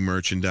Kobe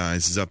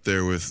merchandise, is up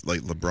there with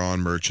like LeBron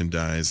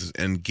merchandise,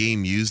 and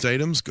game used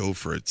items go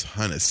for a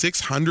ton. A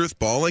 600th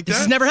ball like that? This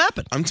has never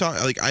happened. I'm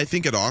talking, like, I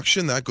think at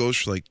auction that goes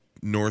for like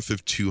north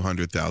of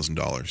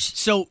 $200,000.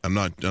 So I'm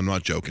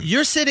not joking.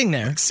 You're sitting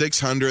there. Like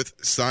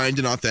 600th signed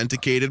and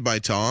authenticated by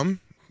Tom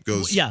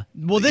goes. Yeah.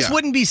 Well, this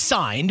wouldn't be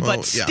signed,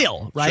 but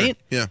still, right?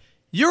 Sure. Yeah.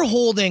 You're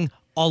holding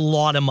a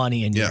lot of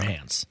money in your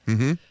hands.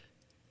 Mm-hmm.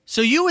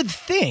 So you would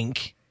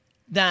think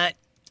that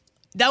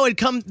would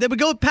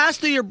go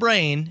past through your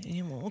brain.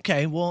 And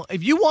okay, well,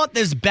 if you want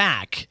this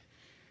back,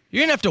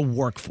 you're going to have to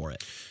work for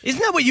it.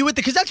 Isn't that what you would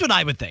think? Because that's what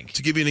I would think.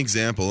 To give you an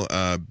example,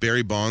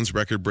 Barry Bonds'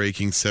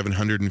 record-breaking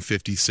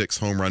 756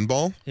 home run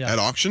ball at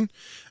auction,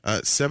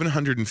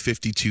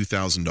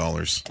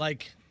 $752,000.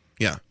 Like,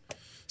 yeah.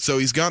 So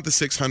he's got the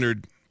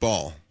 600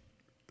 ball,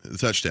 the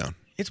touchdown.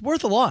 It's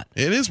worth a lot.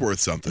 It is worth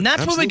something. And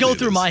that's Absolutely what would go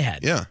through my head.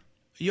 Yeah.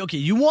 Okay,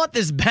 you want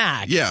this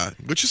back. Yeah,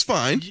 which is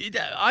fine.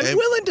 I'm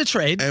willing to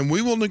trade. And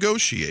we will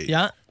negotiate.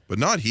 Yeah. But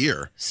not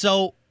here.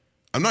 So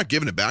I'm not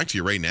giving it back to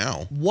you right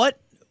now. What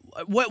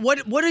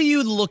are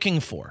you looking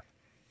for?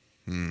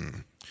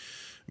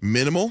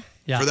 Minimal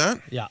for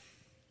that? Yeah.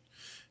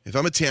 If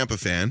I'm a Tampa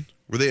fan,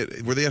 were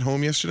they at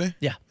home yesterday?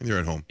 Yeah. They were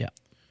at home. Yeah.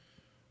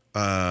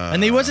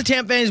 And he was a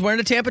Tampa fan. He's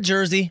wearing a Tampa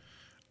jersey.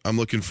 I'm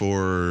looking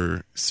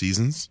for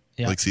seasons,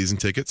 like season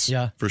tickets.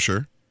 Yeah. For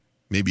sure.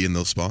 Maybe in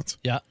those spots.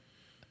 Yeah.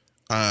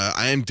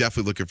 I am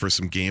definitely looking for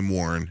some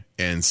game-worn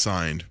and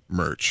signed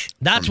merch.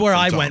 That's where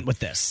I went with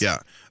this. Yeah.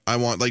 I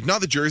want, like,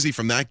 not the jersey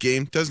from that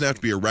game. Doesn't have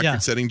to be a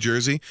record-setting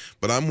jersey,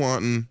 but I'm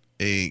wanting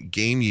a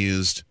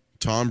game-used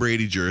Tom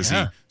Brady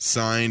jersey,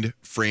 signed,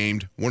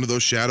 framed, one of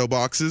those shadow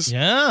boxes,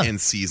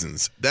 and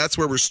seasons. That's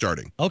where we're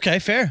starting. Okay,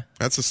 fair.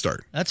 That's a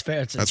start. That's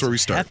fair. That's where we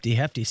start.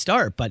 Hefty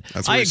start, but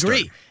That's where I we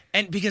agree. start.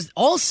 And because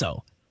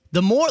also,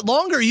 the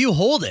longer you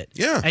hold it,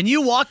 and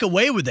you walk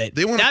away with it,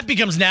 that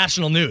becomes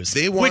national news,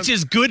 which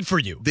is good for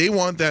you. They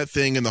want that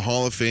thing in the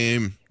Hall of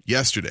Fame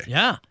yesterday.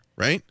 Yeah.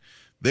 Right?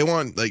 They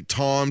want, like,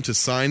 Tom to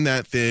sign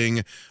that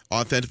thing,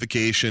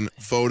 authentication,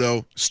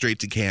 photo, straight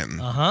to Canton.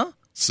 Uh-huh.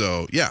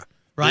 So, yeah.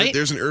 Right?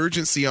 There's an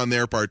urgency on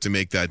their part to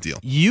make that deal.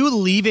 You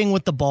leaving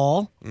with the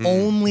ball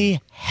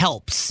only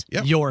helps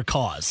your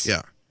cause.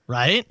 Yeah.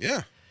 Right?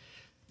 Yeah.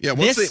 Yeah,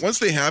 once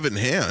they have it in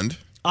hand.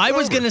 I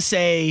was going to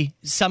say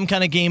some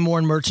kind of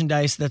game-worn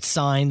merchandise that's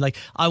signed. Like,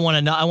 I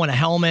want a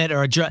helmet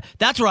or a dress.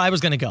 That's where I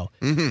was going to go.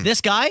 Mm-hmm.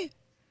 This guy,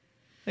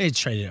 they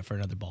traded it for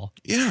another ball.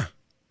 Yeah.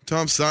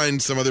 Tom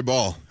signed some other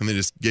ball, and they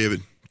just gave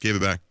it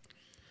back.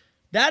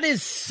 That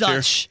is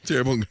such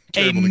terrible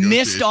a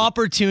missed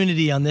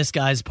opportunity on this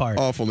guy's part.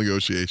 Awful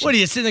negotiation. What do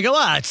you sit there and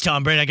go, it's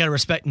Tom Brady, I got to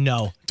respect.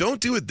 No.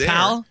 Don't do it there.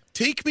 Pal?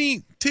 Take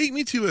me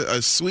to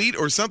a suite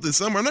or something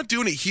somewhere. I'm not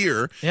doing it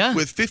here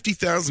with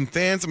 50,000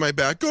 fans in my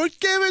back. Go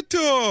give it to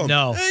him.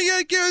 No. Hey, you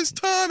gotta give us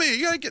Tommy.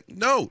 You gotta get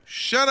no.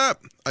 Shut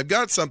up. I've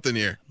got something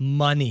here.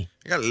 Money.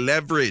 I got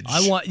leverage.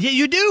 Yeah,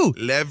 you do.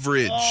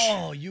 Leverage.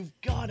 Oh, you've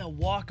got to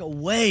walk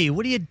away.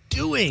 What are you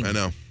doing? I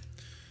know.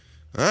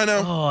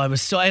 Oh, I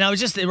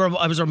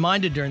was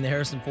reminded during the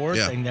Harrison Ford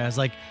thing that I was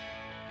like,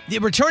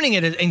 returning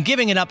it and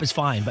giving it up is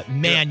fine, but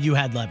man, you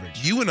had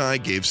leverage. You and I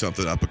gave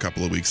something up a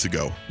couple of weeks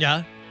ago.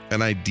 Yeah.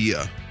 An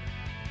idea,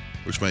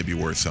 which might be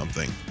worth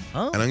something.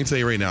 Oh. And I'm going to tell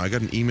you right now, I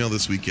got an email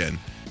this weekend.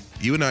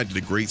 You and I did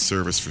a great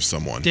service for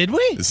someone. Did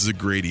we? This is a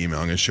great email.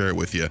 I'm going to share it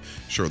with you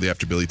shortly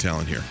after Billy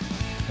Talon here.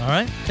 All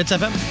right. Hits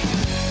FM.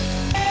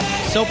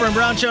 Soper and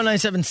Brown Show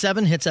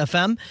 97.7 Hits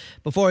FM.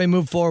 Before we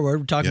move forward,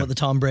 we're talking about the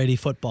Tom Brady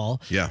football.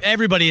 Yeah.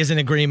 Everybody is in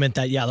agreement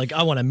that, like,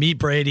 I want to meet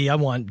Brady. I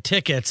want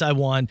tickets. I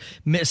want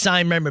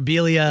signed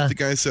memorabilia. The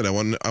guy said, I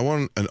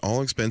want an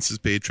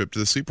all-expenses-paid trip to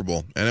the Super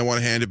Bowl, and I want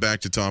to hand it back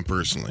to Tom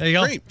personally. There you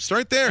go. Great.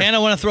 Start there. And I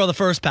want to throw the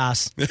first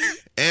pass.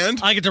 And?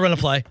 I get to run a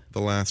play.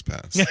 The last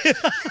pass.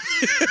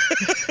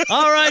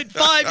 All right,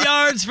 5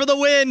 yards for the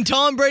win.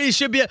 Tom Brady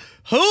should be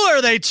who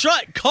are they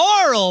trying?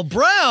 Carl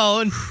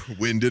Brown.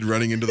 Winded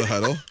running into the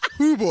huddle.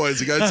 Whoo,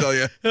 boys, I got to tell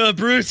you.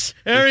 Bruce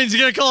Arians, you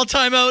got to call a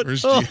timeout.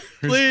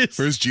 Please.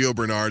 Where's Gio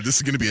Bernard? This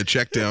is going to be a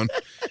check down.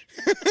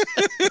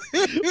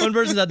 One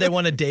person said they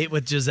want a date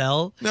with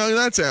Giselle. No,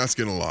 that's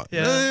asking a lot.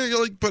 Yeah.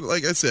 But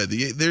like I said,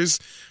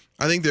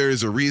 I think there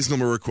is a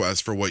reasonable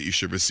request for what you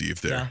should receive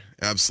there. Yeah.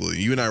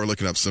 Absolutely. You and I were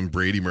looking up some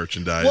Brady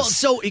merchandise. Well,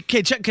 so,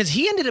 okay, check, because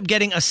he ended up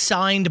getting a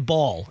signed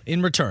ball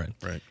in return.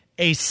 Right.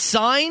 A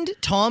signed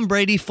Tom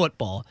Brady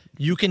football.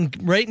 You can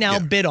right now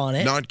bid on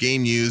it. Not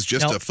game used,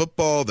 just a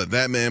football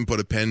that man put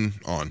a pen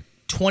on.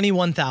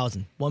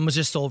 $21,000. One was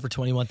just sold for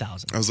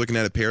 $21,000. I was looking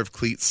at a pair of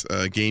cleats,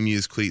 game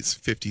used cleats,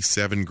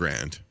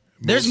 $57,000.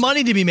 There's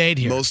money to be made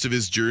here. Most of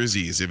his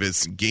jerseys, if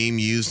it's game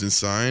used and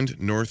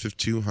signed, north of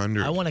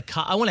 $200.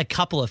 I want a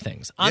couple of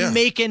things. I'm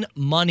making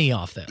money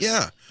off this.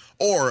 Yeah.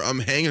 Or I'm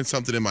hanging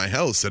something in my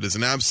house that is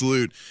an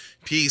absolute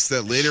piece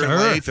that later in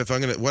life, if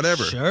I'm going to,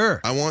 whatever.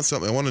 Sure. I want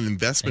something. I want an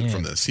investment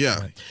from this. Yeah.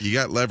 Right. You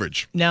got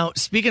leverage. Now,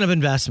 speaking of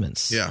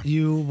investments,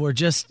 you were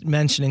just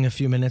mentioning a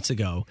few minutes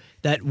ago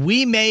that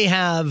we may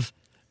have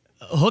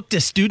hooked a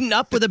student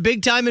up with a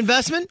big-time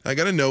investment? I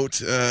got a note.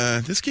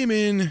 This came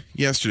in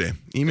yesterday.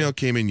 Email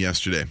came in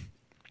yesterday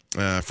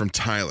from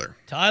Tyler.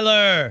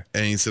 Tyler!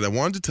 And he said, I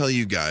wanted to tell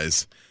you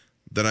guys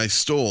that I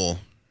stole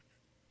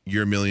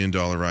your $1 million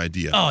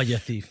idea. Oh, you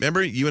thief.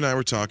 Remember, you and I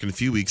were talking a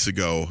few weeks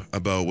ago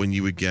about when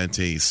you would get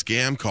a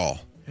scam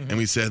call. And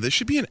we said there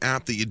should be an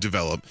app that you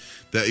develop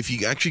that if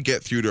you actually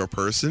get through to a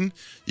person,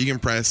 you can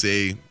press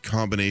a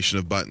combination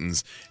of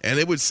buttons and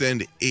it would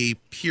send a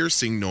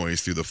piercing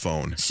noise through the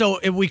phone. So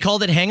we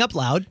called it Hang Up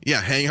Loud.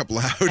 Yeah, Hang Up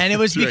Loud. And it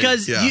was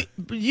because you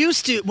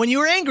used to, when you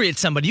were angry at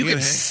somebody, you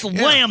could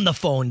slam the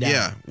phone down.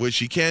 Yeah, which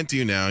you can't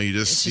do now. You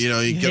just, you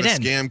get a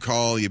scam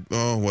call,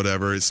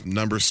 whatever, it's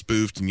number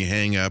spoofed and you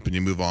hang up and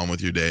you move on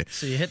with your day.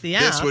 So you hit the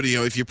app. This would,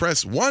 if you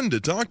press 1 to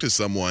talk to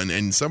someone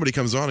and somebody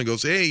comes on and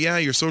goes, hey,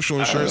 your social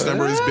insurance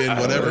number has been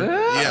whatever.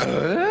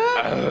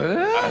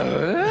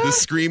 The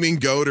screaming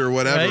goat or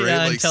whatever. Right?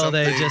 Yeah, like until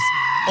they just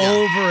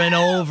over and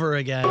over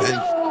again.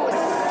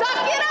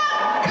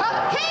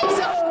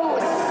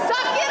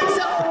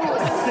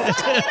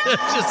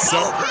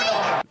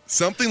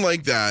 Something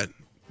like that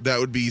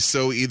would be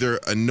so either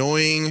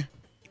annoying,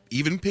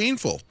 even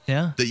painful,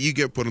 that you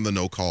get put on the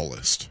no-call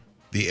list.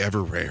 The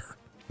ever rare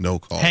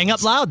no-call Hang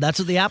Up Loud. That's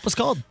what the app was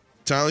called.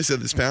 Tyler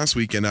said this past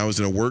weekend I was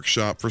in a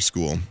workshop for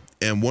school,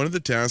 and one of the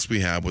tasks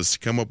we had was to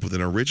come up with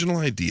an original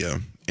idea.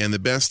 And the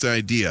best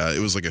idea, it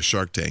was like a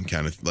Shark Tank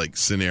kind of like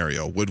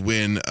scenario, would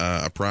win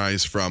a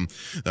prize from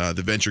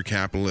the venture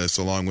capitalists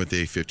along with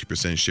a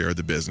 50% share of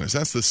the business.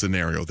 That's the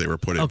scenario they were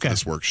putting for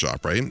this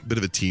workshop, right? Bit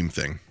of a team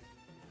thing.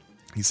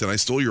 He said, I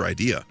stole your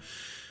idea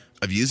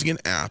of using an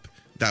app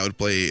that would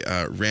play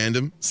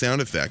random sound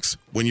effects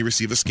when you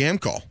receive a scam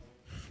call.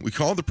 We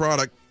called the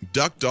product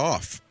Ducked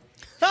Off.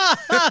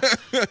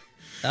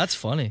 That's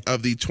funny.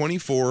 Of the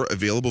 24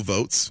 available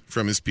votes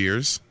from his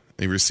peers,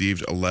 they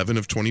received 11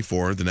 of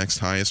 24. The next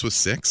highest was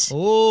 6.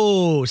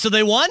 Oh, so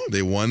they won?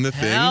 They won the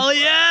thing. Hell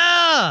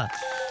yeah!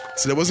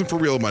 So that wasn't for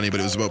real money, but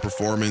it was about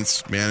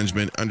performance,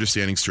 management,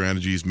 understanding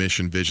strategies,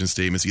 mission, vision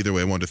statements. Either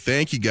way, I wanted to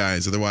thank you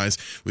guys. Otherwise,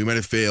 we might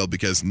have failed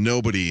because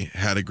nobody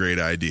had a great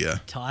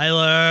idea.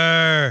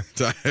 Tyler.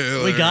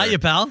 We got you,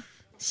 pal.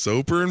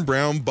 Soper and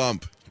Brown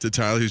bump to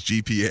Tyler's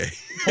GPA.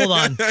 Hold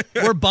on.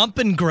 We're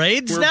bumping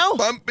grades now? We're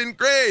bumping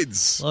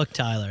grades. Look,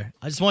 Tyler,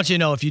 I just want you to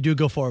know if you do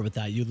go forward with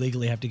that, you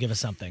legally have to give us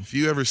something. If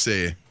you ever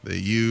say that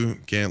you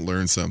can't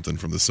learn something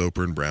from the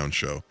Soper and Brown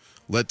show,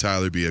 let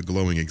Tyler be a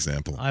glowing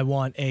example. I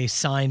want a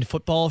signed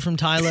football from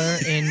Tyler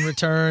in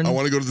return. I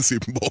want to go to the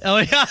Super Bowl. Oh,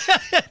 yeah.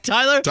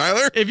 Tyler,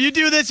 Tyler, if you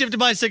do this, you have to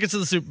buy tickets to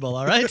the Super Bowl,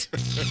 all right?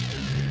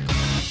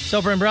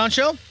 Soper and Brown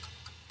show.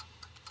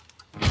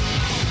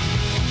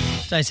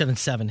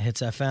 97.7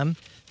 Hits FM.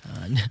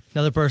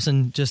 Another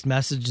person just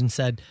messaged and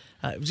said,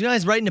 would you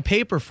guys writing a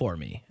paper for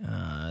me?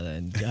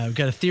 I've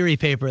got a theory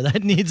paper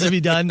that needs to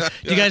be done. Do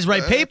you guys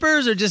write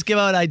papers or just give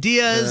out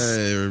ideas?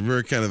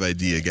 We're kind of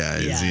idea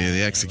guys. Yeah,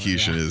 the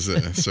execution is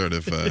sort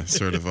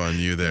of on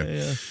you there.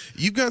 Yeah.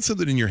 You've got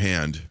something in your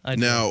hand.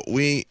 Now,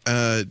 we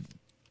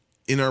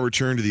in our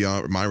return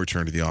to my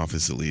return to the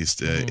office at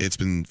least, it's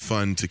been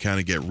fun to kind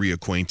of get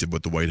reacquainted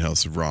with the White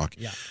House of Rock.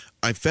 Yeah.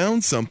 I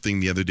found something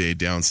the other day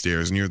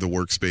downstairs near the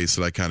workspace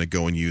that I kind of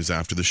go and use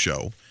after the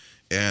show.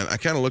 And I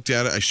kind of looked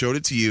at it. I showed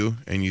it to you,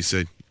 and you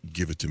said,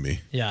 give it to me.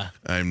 Yeah.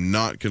 I'm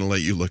not going to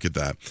let you look at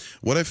that.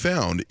 What I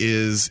found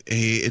is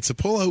it's a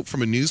pullout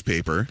from a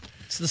newspaper.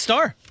 It's the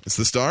Star. It's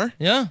the Star?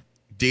 Yeah.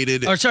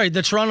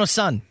 The Toronto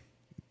Sun.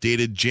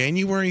 Dated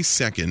January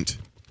 2nd,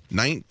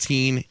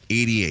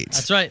 1988.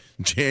 That's right.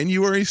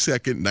 January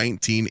 2nd,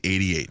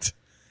 1988.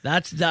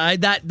 That's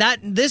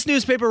this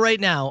newspaper right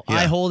now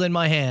I hold in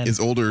my hand. It's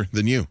older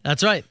than you.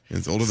 That's right.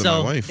 It's older than my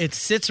wife. It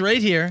sits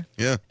right here.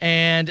 Yeah.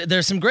 And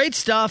there's some great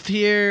stuff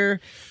here.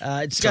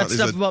 It's got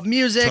stuff about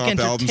music, top entertainment.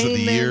 albums of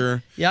the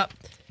year. Yep.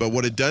 But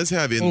what it does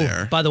have in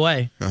there. By the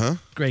way,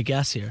 great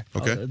guess here.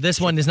 Okay.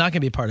 This one is not going to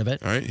be part of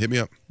it. All right, hit me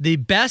up. The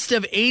best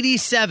of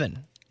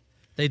 87.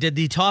 They did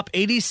the top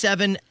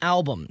 87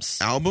 albums.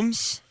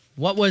 Albums?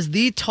 What was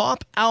the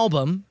top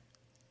album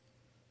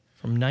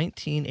from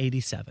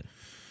 1987?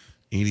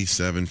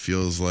 87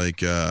 feels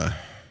like I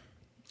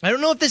don't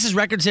know if this is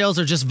record sales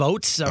or just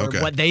votes or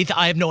what they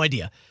I have no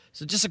idea.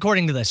 So just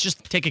according to this,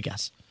 just take a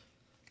guess.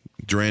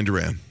 Duran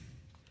Duran.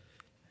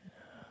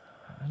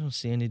 I don't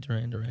see any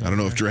Duran Duran. I don't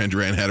know if Duran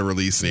Duran had a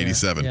release in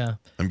 87. Yeah.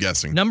 I'm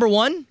guessing. Number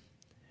 1,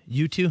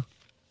 U2.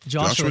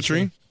 Joshua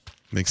Tree.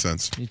 Makes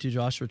sense. U2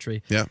 Joshua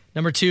Tree. Yeah.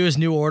 Number 2 is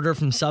New Order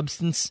from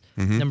Substance.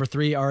 Number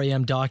 3,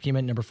 REM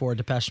Document. Number 4,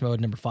 Depeche Mode.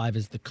 Number 5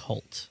 is The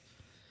Cult.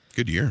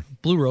 Good year.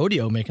 Blue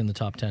Rodeo making the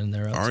top 10 in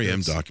their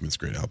REM Documents,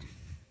 great album.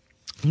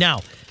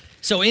 Now,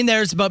 so in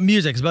there, it's about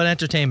music, it's about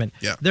entertainment.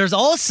 Yeah. There's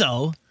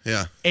also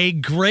a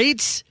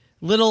great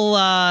little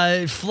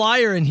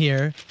flyer in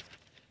here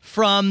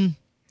from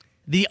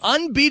the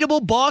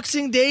Unbeatable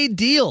Boxing Day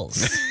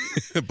deals.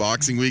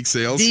 Boxing Week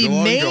sales still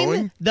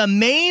ongoing. The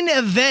main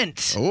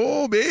event.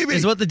 Oh, baby.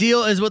 Is what the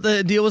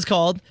deal was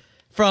called.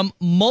 From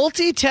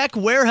Multi-Tech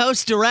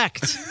Warehouse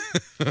Direct.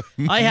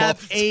 I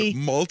have a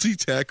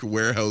Multi-Tech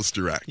Warehouse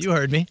Direct. You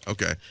heard me.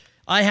 Okay.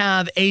 I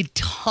have a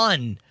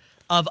ton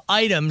of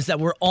items that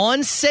were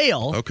on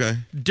sale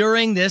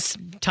during this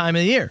time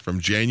of the year.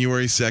 From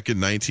January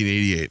 2nd,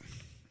 1988.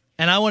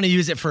 And I want to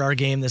use it for our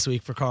game this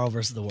week for Carl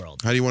versus the World.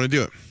 How do you want to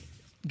do it?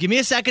 Give me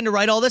a second to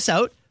write all this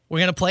out. We're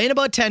going to play in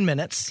about 10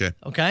 minutes.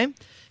 Okay?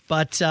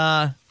 But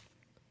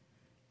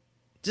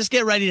just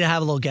get ready to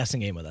have a little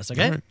guessing game with us,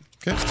 okay? All right.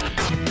 Okay.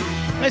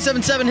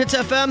 977 Hits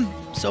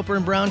FM, Soper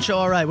and Brown Show.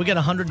 All right, we got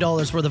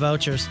 $100 worth of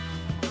vouchers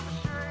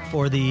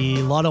for the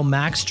Lotto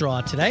Max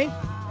draw today.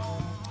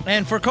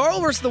 And for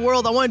Carl versus the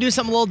World, I want to do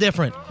something a little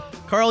different.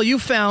 Carl, you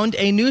found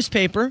a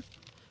newspaper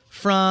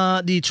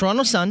from the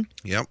Toronto Sun.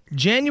 Yep.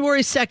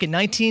 January 2nd,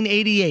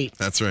 1988.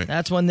 That's right.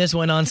 That's when this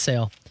went on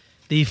sale.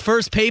 The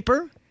first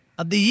paper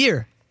of the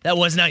year. That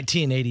was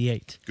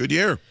 1988. Good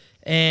year.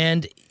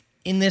 And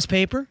in this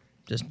paper,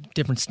 just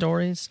different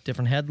stories,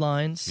 different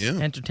headlines,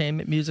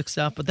 entertainment, music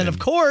stuff. But then, of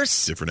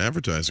course, different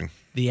advertising.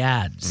 The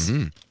ads,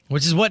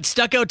 which is what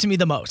stuck out to me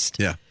the most.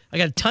 Yeah. I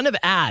got a ton of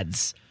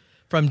ads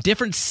from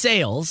different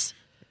sales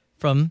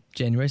from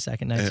January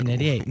 2nd,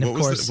 1988. And of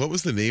course, what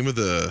was the name of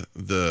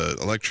the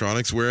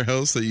electronics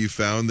warehouse that you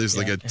found? There's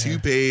like a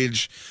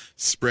 2-page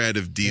spread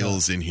of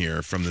deals in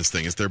here from this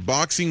thing. It's their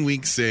Boxing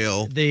Week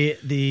sale.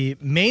 The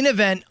main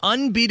event,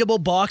 Unbeatable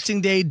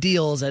Boxing Day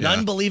deals at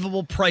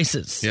unbelievable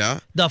prices. Yeah.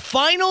 The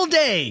final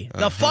day,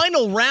 the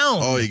final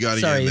round. Oh, you got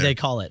to get in there. Sorry, they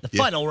call it. The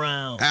final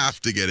round.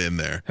 Have to get in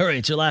there. Hurry,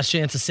 it's your last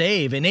chance to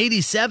save. In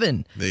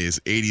 87. These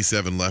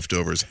 87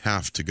 leftovers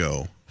have to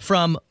go.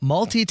 From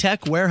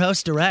Multi-Tech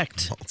Warehouse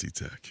Direct.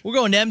 Multi-Tech. We're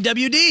going to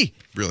MWD.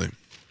 Brilliant.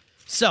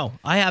 So,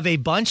 I have a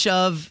bunch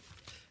of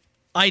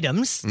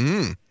items,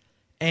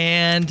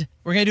 and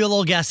we're going to do a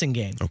little guessing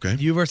game. Okay.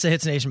 You versus a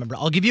Hits Nation member.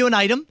 I'll give you an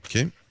item,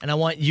 and I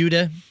want you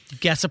to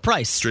guess a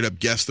price. Straight up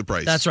guess the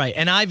price. That's right.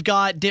 And I've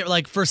got,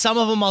 like, for some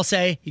of them, I'll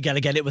say, you got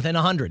to get it within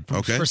 100.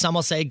 Okay. For some,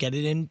 I'll say, get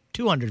it in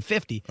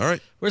 250. All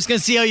right. We're just going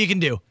to see how you can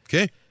do.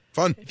 Okay.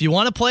 Fun. If you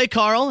want to play,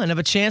 Carl, and have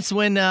a chance to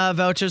win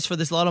vouchers for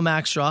this Lotto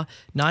Max draw,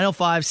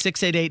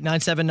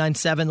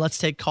 905-688-9797. Let's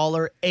take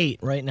caller 8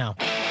 right now.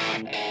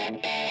 It's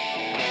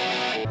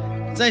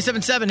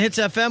 977 Hits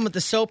FM with the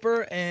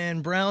Soper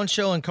and Brown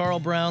Show and Carl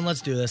Brown.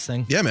 Let's do this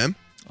thing. Yeah, man.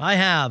 I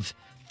have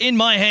in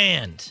my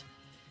hand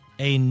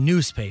a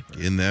newspaper.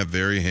 In that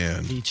very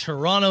hand. The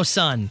Toronto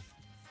Sun.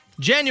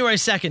 January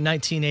 2nd,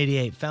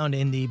 1988. Found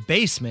in the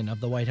basement of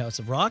the White House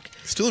of Rock.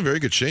 Still in very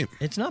good shape.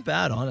 It's not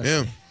bad, honestly.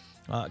 Yeah.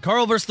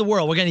 Carl versus the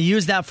World. We're going to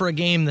use that for a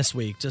game this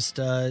week. Just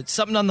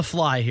something on the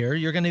fly here.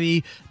 You're going to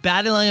be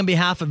battling on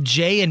behalf of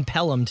Jay and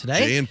Pelham today.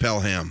 Jay and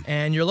Pelham.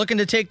 And you're looking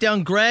to take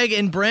down Greg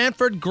in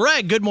Brantford.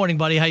 Greg, good morning,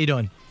 buddy. How you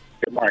doing?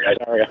 Good morning, guys.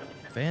 How are you?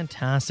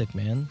 Fantastic,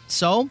 man.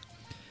 So,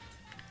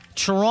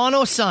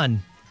 Toronto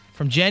Sun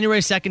from January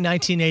 2nd,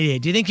 1988.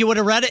 Do you think you would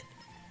have read it?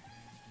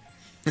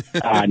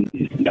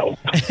 No.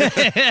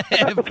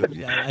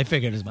 I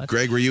figured as much.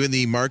 Greg, were you in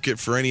the market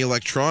for any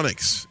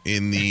electronics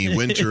in the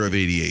winter of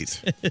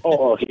 88?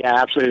 Oh,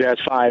 yeah, absolutely.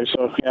 That's 5,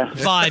 so yeah.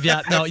 5,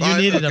 yeah. No, you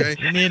needed them.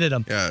 You needed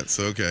them. Yeah, it's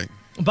okay.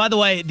 By the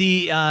way,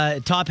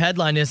 the top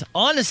headline is,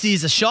 Honesty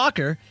is a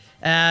shocker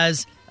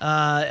as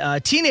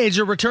a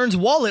teenager returns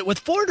wallet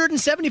with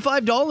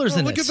 $475 in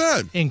it. Look at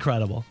that.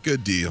 Incredible.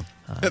 Good deal.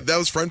 That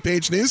was front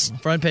page news?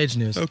 Front page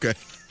news. Okay.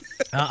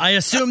 I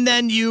assume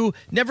then you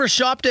never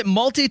shopped at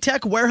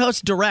Multi-Tech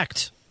Warehouse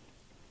Direct.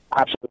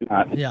 Absolutely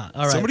not. Yeah,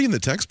 all right. Somebody in the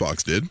text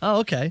box did.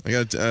 Oh, okay. I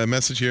got a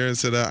message here that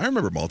said, I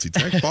remember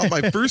Multi-Tech. Bought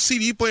my first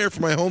CD player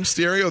for my home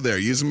stereo there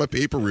using my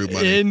paper route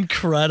money.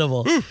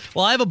 Incredible.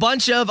 Well, I have a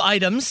bunch of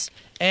items,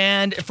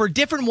 and for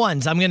different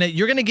ones,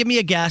 you're gonna give me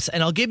a guess,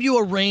 and I'll give you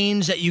a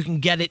range that you can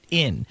get it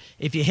in.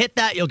 If you hit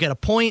that, you'll get a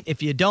point.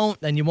 If you don't,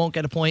 then you won't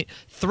get a point.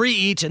 3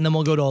 each, and then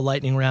we'll go to a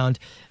lightning round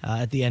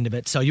at the end of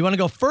it. So you want to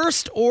go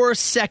first or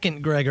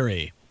second,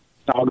 Gregory?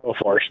 I'll go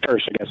first, I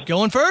guess.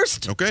 Going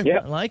first? Okay. Yeah.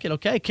 I like it.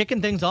 Okay, kicking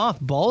things off.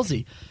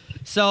 Ballsy.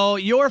 So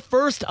your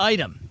first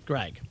item,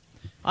 Greg.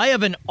 I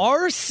have an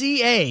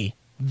RCA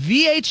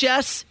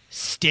VHS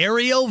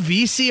stereo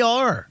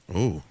VCR.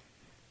 Oh.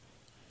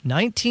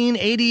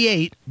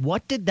 1988.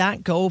 What did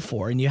that go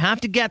for? And you have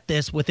to get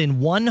this within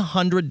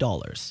 $100.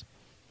 $30.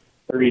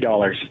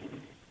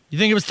 You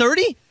think it was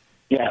 30?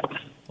 Yeah.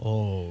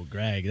 Oh,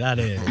 Greg, that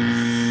is...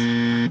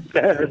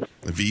 The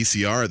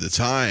VCR at the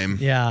time.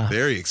 Yeah.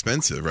 Very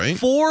expensive, right?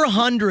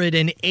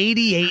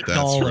 $488.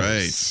 That's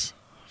right.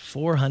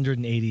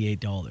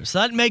 $488. So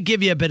that may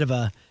give you a bit of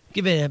an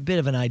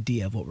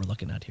idea of what we're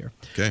looking at here.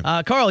 Okay.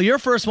 Carl, your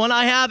first one.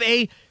 I have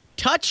a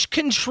touch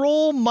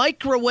control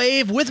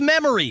microwave with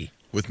memory.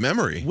 With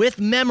memory? With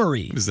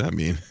memory. What does that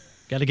mean?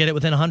 Got to get it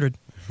within 100.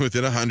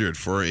 Within 100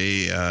 for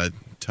a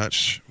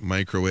touch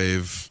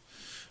microwave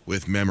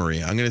with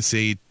memory. I'm going to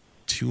say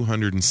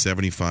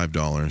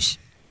 $275.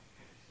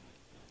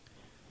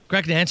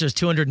 Correct answer is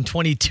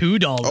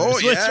 $222,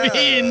 which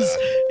means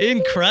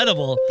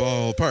incredible.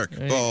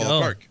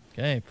 Ballpark.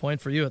 Okay, point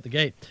for you at the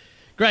gate.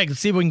 Greg, let's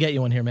see if we can get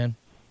you one here, man.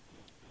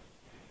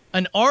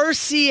 An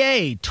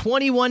RCA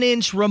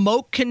 21-inch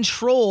remote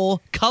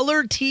control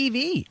color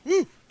TV.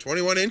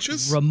 21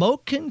 inches?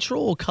 Remote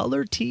control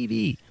color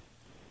TV.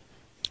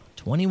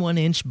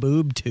 21-inch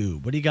boob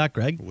tube. What do you got,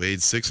 Greg?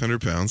 Weighed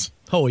 600 pounds.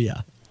 Oh,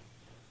 yeah.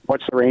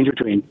 What's the range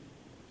between?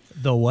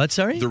 The what,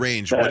 sorry? The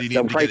range. What do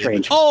you need to get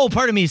range. Oh,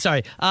 pardon me,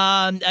 sorry.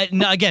 No,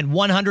 again,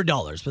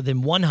 $100,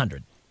 within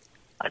 100.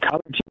 A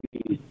color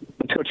TV.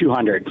 Let's go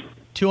 200.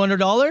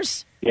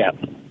 $200? Yeah.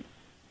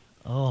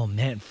 Oh,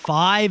 man.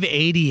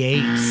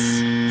 $588.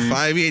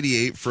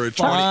 $588 for a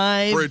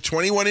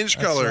 21-inch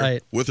color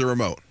with a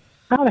remote.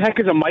 How the heck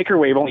is a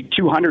microwave only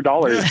 $200?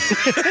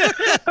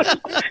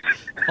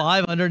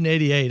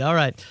 $588. All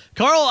right.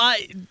 Carl,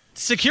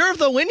 secure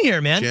the win here,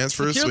 man. Chance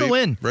for secure a sweep. the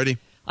win. Ready.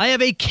 I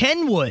have a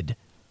Kenwood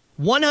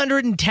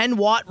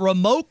 110-watt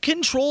remote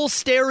control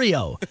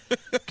stereo.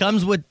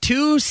 Comes with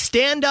 2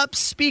 stand-up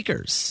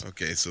speakers.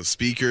 Okay, so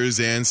speakers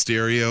and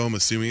stereo. I'm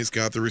assuming it's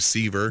got the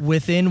receiver.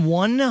 Within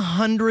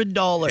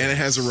 $100. And it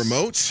has a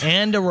remote?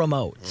 And a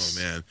remote. Oh,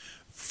 man.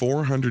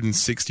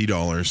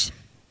 $460.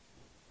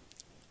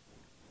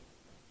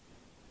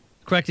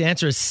 Correct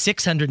answer is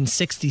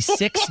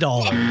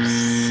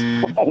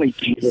 $666. Holy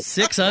Jesus.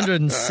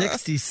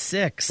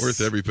 $666.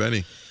 Worth every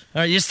penny.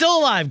 All right, you're still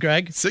alive,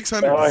 Greg.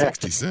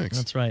 $666.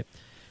 That's right.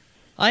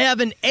 I have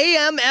an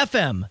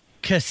AM/FM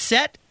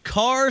cassette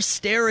car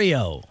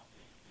stereo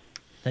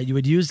that you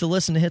would use to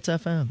listen to Hits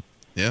FM.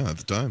 Yeah, at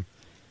the time.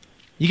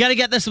 You got to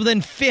get this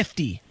within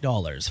 $50.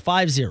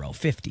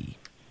 $50.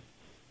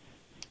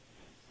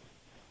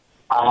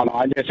 I'm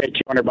going to say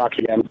 $200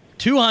 again.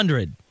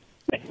 $200.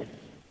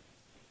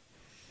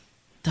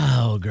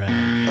 Oh, Greg.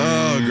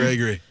 Oh,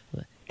 Gregory.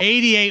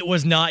 88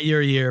 was not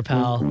your year,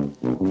 pal.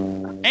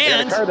 And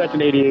that's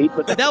an 88.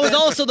 But that was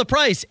also the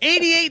price.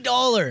 $88.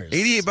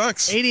 $88.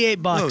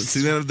 $88. Oh,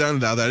 see, now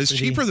that is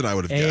cheaper than I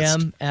would have guessed.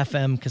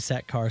 AM/FM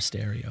cassette car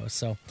stereo.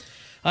 So,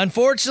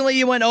 unfortunately,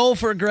 you went 0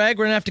 for Greg.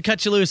 We're going to have to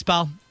cut you loose,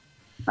 pal.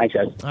 Thanks,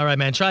 guys. All right,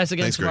 man. Try us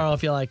again tomorrow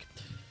if you like.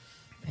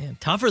 Man,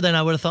 tougher than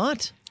I would have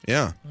thought.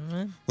 Yeah.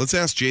 right. Let's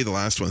ask Jay the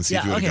last one, see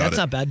if you would have okay, got that's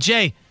it. not bad.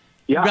 Jay,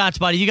 congrats,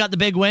 buddy. You got the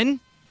big win.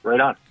 Right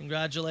on.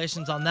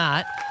 Congratulations on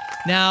that.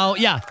 Now,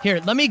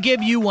 here, let me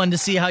give you one to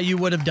see how you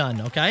would have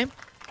done, okay?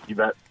 You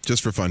bet.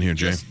 Just for fun here,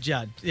 Jay.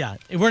 Yeah.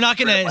 We're not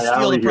going to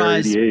steal the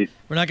prize.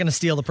 We're not going to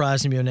steal the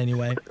prize from you in any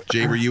way.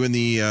 Jay, were you in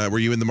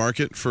the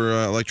market for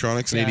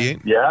electronics in '88?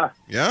 Yeah.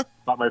 Yeah?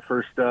 Bought my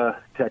first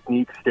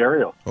Technique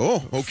stereo.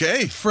 Oh,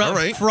 okay. All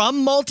right.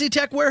 From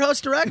Multitech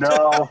Warehouse Direct?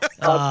 No.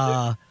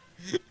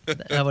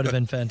 That would have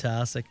been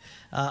fantastic.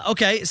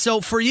 Okay,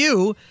 so for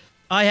you,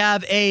 I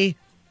have a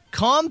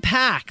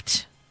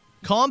compact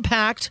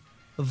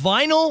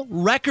vinyl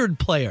record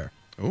player.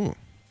 Oh.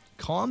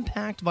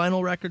 Compact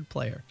vinyl record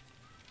player.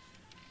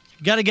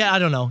 Got to get, I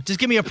don't know. Just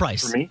give me a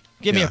price. For me?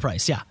 Give me a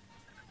price, yeah.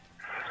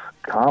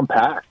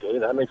 Compact,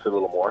 that makes it a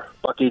little more.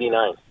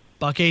 $1.89.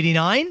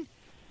 $1.89?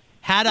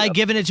 Had I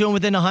given it to him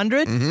within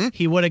 100,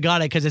 he would have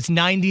got it because it's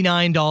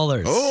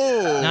 $99.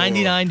 Oh.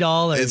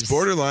 $99. It's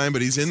borderline,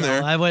 but he's in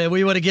there.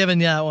 We would have given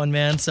you that one,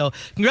 man. So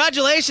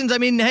congratulations. I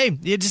mean, hey,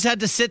 you just had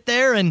to sit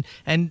there and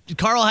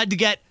Carl had to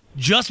get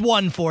just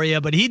one for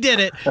you, but he did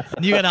it.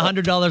 And you got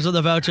 $100 worth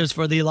of vouchers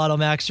for the Lotto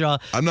Max draw.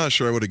 I'm not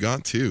sure I would have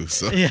got two.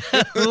 So. Yeah.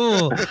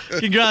 Ooh.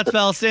 Congrats,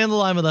 pal. Stay on the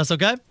line with us,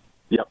 okay?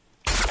 Yep.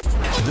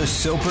 The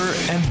Soper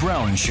and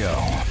Brown Show.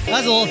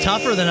 That's a little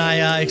tougher than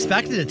I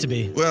expected it to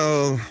be.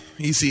 Well,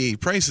 you see,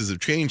 prices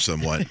have changed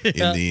somewhat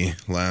in the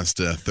last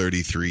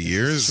 33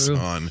 years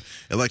on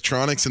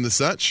electronics and the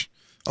such.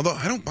 Although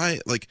I don't buy,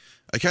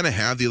 I kind of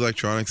have the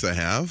electronics I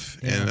have,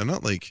 and I'm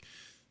not I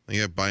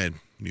buy a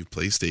new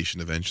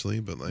PlayStation eventually,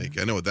 but I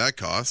know what that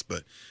costs,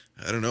 but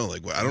I don't know. I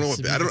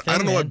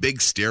don't know what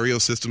big stereo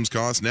systems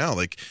cost now.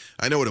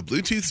 I know what a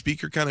Bluetooth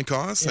speaker kind of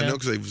costs. I know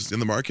because I was in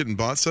the market and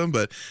bought some,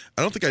 but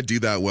I don't think I'd do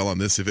that well on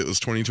this if it was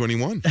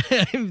 2021.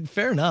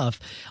 Fair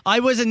enough. I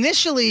was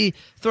initially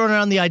throwing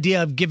around the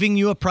idea of giving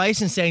you a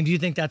price and saying, do you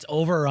think that's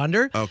over or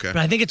under? Okay. But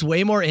I think it's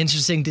way more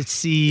interesting to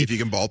see if you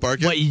can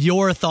ballpark it. What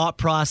your thought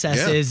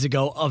process is to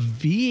go a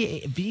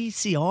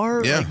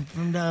VCR.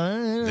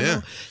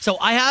 Yeah. So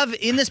I have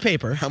in this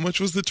paper. How much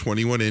was the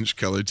 21-inch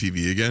color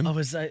TV again? It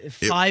was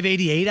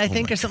 $588, I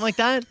think, or something like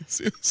that.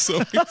 So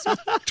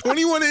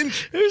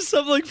 21-inch. It was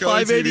something like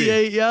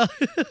 $588, yeah.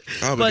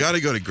 Oh, we got to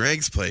go to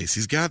Greg's place.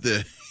 He's got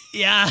the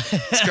Yeah.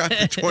 It's got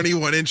the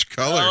 21-inch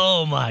color.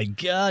 Oh my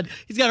God.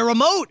 He's got a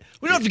remote.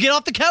 We don't have to get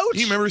off the couch. Do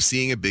you remember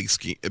seeing a big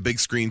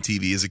screen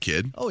TV as a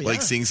kid? Oh, yeah.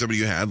 Like seeing somebody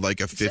who had like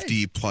a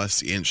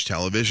 50+ inch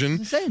television.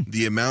 Insane.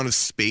 The amount of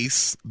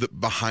space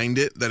behind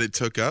it that it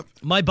took up.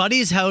 My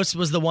buddy's house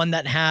was the one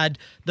that had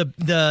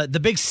the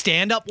big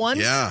stand-up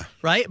ones. Yeah.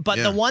 Right? But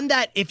the one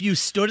that if you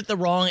stood at the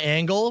wrong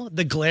angle,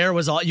 the glare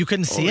was all, you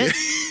couldn't see it.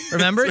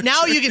 Remember?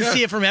 Now you can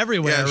see it from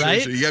everywhere,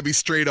 right? Sure. You gotta be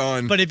straight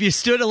on. But if you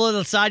stood a little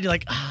aside, you're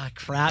like,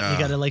 crap, you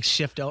gotta like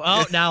shift over.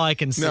 Oh, now I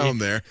can see. Now I'm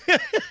there.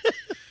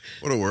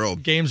 What a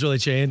world. Game's really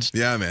changed.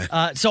 Yeah,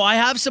 man. So I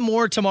have some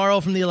more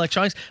tomorrow from the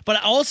electronics,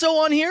 but also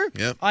on here,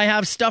 I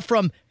have stuff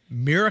from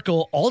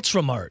Miracle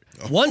Ultramart.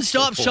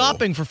 One-stop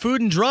shopping for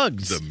food and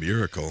drugs. The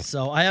Miracle.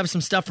 So I have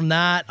some stuff from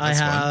that. I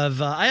have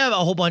a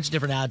whole bunch of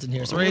different ads in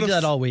here, so we're going to do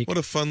that all week. What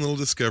a fun little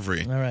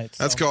discovery. All right.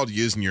 That's called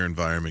using your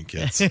environment,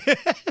 kids.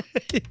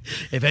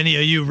 If any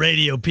of you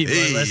radio people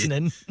are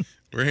listening.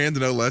 We're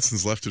handing out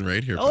lessons left and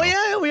right here. Oh,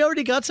 yeah. We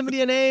already got some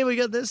DNA. We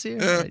got this here.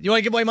 Right. You want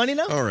to give away money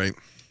now? All right.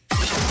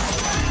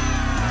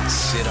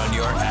 Sit on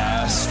your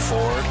ass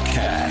for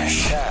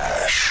cash.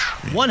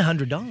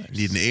 $100.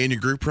 Need an A in your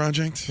group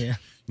project? Yeah.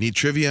 Need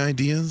trivia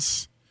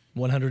ideas?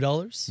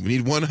 $100. We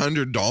need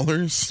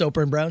 $100.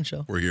 Soper and Brown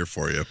Show. We're here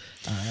for you.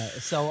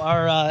 So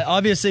our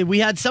obviously we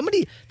had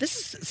somebody. This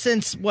is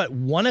since what,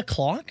 1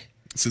 o'clock?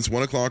 Since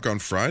 1 o'clock on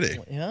Friday.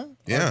 Yeah.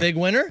 Yeah. Our big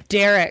winner,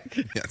 Derek.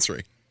 Yeah, that's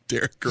right.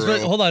 Derek So,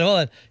 Garreau. hold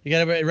on. You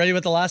got it ready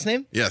with the last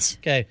name? Yes.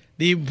 Okay.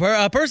 The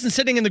person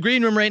sitting in the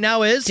green room right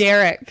now is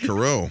Derek.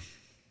 Garreau.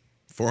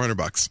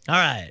 $400. All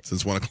right.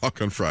 Since 1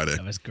 o'clock on Friday.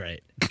 That was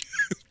great.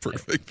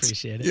 Perfect. I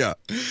appreciate it. Yeah.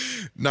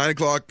 9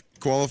 o'clock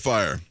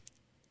qualifier.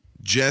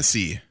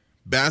 Jesse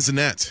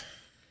Bazinet.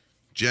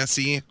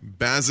 Jesse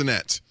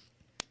Bazinet.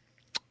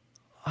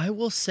 I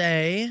will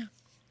say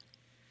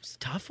it's a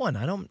tough one.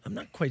 I'm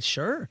not quite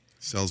sure.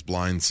 Sells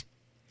blinds.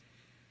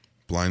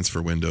 Blinds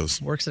for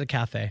windows. Works at a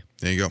cafe.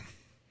 There you go.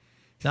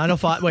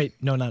 905. Wait,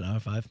 no, not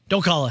 905.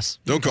 Don't call us.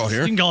 Don't call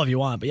here. You can call if you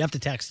want, but you have to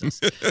text us.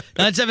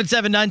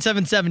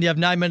 977-977. You have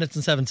 9 minutes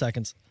and 7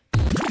 seconds.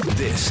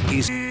 This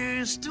is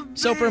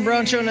Soper and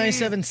Brown Show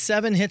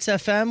 97.7 Hits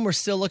FM. We're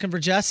still looking for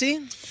Jesse.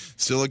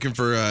 Still looking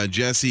for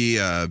Jesse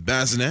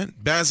Bazinet.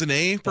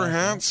 Bazinet,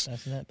 perhaps?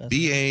 Bazinet.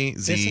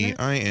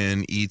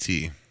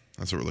 Bazinet.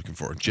 That's what we're looking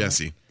for.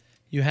 Jesse.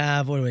 You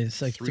have, what do we,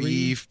 it's like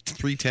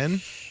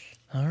 310.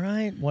 All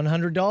right,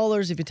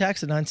 $100 if you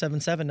text at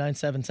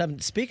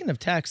 977-977. Speaking of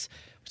texts,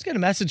 we just got a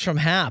message from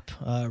Hap,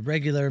 a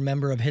regular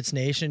member of Hits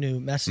Nation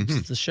who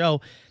messaged the show.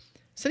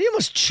 Said he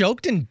almost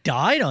choked and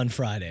died on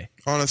Friday.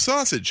 On a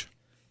sausage.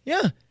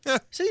 Yeah.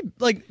 Said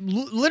he,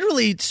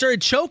 literally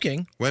started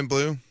choking. Went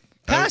blue.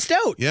 Passed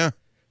out. Yeah.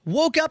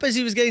 Woke up as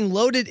he was getting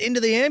loaded into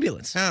the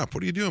ambulance. Hap,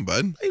 what are you doing,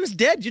 bud? He was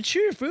dead. You chew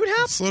your food,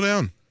 Hap? Slow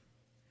down.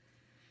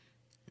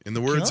 In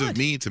the words of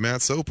me to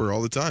Matt Soper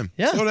all the time.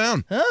 Yeah. Slow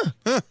down.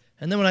 Huh.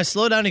 And then when I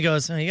slow down, he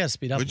goes, you got to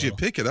speed up. Would you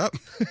pick it up?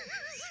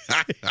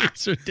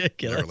 It's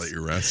ridiculous. Never let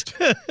you rest.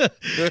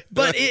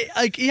 But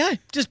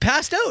just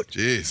passed out.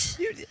 Jeez.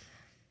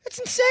 That's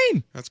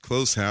insane. That's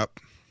close,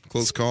 Hap.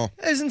 Close call.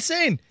 That's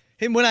insane.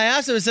 And when I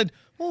asked him, I said,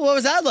 well, what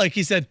was that like?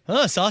 He said,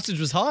 sausage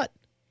was hot.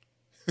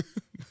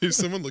 There's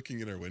someone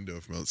looking in our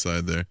window from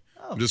outside there.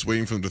 I'm just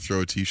waiting for them to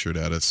throw a T-shirt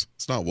at us.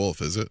 It's not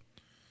Wolf, is it?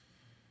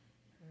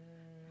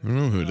 I don't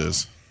know who it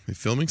is. Are they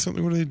filming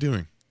something? What are they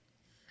doing?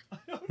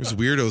 There's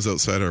weirdos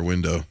outside our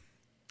window.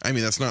 I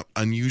mean, that's not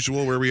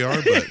unusual where we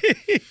are, but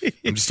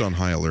I'm just on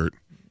high alert.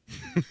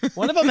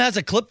 One of them has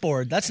a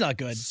clipboard. That's not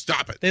good.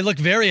 Stop it. They look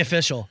very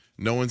official.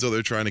 No one's out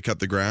there trying to cut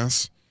the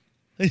grass.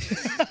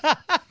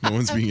 No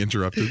one's being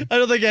interrupted. I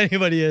don't think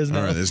anybody is. No.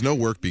 All right, there's no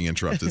work being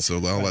interrupted, so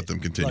I'll let them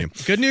continue.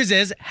 Look, good news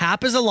is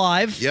Hap is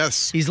alive.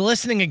 Yes. He's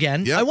listening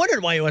again. Yep. I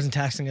wondered why he wasn't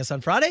texting us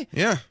on Friday.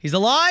 Yeah. He's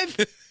alive.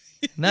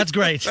 And that's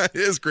great. That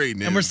is great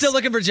news. And we're still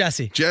looking for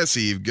Jesse.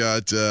 Jesse, you've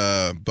got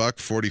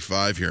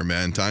 $1.45 here,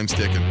 man. Time's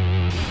ticking.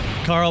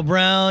 Carl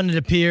Brown, it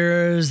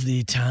appears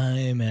the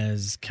time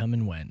has come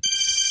and went.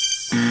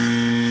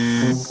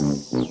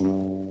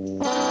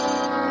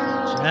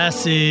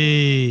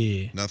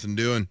 Jesse. Nothing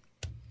doing.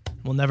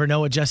 We'll never know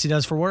what Jesse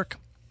does for work.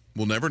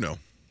 We'll never know.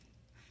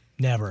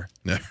 Never.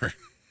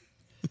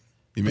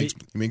 He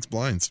makes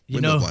blinds. You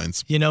Window know,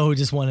 blinds. You know who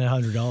just won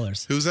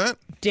 $100? Who's that?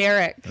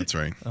 Derek. That's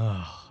right.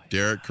 Oh.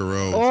 Derek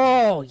Garreau.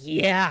 Oh,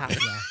 yeah.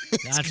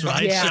 That's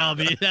right,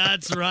 Shelby.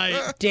 That's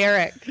right.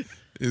 Derek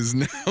is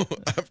now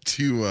up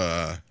to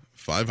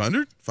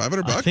 $500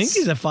 $500. I think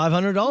he's at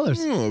 $500.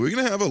 Oh, are we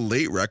gonna have a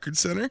late record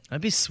center?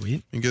 That'd be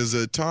sweet. Because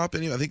the top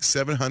end, I think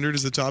 700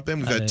 is the top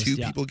end. We've had two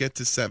people get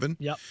to 7.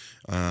 Yep.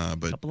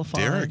 But couple of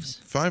Derek,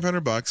 fives.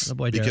 $500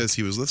 boy, Derek. because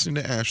he was listening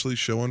to Ashley's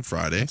show on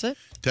Friday. That's it.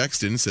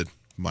 Texted and said,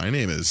 "My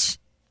name is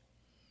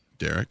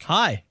Derek.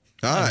 Hi.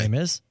 Hi. My name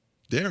is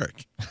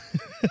Derek."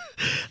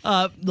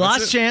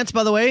 Last chance,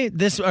 by the way,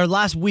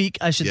 last week,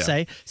 I should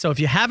say. So if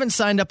you haven't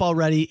signed up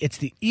already, it's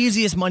the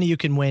easiest money you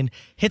can win.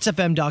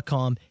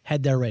 Hitsfm.com.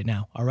 Head there right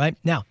now. All right.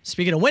 Now,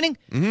 speaking of winning,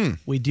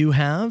 we do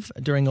have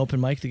during open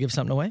mic to give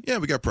something away. Yeah,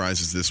 we got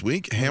prizes this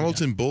week.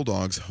 Hamilton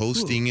Bulldogs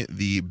hosting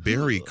the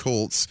Barrie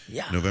Colts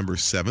November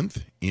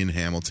 7th in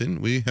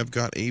Hamilton. We have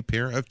got a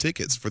pair of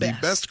tickets for the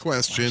best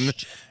question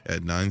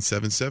at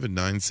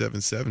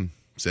 977-977.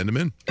 Send them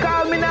in.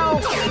 Call me now.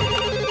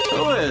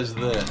 Who is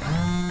this?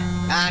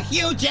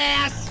 Huge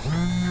ass.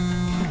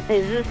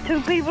 Is this two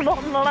people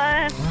on the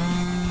line?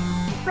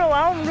 No,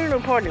 I don't do no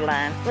party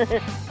line.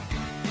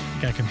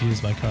 Got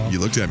confused by Carl. You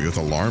looked at me with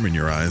alarm in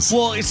your eyes.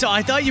 Well, so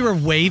I thought you were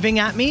waving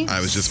at me. I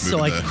was just moving.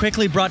 So I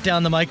quickly brought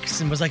down the mics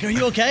and was like, "Are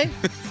you okay?"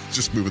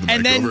 Just moving the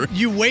and mic then over.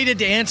 you waited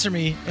to answer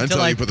me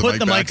until I put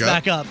the mics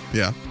back up.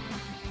 Yeah.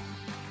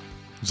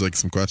 Would you like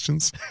some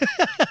questions?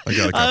 I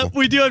got a couple.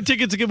 We do have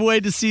tickets to give away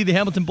to see the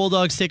Hamilton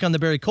Bulldogs take on the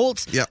Barrie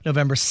Colts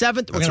November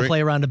 7th. We're going to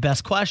play around a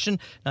best question,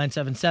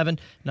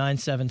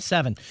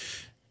 977-977.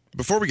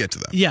 Before we get to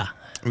that,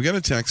 we got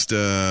a text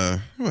a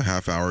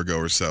half hour ago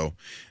or so.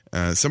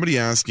 Somebody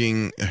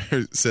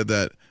said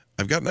that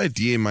I've got an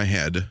idea in my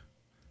head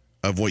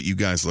of what you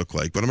guys look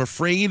like, but I'm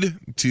afraid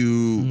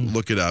to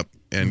look it up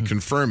and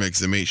confirm it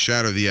because it may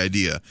shatter the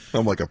idea.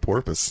 I'm like a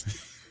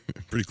porpoise.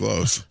 Pretty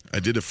close.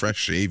 I did a fresh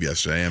shave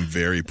yesterday. I am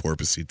very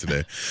porpoisey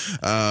today.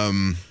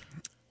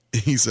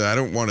 He said, I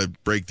don't want to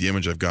break the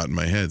image I've got in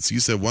my head. So you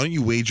said, why don't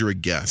you wager a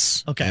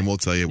guess? Okay. And we'll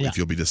tell you if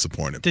you'll be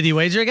disappointed. Did he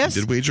wager a guess?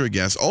 Did wager a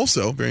guess.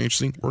 Also, very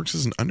interesting, works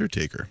as an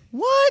undertaker.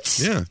 What?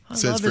 Yeah. I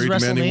love his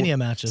WrestleMania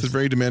matches. It's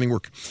very demanding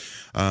work.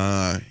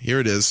 Here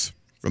it is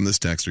from this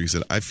texter. He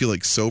said, I feel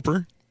like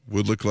Soper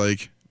would look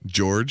like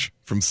George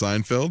from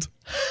Seinfeld.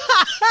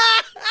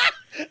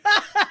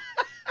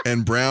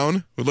 And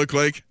Brown would look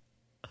like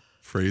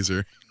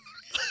Fraser.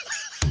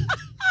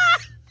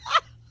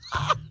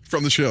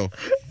 From the show.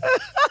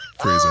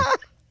 Fraser.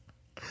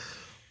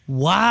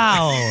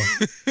 Wow.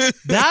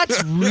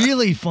 That's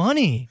really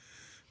funny.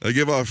 I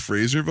give off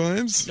Fraser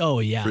vibes? Oh,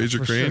 yeah. Fraser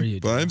Crane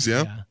vibes,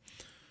 yeah.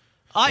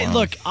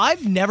 Look,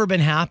 I've never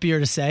been happier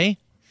to say,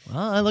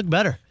 well, I look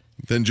better.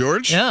 Than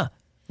George? Yeah.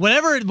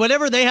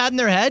 Whatever they had in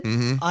their head,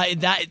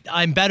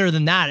 I'm better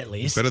than that at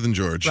least. Better than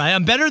George. Right,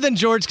 I'm better than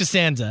George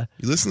Costanza.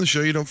 You listen to the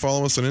show, you don't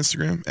follow us on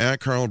Instagram? At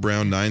Carl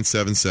Brown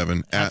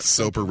 977, at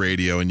Soper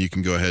Radio, and you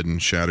can go ahead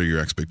and shatter your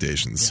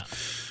expectations.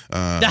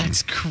 Yeah.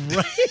 That's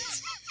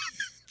great.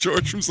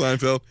 George from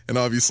Seinfeld, and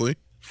obviously,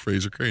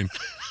 Fraser Crane.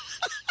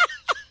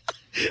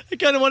 I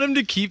kind of want him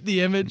to keep the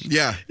image.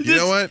 Yeah. You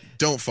know what?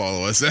 Don't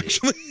follow us,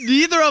 actually.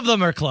 Neither of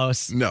them are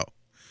close. No.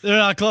 They're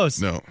not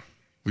close. No.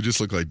 We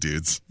just look like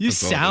dudes. You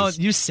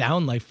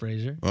sound like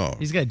Fraser. Oh.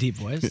 He's got a deep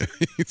voice. Yeah,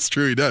 it's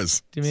true, he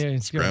does. Give me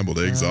scrambled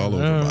eggs all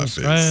over my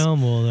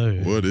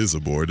face. What is a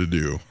boy to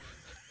do?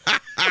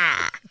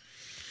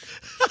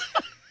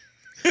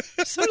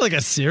 Sounded like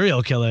a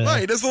serial killer. Right,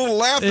 he does a little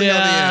laughing on the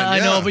end. I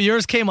know, but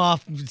yours came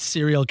off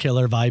serial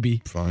killer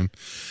vibey. Fine.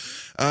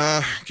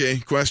 Okay,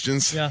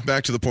 questions. Yeah.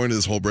 Back to the point of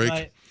this whole break.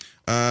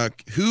 Right.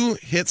 Who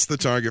hits the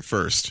target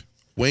first?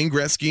 Wayne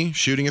Gretzky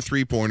shooting a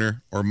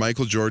three-pointer or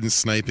Michael Jordan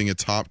sniping a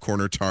top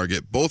corner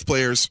target? Both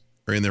players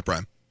are in their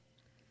prime.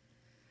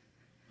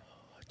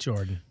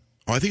 Jordan.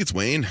 Oh, I think it's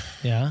Wayne.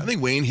 Yeah. I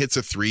think Wayne hits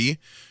a three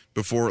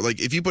before,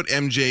 like, if you put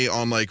MJ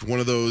on, like,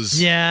 one of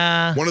those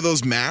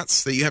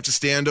mats that you have to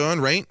stand on,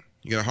 right?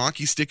 You got a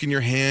hockey stick in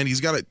your hand.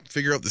 He's got to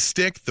figure out the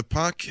stick, the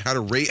puck, how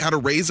to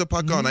raise a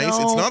puck on ice.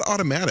 It's not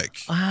automatic.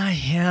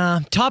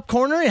 Yeah. Top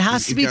corner? It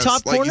has to be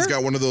top corner? He's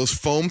got one of those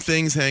foam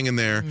things hanging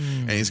there,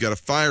 and he's got to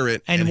fire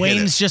it. And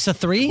Wayne's just a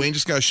three? Wayne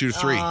just got to shoot a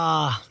three.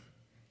 I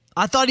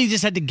thought he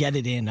just had to get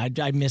it in.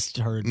 I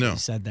misheard what you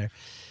said there.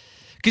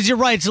 Because you're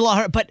right. It's a lot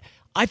hard. But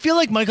I feel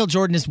like Michael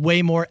Jordan is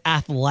way more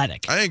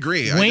athletic. I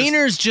agree.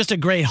 Wayner's just a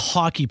great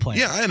hockey player.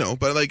 Yeah, I know.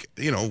 But, like,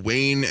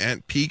 Wayne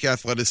at peak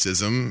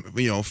athleticism,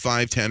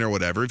 5'10" or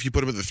whatever, if you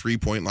put him at the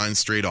three-point line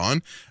straight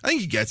on, I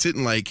think he gets it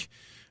in, like,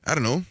 I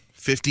don't know,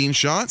 15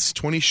 shots,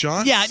 20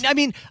 shots. Yeah, I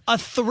mean,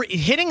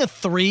 hitting a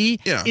three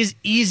is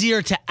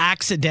easier to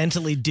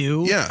accidentally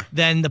do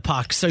than the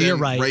puck. So you're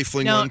right.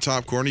 Rifling one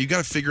top corner, you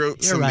got to figure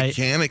out some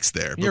mechanics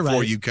there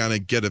before you kind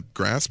of get a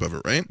grasp of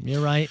it, right?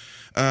 You're right.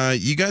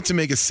 You got to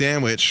make a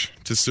sandwich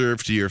to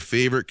serve to your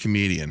favorite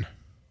comedian.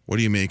 What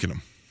are you making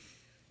them?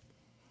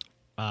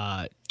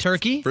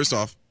 Turkey. First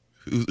off,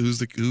 who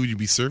would you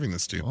be serving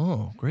this to?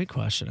 Oh, great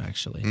question,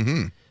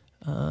 actually.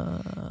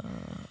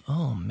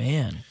 Oh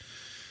man.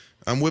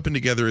 I'm whipping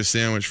together a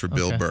sandwich for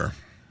Bill Burr.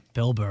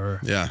 Bill Burr.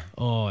 Yeah.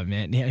 Oh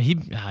man. Yeah.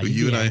 Who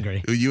you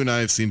and I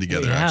have seen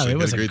together. Actually, it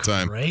was a great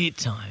time. Great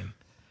time.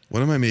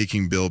 What am I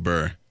making, Bill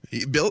Burr?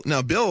 Bill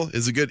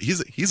is a good.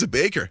 He's a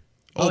baker.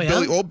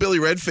 Old Billy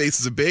Redface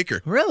is a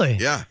baker. Really?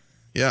 Yeah.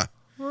 Yeah.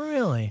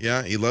 Really?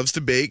 Yeah. He loves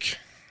to bake.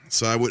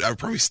 So I would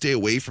probably stay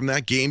away from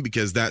that game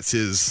because that's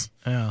his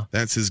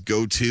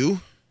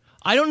go-to.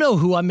 I don't know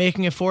who I'm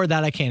making it for.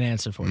 That I can't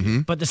answer for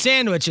you. But the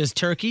sandwich is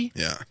turkey,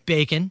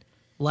 bacon,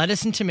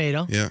 lettuce and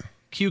tomato,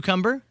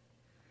 cucumber,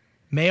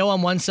 Mayo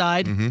on one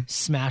side,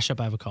 smash up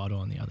avocado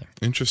on the other.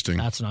 Interesting.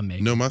 That's what I'm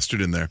making. No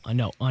mustard in there. I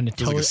know. On a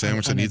Feels like a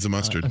sandwich that needs a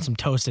mustard. On some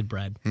toasted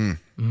bread.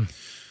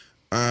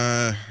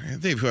 I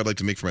think who I'd like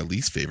to make for my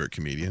least favorite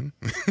comedian.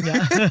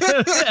 Yeah.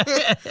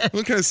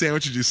 What kind of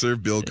sandwich did you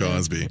serve Bill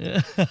Cosby?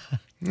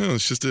 No,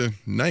 it's just a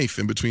knife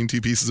in between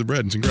two pieces of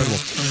bread. It's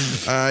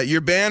incredible.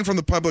 You're banned from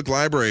the public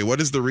library. What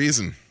is the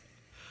reason?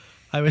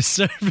 I was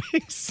serving.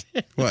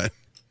 What?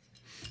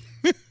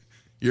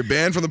 You're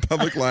banned from the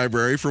public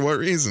library for what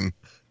reason?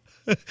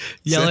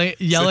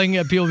 Yelling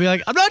at people, be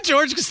like, "I'm not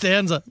George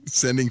Costanza."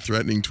 Sending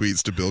threatening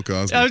tweets to Bill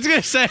Cosby. I was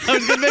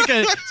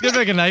gonna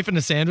make a knife and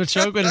a sandwich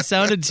joke, but it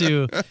sounded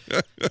too.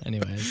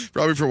 Anyways,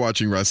 probably for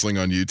watching wrestling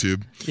on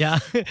YouTube. Yeah,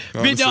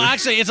 no,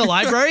 actually, it's a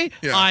library.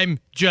 Yeah. I'm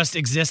just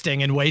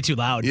existing and way too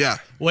loud. Yeah,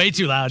 way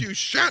too loud. You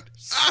shut up.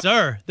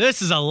 Sir,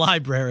 this is a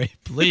library,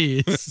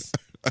 please.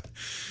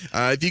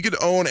 If you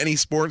could own any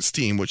sports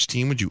team, which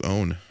team would you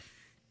own?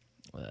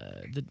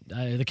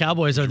 The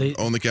Cowboys are the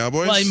own the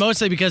Cowboys. Well,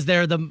 mostly because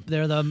they're the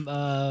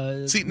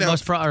see now,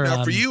 most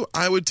now for you,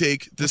 I would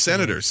take the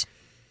Senators.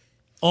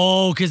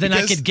 Oh, because then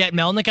I could get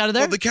Melnick out of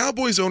there? Well, the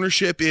Cowboys'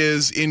 ownership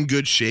is in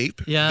good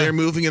shape. Yeah. They're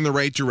moving in the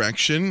right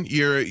direction.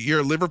 You're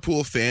a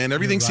Liverpool fan.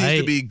 Everything seems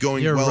to be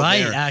going You're well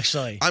right, there.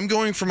 actually. I'm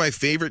going for my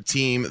favorite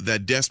team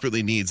that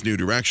desperately needs new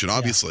direction.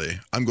 Obviously,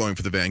 I'm going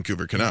for the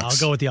Vancouver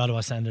Canucks. I'll go with the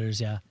Ottawa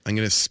Senators, yeah. I'm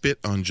going to spit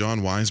on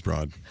John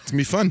Weisbrod. It's going to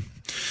be fun.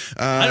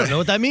 I don't know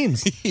what that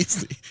means.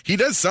 He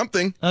does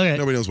something. Okay.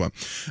 Nobody knows what.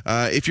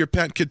 If your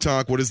pet could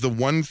talk, what is the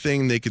one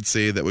thing they could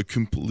say that would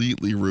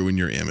completely ruin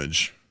your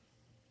image?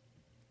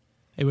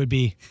 It would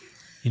be,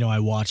 I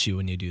watch you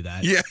when you do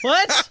that. Yeah.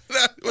 What?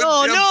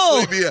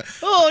 Oh, no.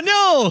 Oh,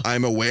 no.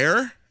 I'm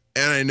aware,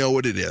 and I know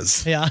what it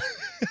is. Yeah.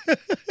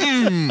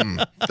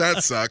 That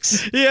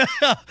sucks. Yeah.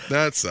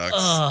 That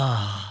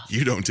sucks.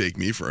 You don't take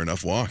me for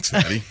enough walks,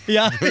 Fatty.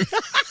 Yeah.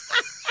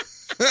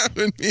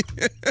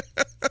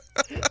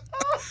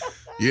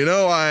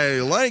 I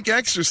like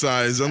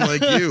exercise,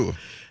 unlike you.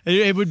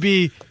 It would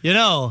be, you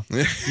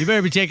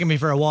better be taking me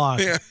for a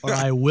walk, or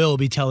I will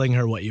be telling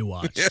her what you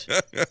watched.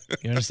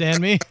 You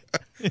understand me?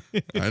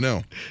 I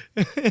know.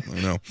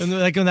 And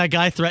like when that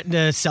guy threatened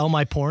to sell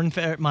my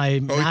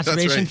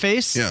masturbation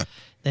face. Yeah.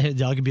 The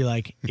dog could be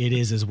like, "It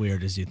is as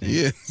weird as you think."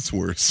 Yeah, it's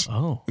worse.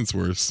 Oh, it's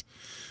worse.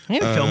 I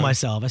need to film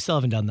myself. I still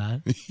haven't done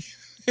that.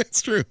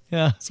 It's true.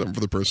 Yeah, something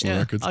for the personal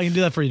records. I can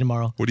do that for you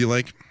tomorrow. What do you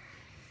like?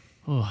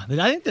 Oh,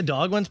 I think the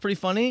dog one's pretty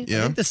funny. Yeah.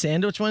 I think the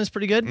sandwich one is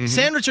pretty good.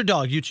 Sandwich or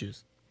dog, you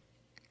choose.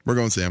 We're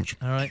going sandwich.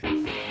 All right.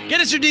 Get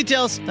us your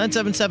details.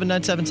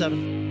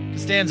 977-977.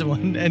 Costanza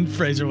one and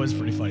Fraser was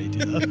pretty funny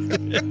too.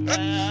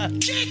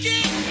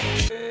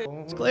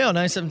 It's Cleo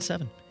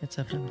 977. It's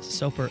FM. It's a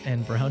Soper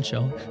and Brown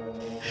show.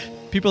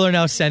 People are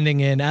now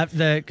sending in what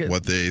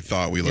they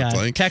thought we looked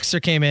like.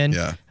 Texter came in.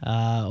 Yeah.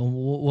 A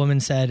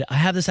woman said, "I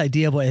have this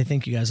idea of what I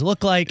think you guys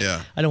look like.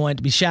 Yeah. I don't want it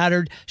to be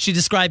shattered." She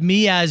described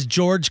me as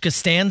George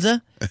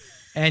Costanza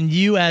and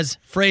you as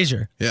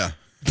Fraser. Yeah.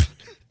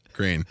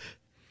 Crane.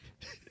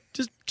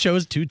 Just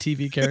chose two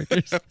TV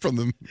characters from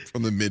the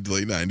mid to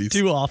late 90s.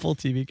 Two awful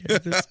TV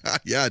characters.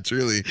 Yeah,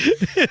 truly.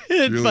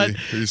 But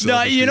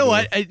no, you know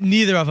what?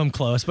 Neither of them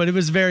close, but it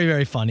was very,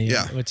 very funny.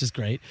 Yeah. Which is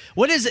great.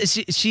 What is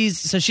it?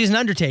 She's an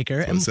Undertaker.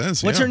 That's what it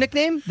says, what's her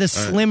nickname? The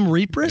Slim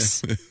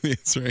Reapress. Yeah.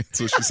 That's right.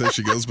 That's what she says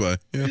she goes by.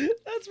 Yeah.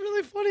 That's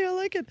really funny. I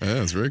like it. Yeah,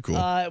 that's very cool.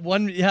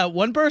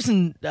 One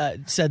person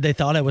said they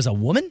thought I was a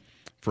woman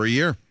for a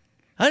year.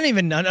 I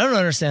don't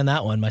understand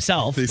that one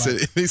myself. They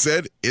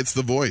said it's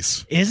the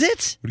voice. Is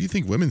it? What do you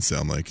think women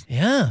sound like?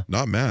 Yeah.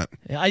 Not Matt.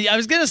 I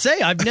was going to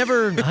say, I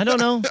don't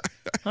know.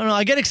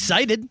 I get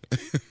excited.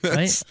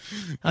 Right?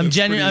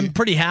 I'm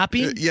pretty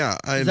happy. Yeah.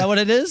 Is that what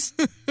it is?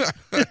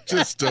 I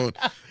just don't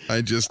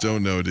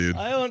know, dude.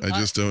 I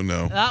just don't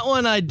know. That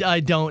one I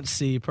don't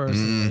see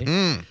personally.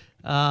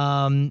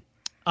 Mm-hmm.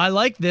 I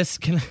like this.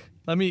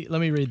 Let me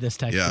read this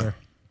text Yeah. here.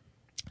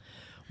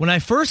 When I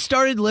first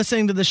started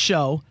listening to the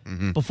show,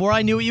 before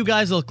I knew what you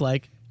guys looked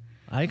like,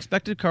 I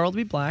expected Carl to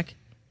be black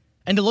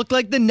and to look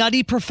like the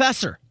Nutty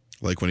Professor.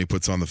 Like when he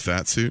puts on the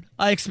fat suit?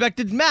 I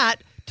expected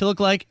Matt to look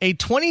like a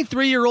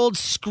 23-year-old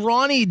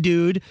scrawny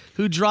dude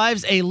who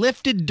drives a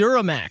lifted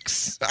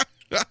Duramax.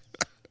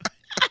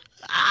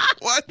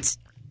 What?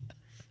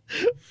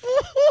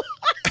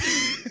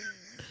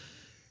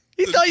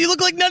 You thought you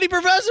looked like Nutty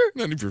Professor?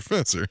 Nutty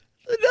Professor.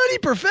 The Nutty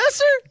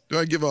Professor? Do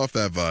I give off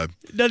that vibe?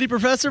 Nutty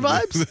Professor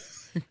vibes?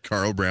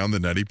 Carl Brown, the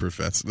Nutty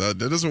Professor. That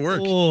doesn't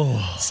work.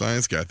 Oh.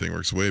 Science guy thing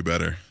works way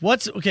better.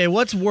 What's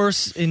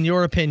worse in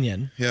your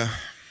opinion? Yeah.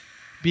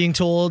 Being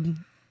told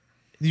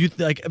you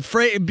like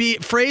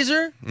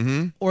Fraser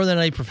or the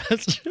Nutty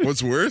Professor?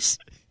 What's worse?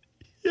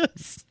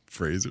 Yes.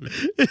 Fraser.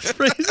 Is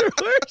Fraser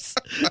worse?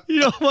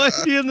 You don't want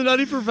being the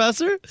Nutty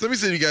Professor? So let me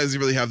say you guys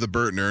really have the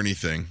Bert and Ernie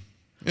thing.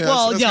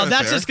 Yeah,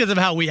 that's just because of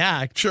how we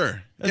act.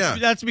 Sure.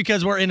 That's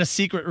because we're in a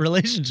secret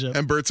relationship.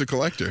 And Bert's a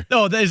collector.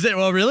 Oh, is it?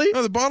 Well, really?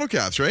 Oh, the bottle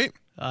caps, right?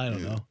 I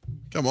don't know.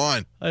 Come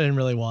on. I didn't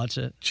really watch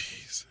it.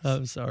 Jesus.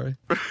 I'm sorry.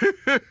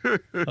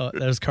 Oh,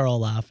 there's Carl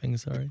laughing.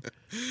 Sorry.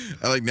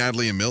 I like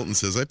Natalie and Milton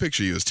says, I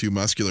picture you as two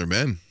muscular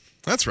men.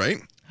 That's right.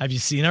 Have you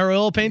seen our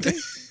oil painting?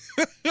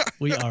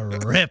 We are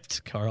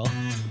ripped, Carl.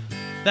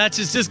 That's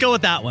just go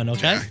with that one,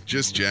 okay? Yeah,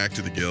 just Jack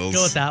to the gills.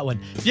 Go with that one.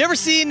 Have you ever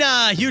seen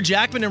Hugh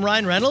Jackman and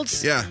Ryan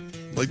Reynolds? Yeah,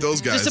 like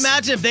those guys. Just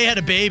imagine if they had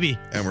a baby.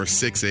 And we're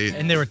 6'8".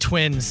 And they were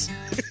twins.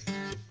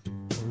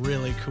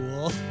 Really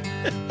cool.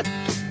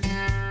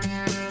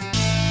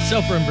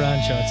 Soper and Brown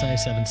Show.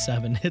 It's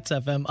 97.7 Hits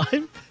FM.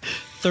 I'm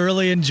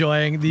thoroughly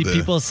enjoying the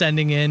people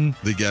sending in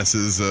the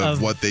guesses of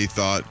what they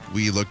thought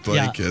we looked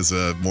like as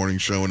a morning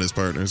show and his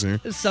partners here.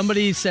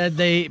 Somebody said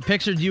they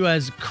pictured you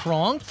as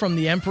Kronk from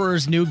The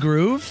Emperor's New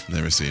Groove.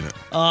 Never seen it.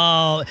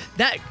 Oh,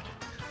 that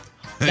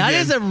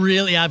is a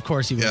really, of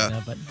course you wouldn't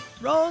have, but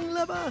wrong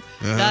lever.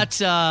 That's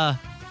that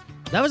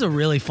was a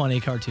really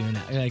funny cartoon,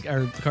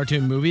 or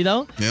cartoon movie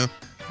though. Yeah,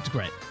 it's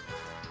great.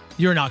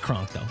 You're not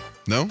Kronk though.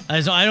 No, I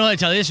don't want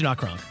to tell you this. You're not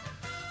Kronk.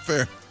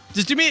 Fair.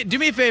 Just do me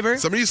a favor.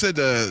 Somebody said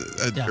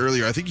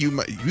earlier, I think you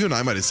and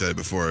I might have said it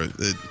before,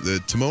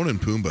 the Timon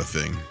and Pumbaa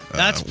thing.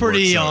 That's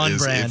pretty on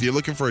brand. If you're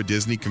looking for a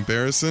Disney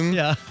comparison,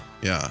 yeah.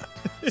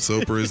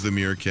 Soper is the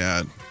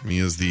meerkat, me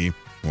is the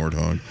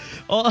warthog.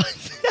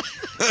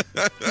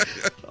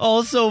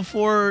 Also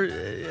for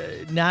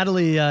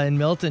Natalie in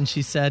Milton,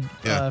 she said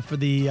for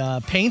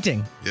the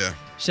painting, she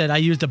said I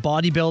used a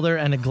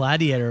bodybuilder and a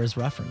gladiator as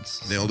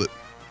reference. Nailed it.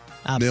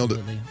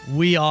 Absolutely. Nailed it.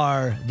 We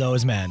are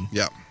those men.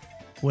 Yeah.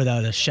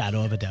 Without a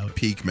shadow of a doubt.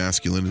 Peak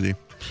masculinity.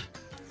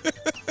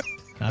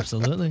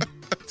 Absolutely.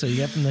 So you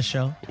get from this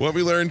show. What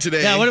we learned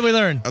today. Yeah, what did we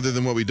learn? Other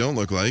than what we don't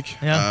look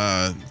like.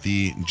 Yeah.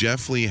 The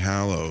Jeff Lee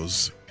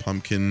Hallows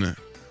pumpkin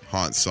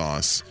hot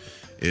sauce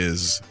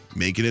is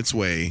making its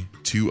way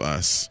to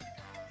us,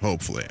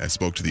 hopefully. I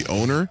spoke to the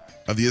owner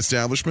of the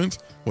establishment.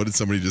 What did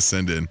somebody just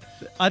send in?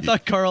 I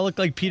thought Carl looked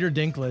like Peter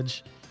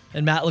Dinklage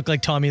and Matt looked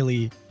like Tommy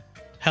Lee.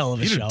 Hell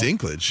of a show. Peter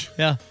Dinklage?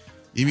 Yeah.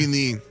 You mean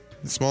the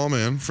small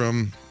man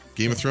from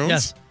Game of Thrones?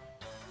 Yes.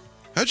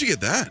 How'd you get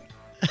that?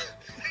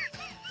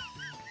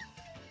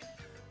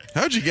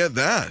 How'd you get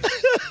that?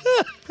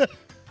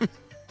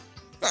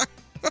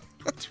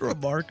 That's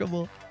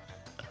remarkable.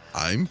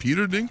 I'm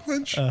Peter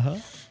Dinklage? Uh-huh.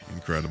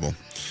 Incredible.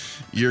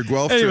 Your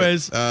Guelph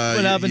Anyways, trip.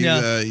 what happened?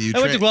 I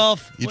went to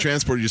Guelph. You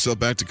transported yourself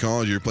back to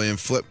college. You were playing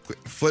flip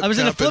I was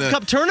in a flip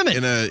cup tournament.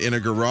 In a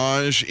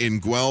garage in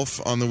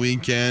Guelph on the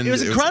weekend. It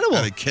was incredible.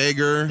 At a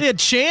kegger. They had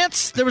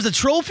chance. There was a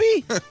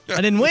trophy. I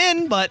didn't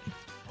win, but...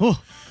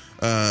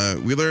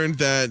 we learned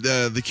that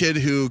the kid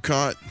who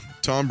caught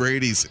Tom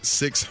Brady's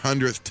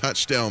 600th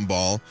touchdown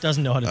ball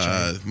doesn't know how to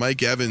chant.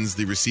 Mike Evans,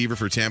 the receiver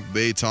for Tampa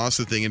Bay, tossed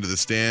the thing into the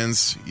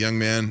stands. Young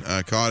man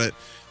caught it.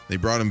 They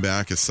brought him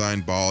back a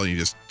signed ball, and he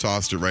just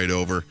tossed it right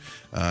over.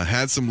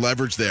 Had some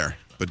leverage there,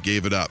 but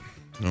gave it up.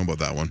 I don't know about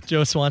that one.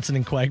 Joe Swanson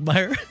and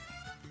Quagmire.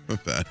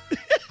 Not bad.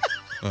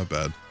 Not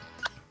bad.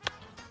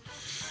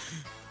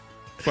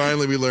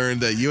 Finally, we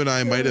learned that you and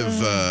I might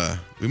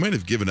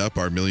have given up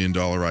our $1 million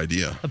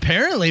idea.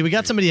 Apparently, we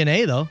got somebody an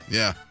A though.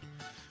 Yeah,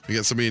 we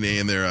got somebody an A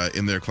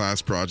in their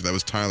class project. That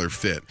was Tyler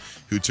Fitt,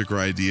 who took her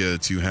idea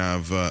to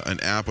have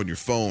an app on your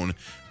phone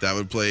that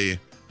would play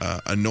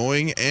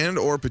annoying and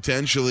or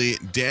potentially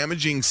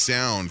damaging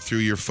sound through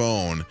your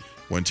phone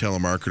when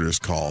telemarketers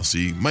call. So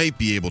you might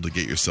be able to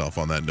get yourself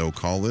on that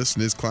no-call list.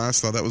 And his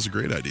class thought that was a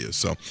great idea.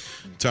 So,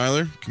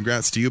 Tyler,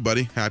 congrats to you,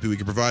 buddy. Happy we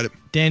could provide it.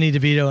 Danny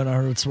DeVito and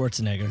Arnold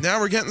Schwarzenegger. Now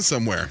we're getting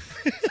somewhere.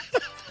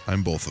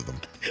 I'm both of them.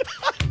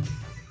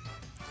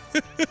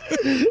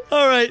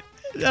 All right.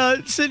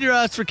 Send your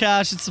ass for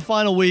cash. It's the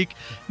final week.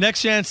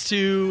 Next chance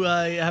to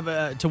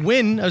to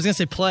win. I was gonna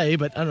say play,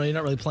 but I don't know. You're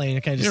not really playing.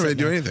 You can't just really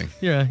do anything.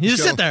 Yeah, you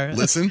just sit there.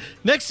 Listen.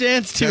 Next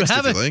chance to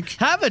Text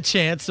have a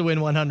chance to win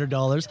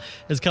 $100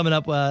 is coming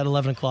up at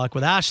 11 o'clock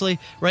with Ashley.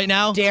 Right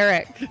now,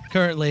 Derek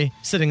currently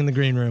sitting in the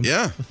green room.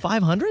 Yeah, with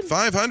 500.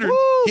 500. Woo,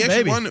 he actually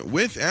baby. won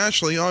with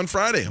Ashley on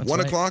Friday. That's 1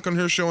 right. o'clock on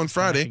her show on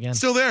Friday.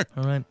 Still there.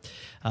 All right.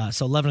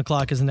 So 11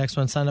 o'clock is the next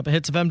one. Sign up at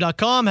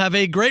hitsfm.com. Have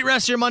a great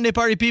rest of your Monday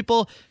party,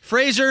 people.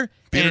 Fraser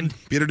and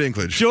Peter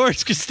Dinklage.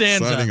 George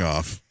Costanza. Signing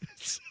off.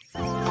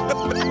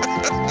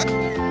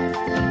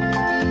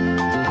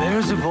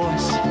 There's a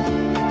voice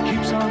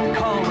keeps on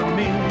calling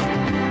me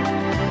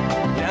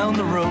down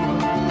the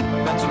road.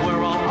 That's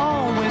where I'll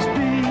always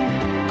be.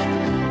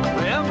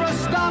 Every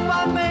stop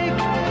I make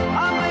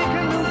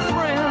a new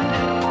friend.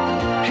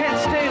 Can't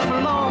stay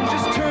for long,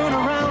 just turn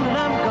around and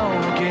I'm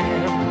gone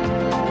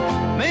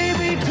again.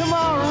 Maybe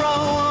tomorrow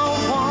I'll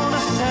wanna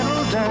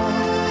settle down.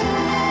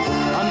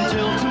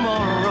 Until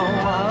tomorrow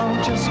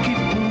I'll just keep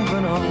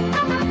moving on.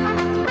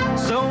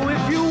 So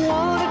if you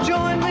wanna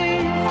join me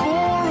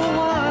for a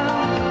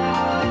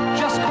while,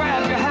 just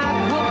grab your hat,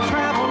 we'll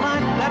travel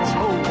like that's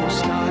old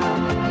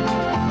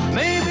style.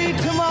 Maybe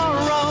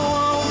tomorrow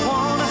I'll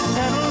wanna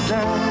settle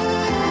down.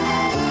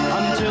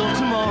 Until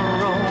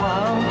tomorrow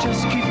I'll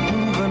just keep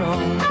moving on.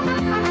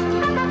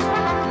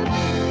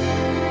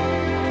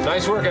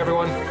 Nice work,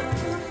 everyone.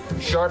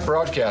 Sharp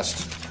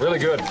broadcast. Really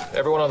good.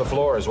 Everyone on the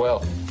floor as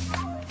well.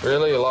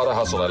 Really, a lot of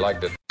hustle. I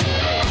liked it.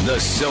 The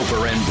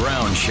Soper and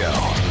Brown Show.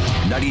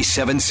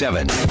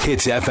 97.7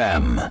 Hits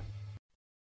FM.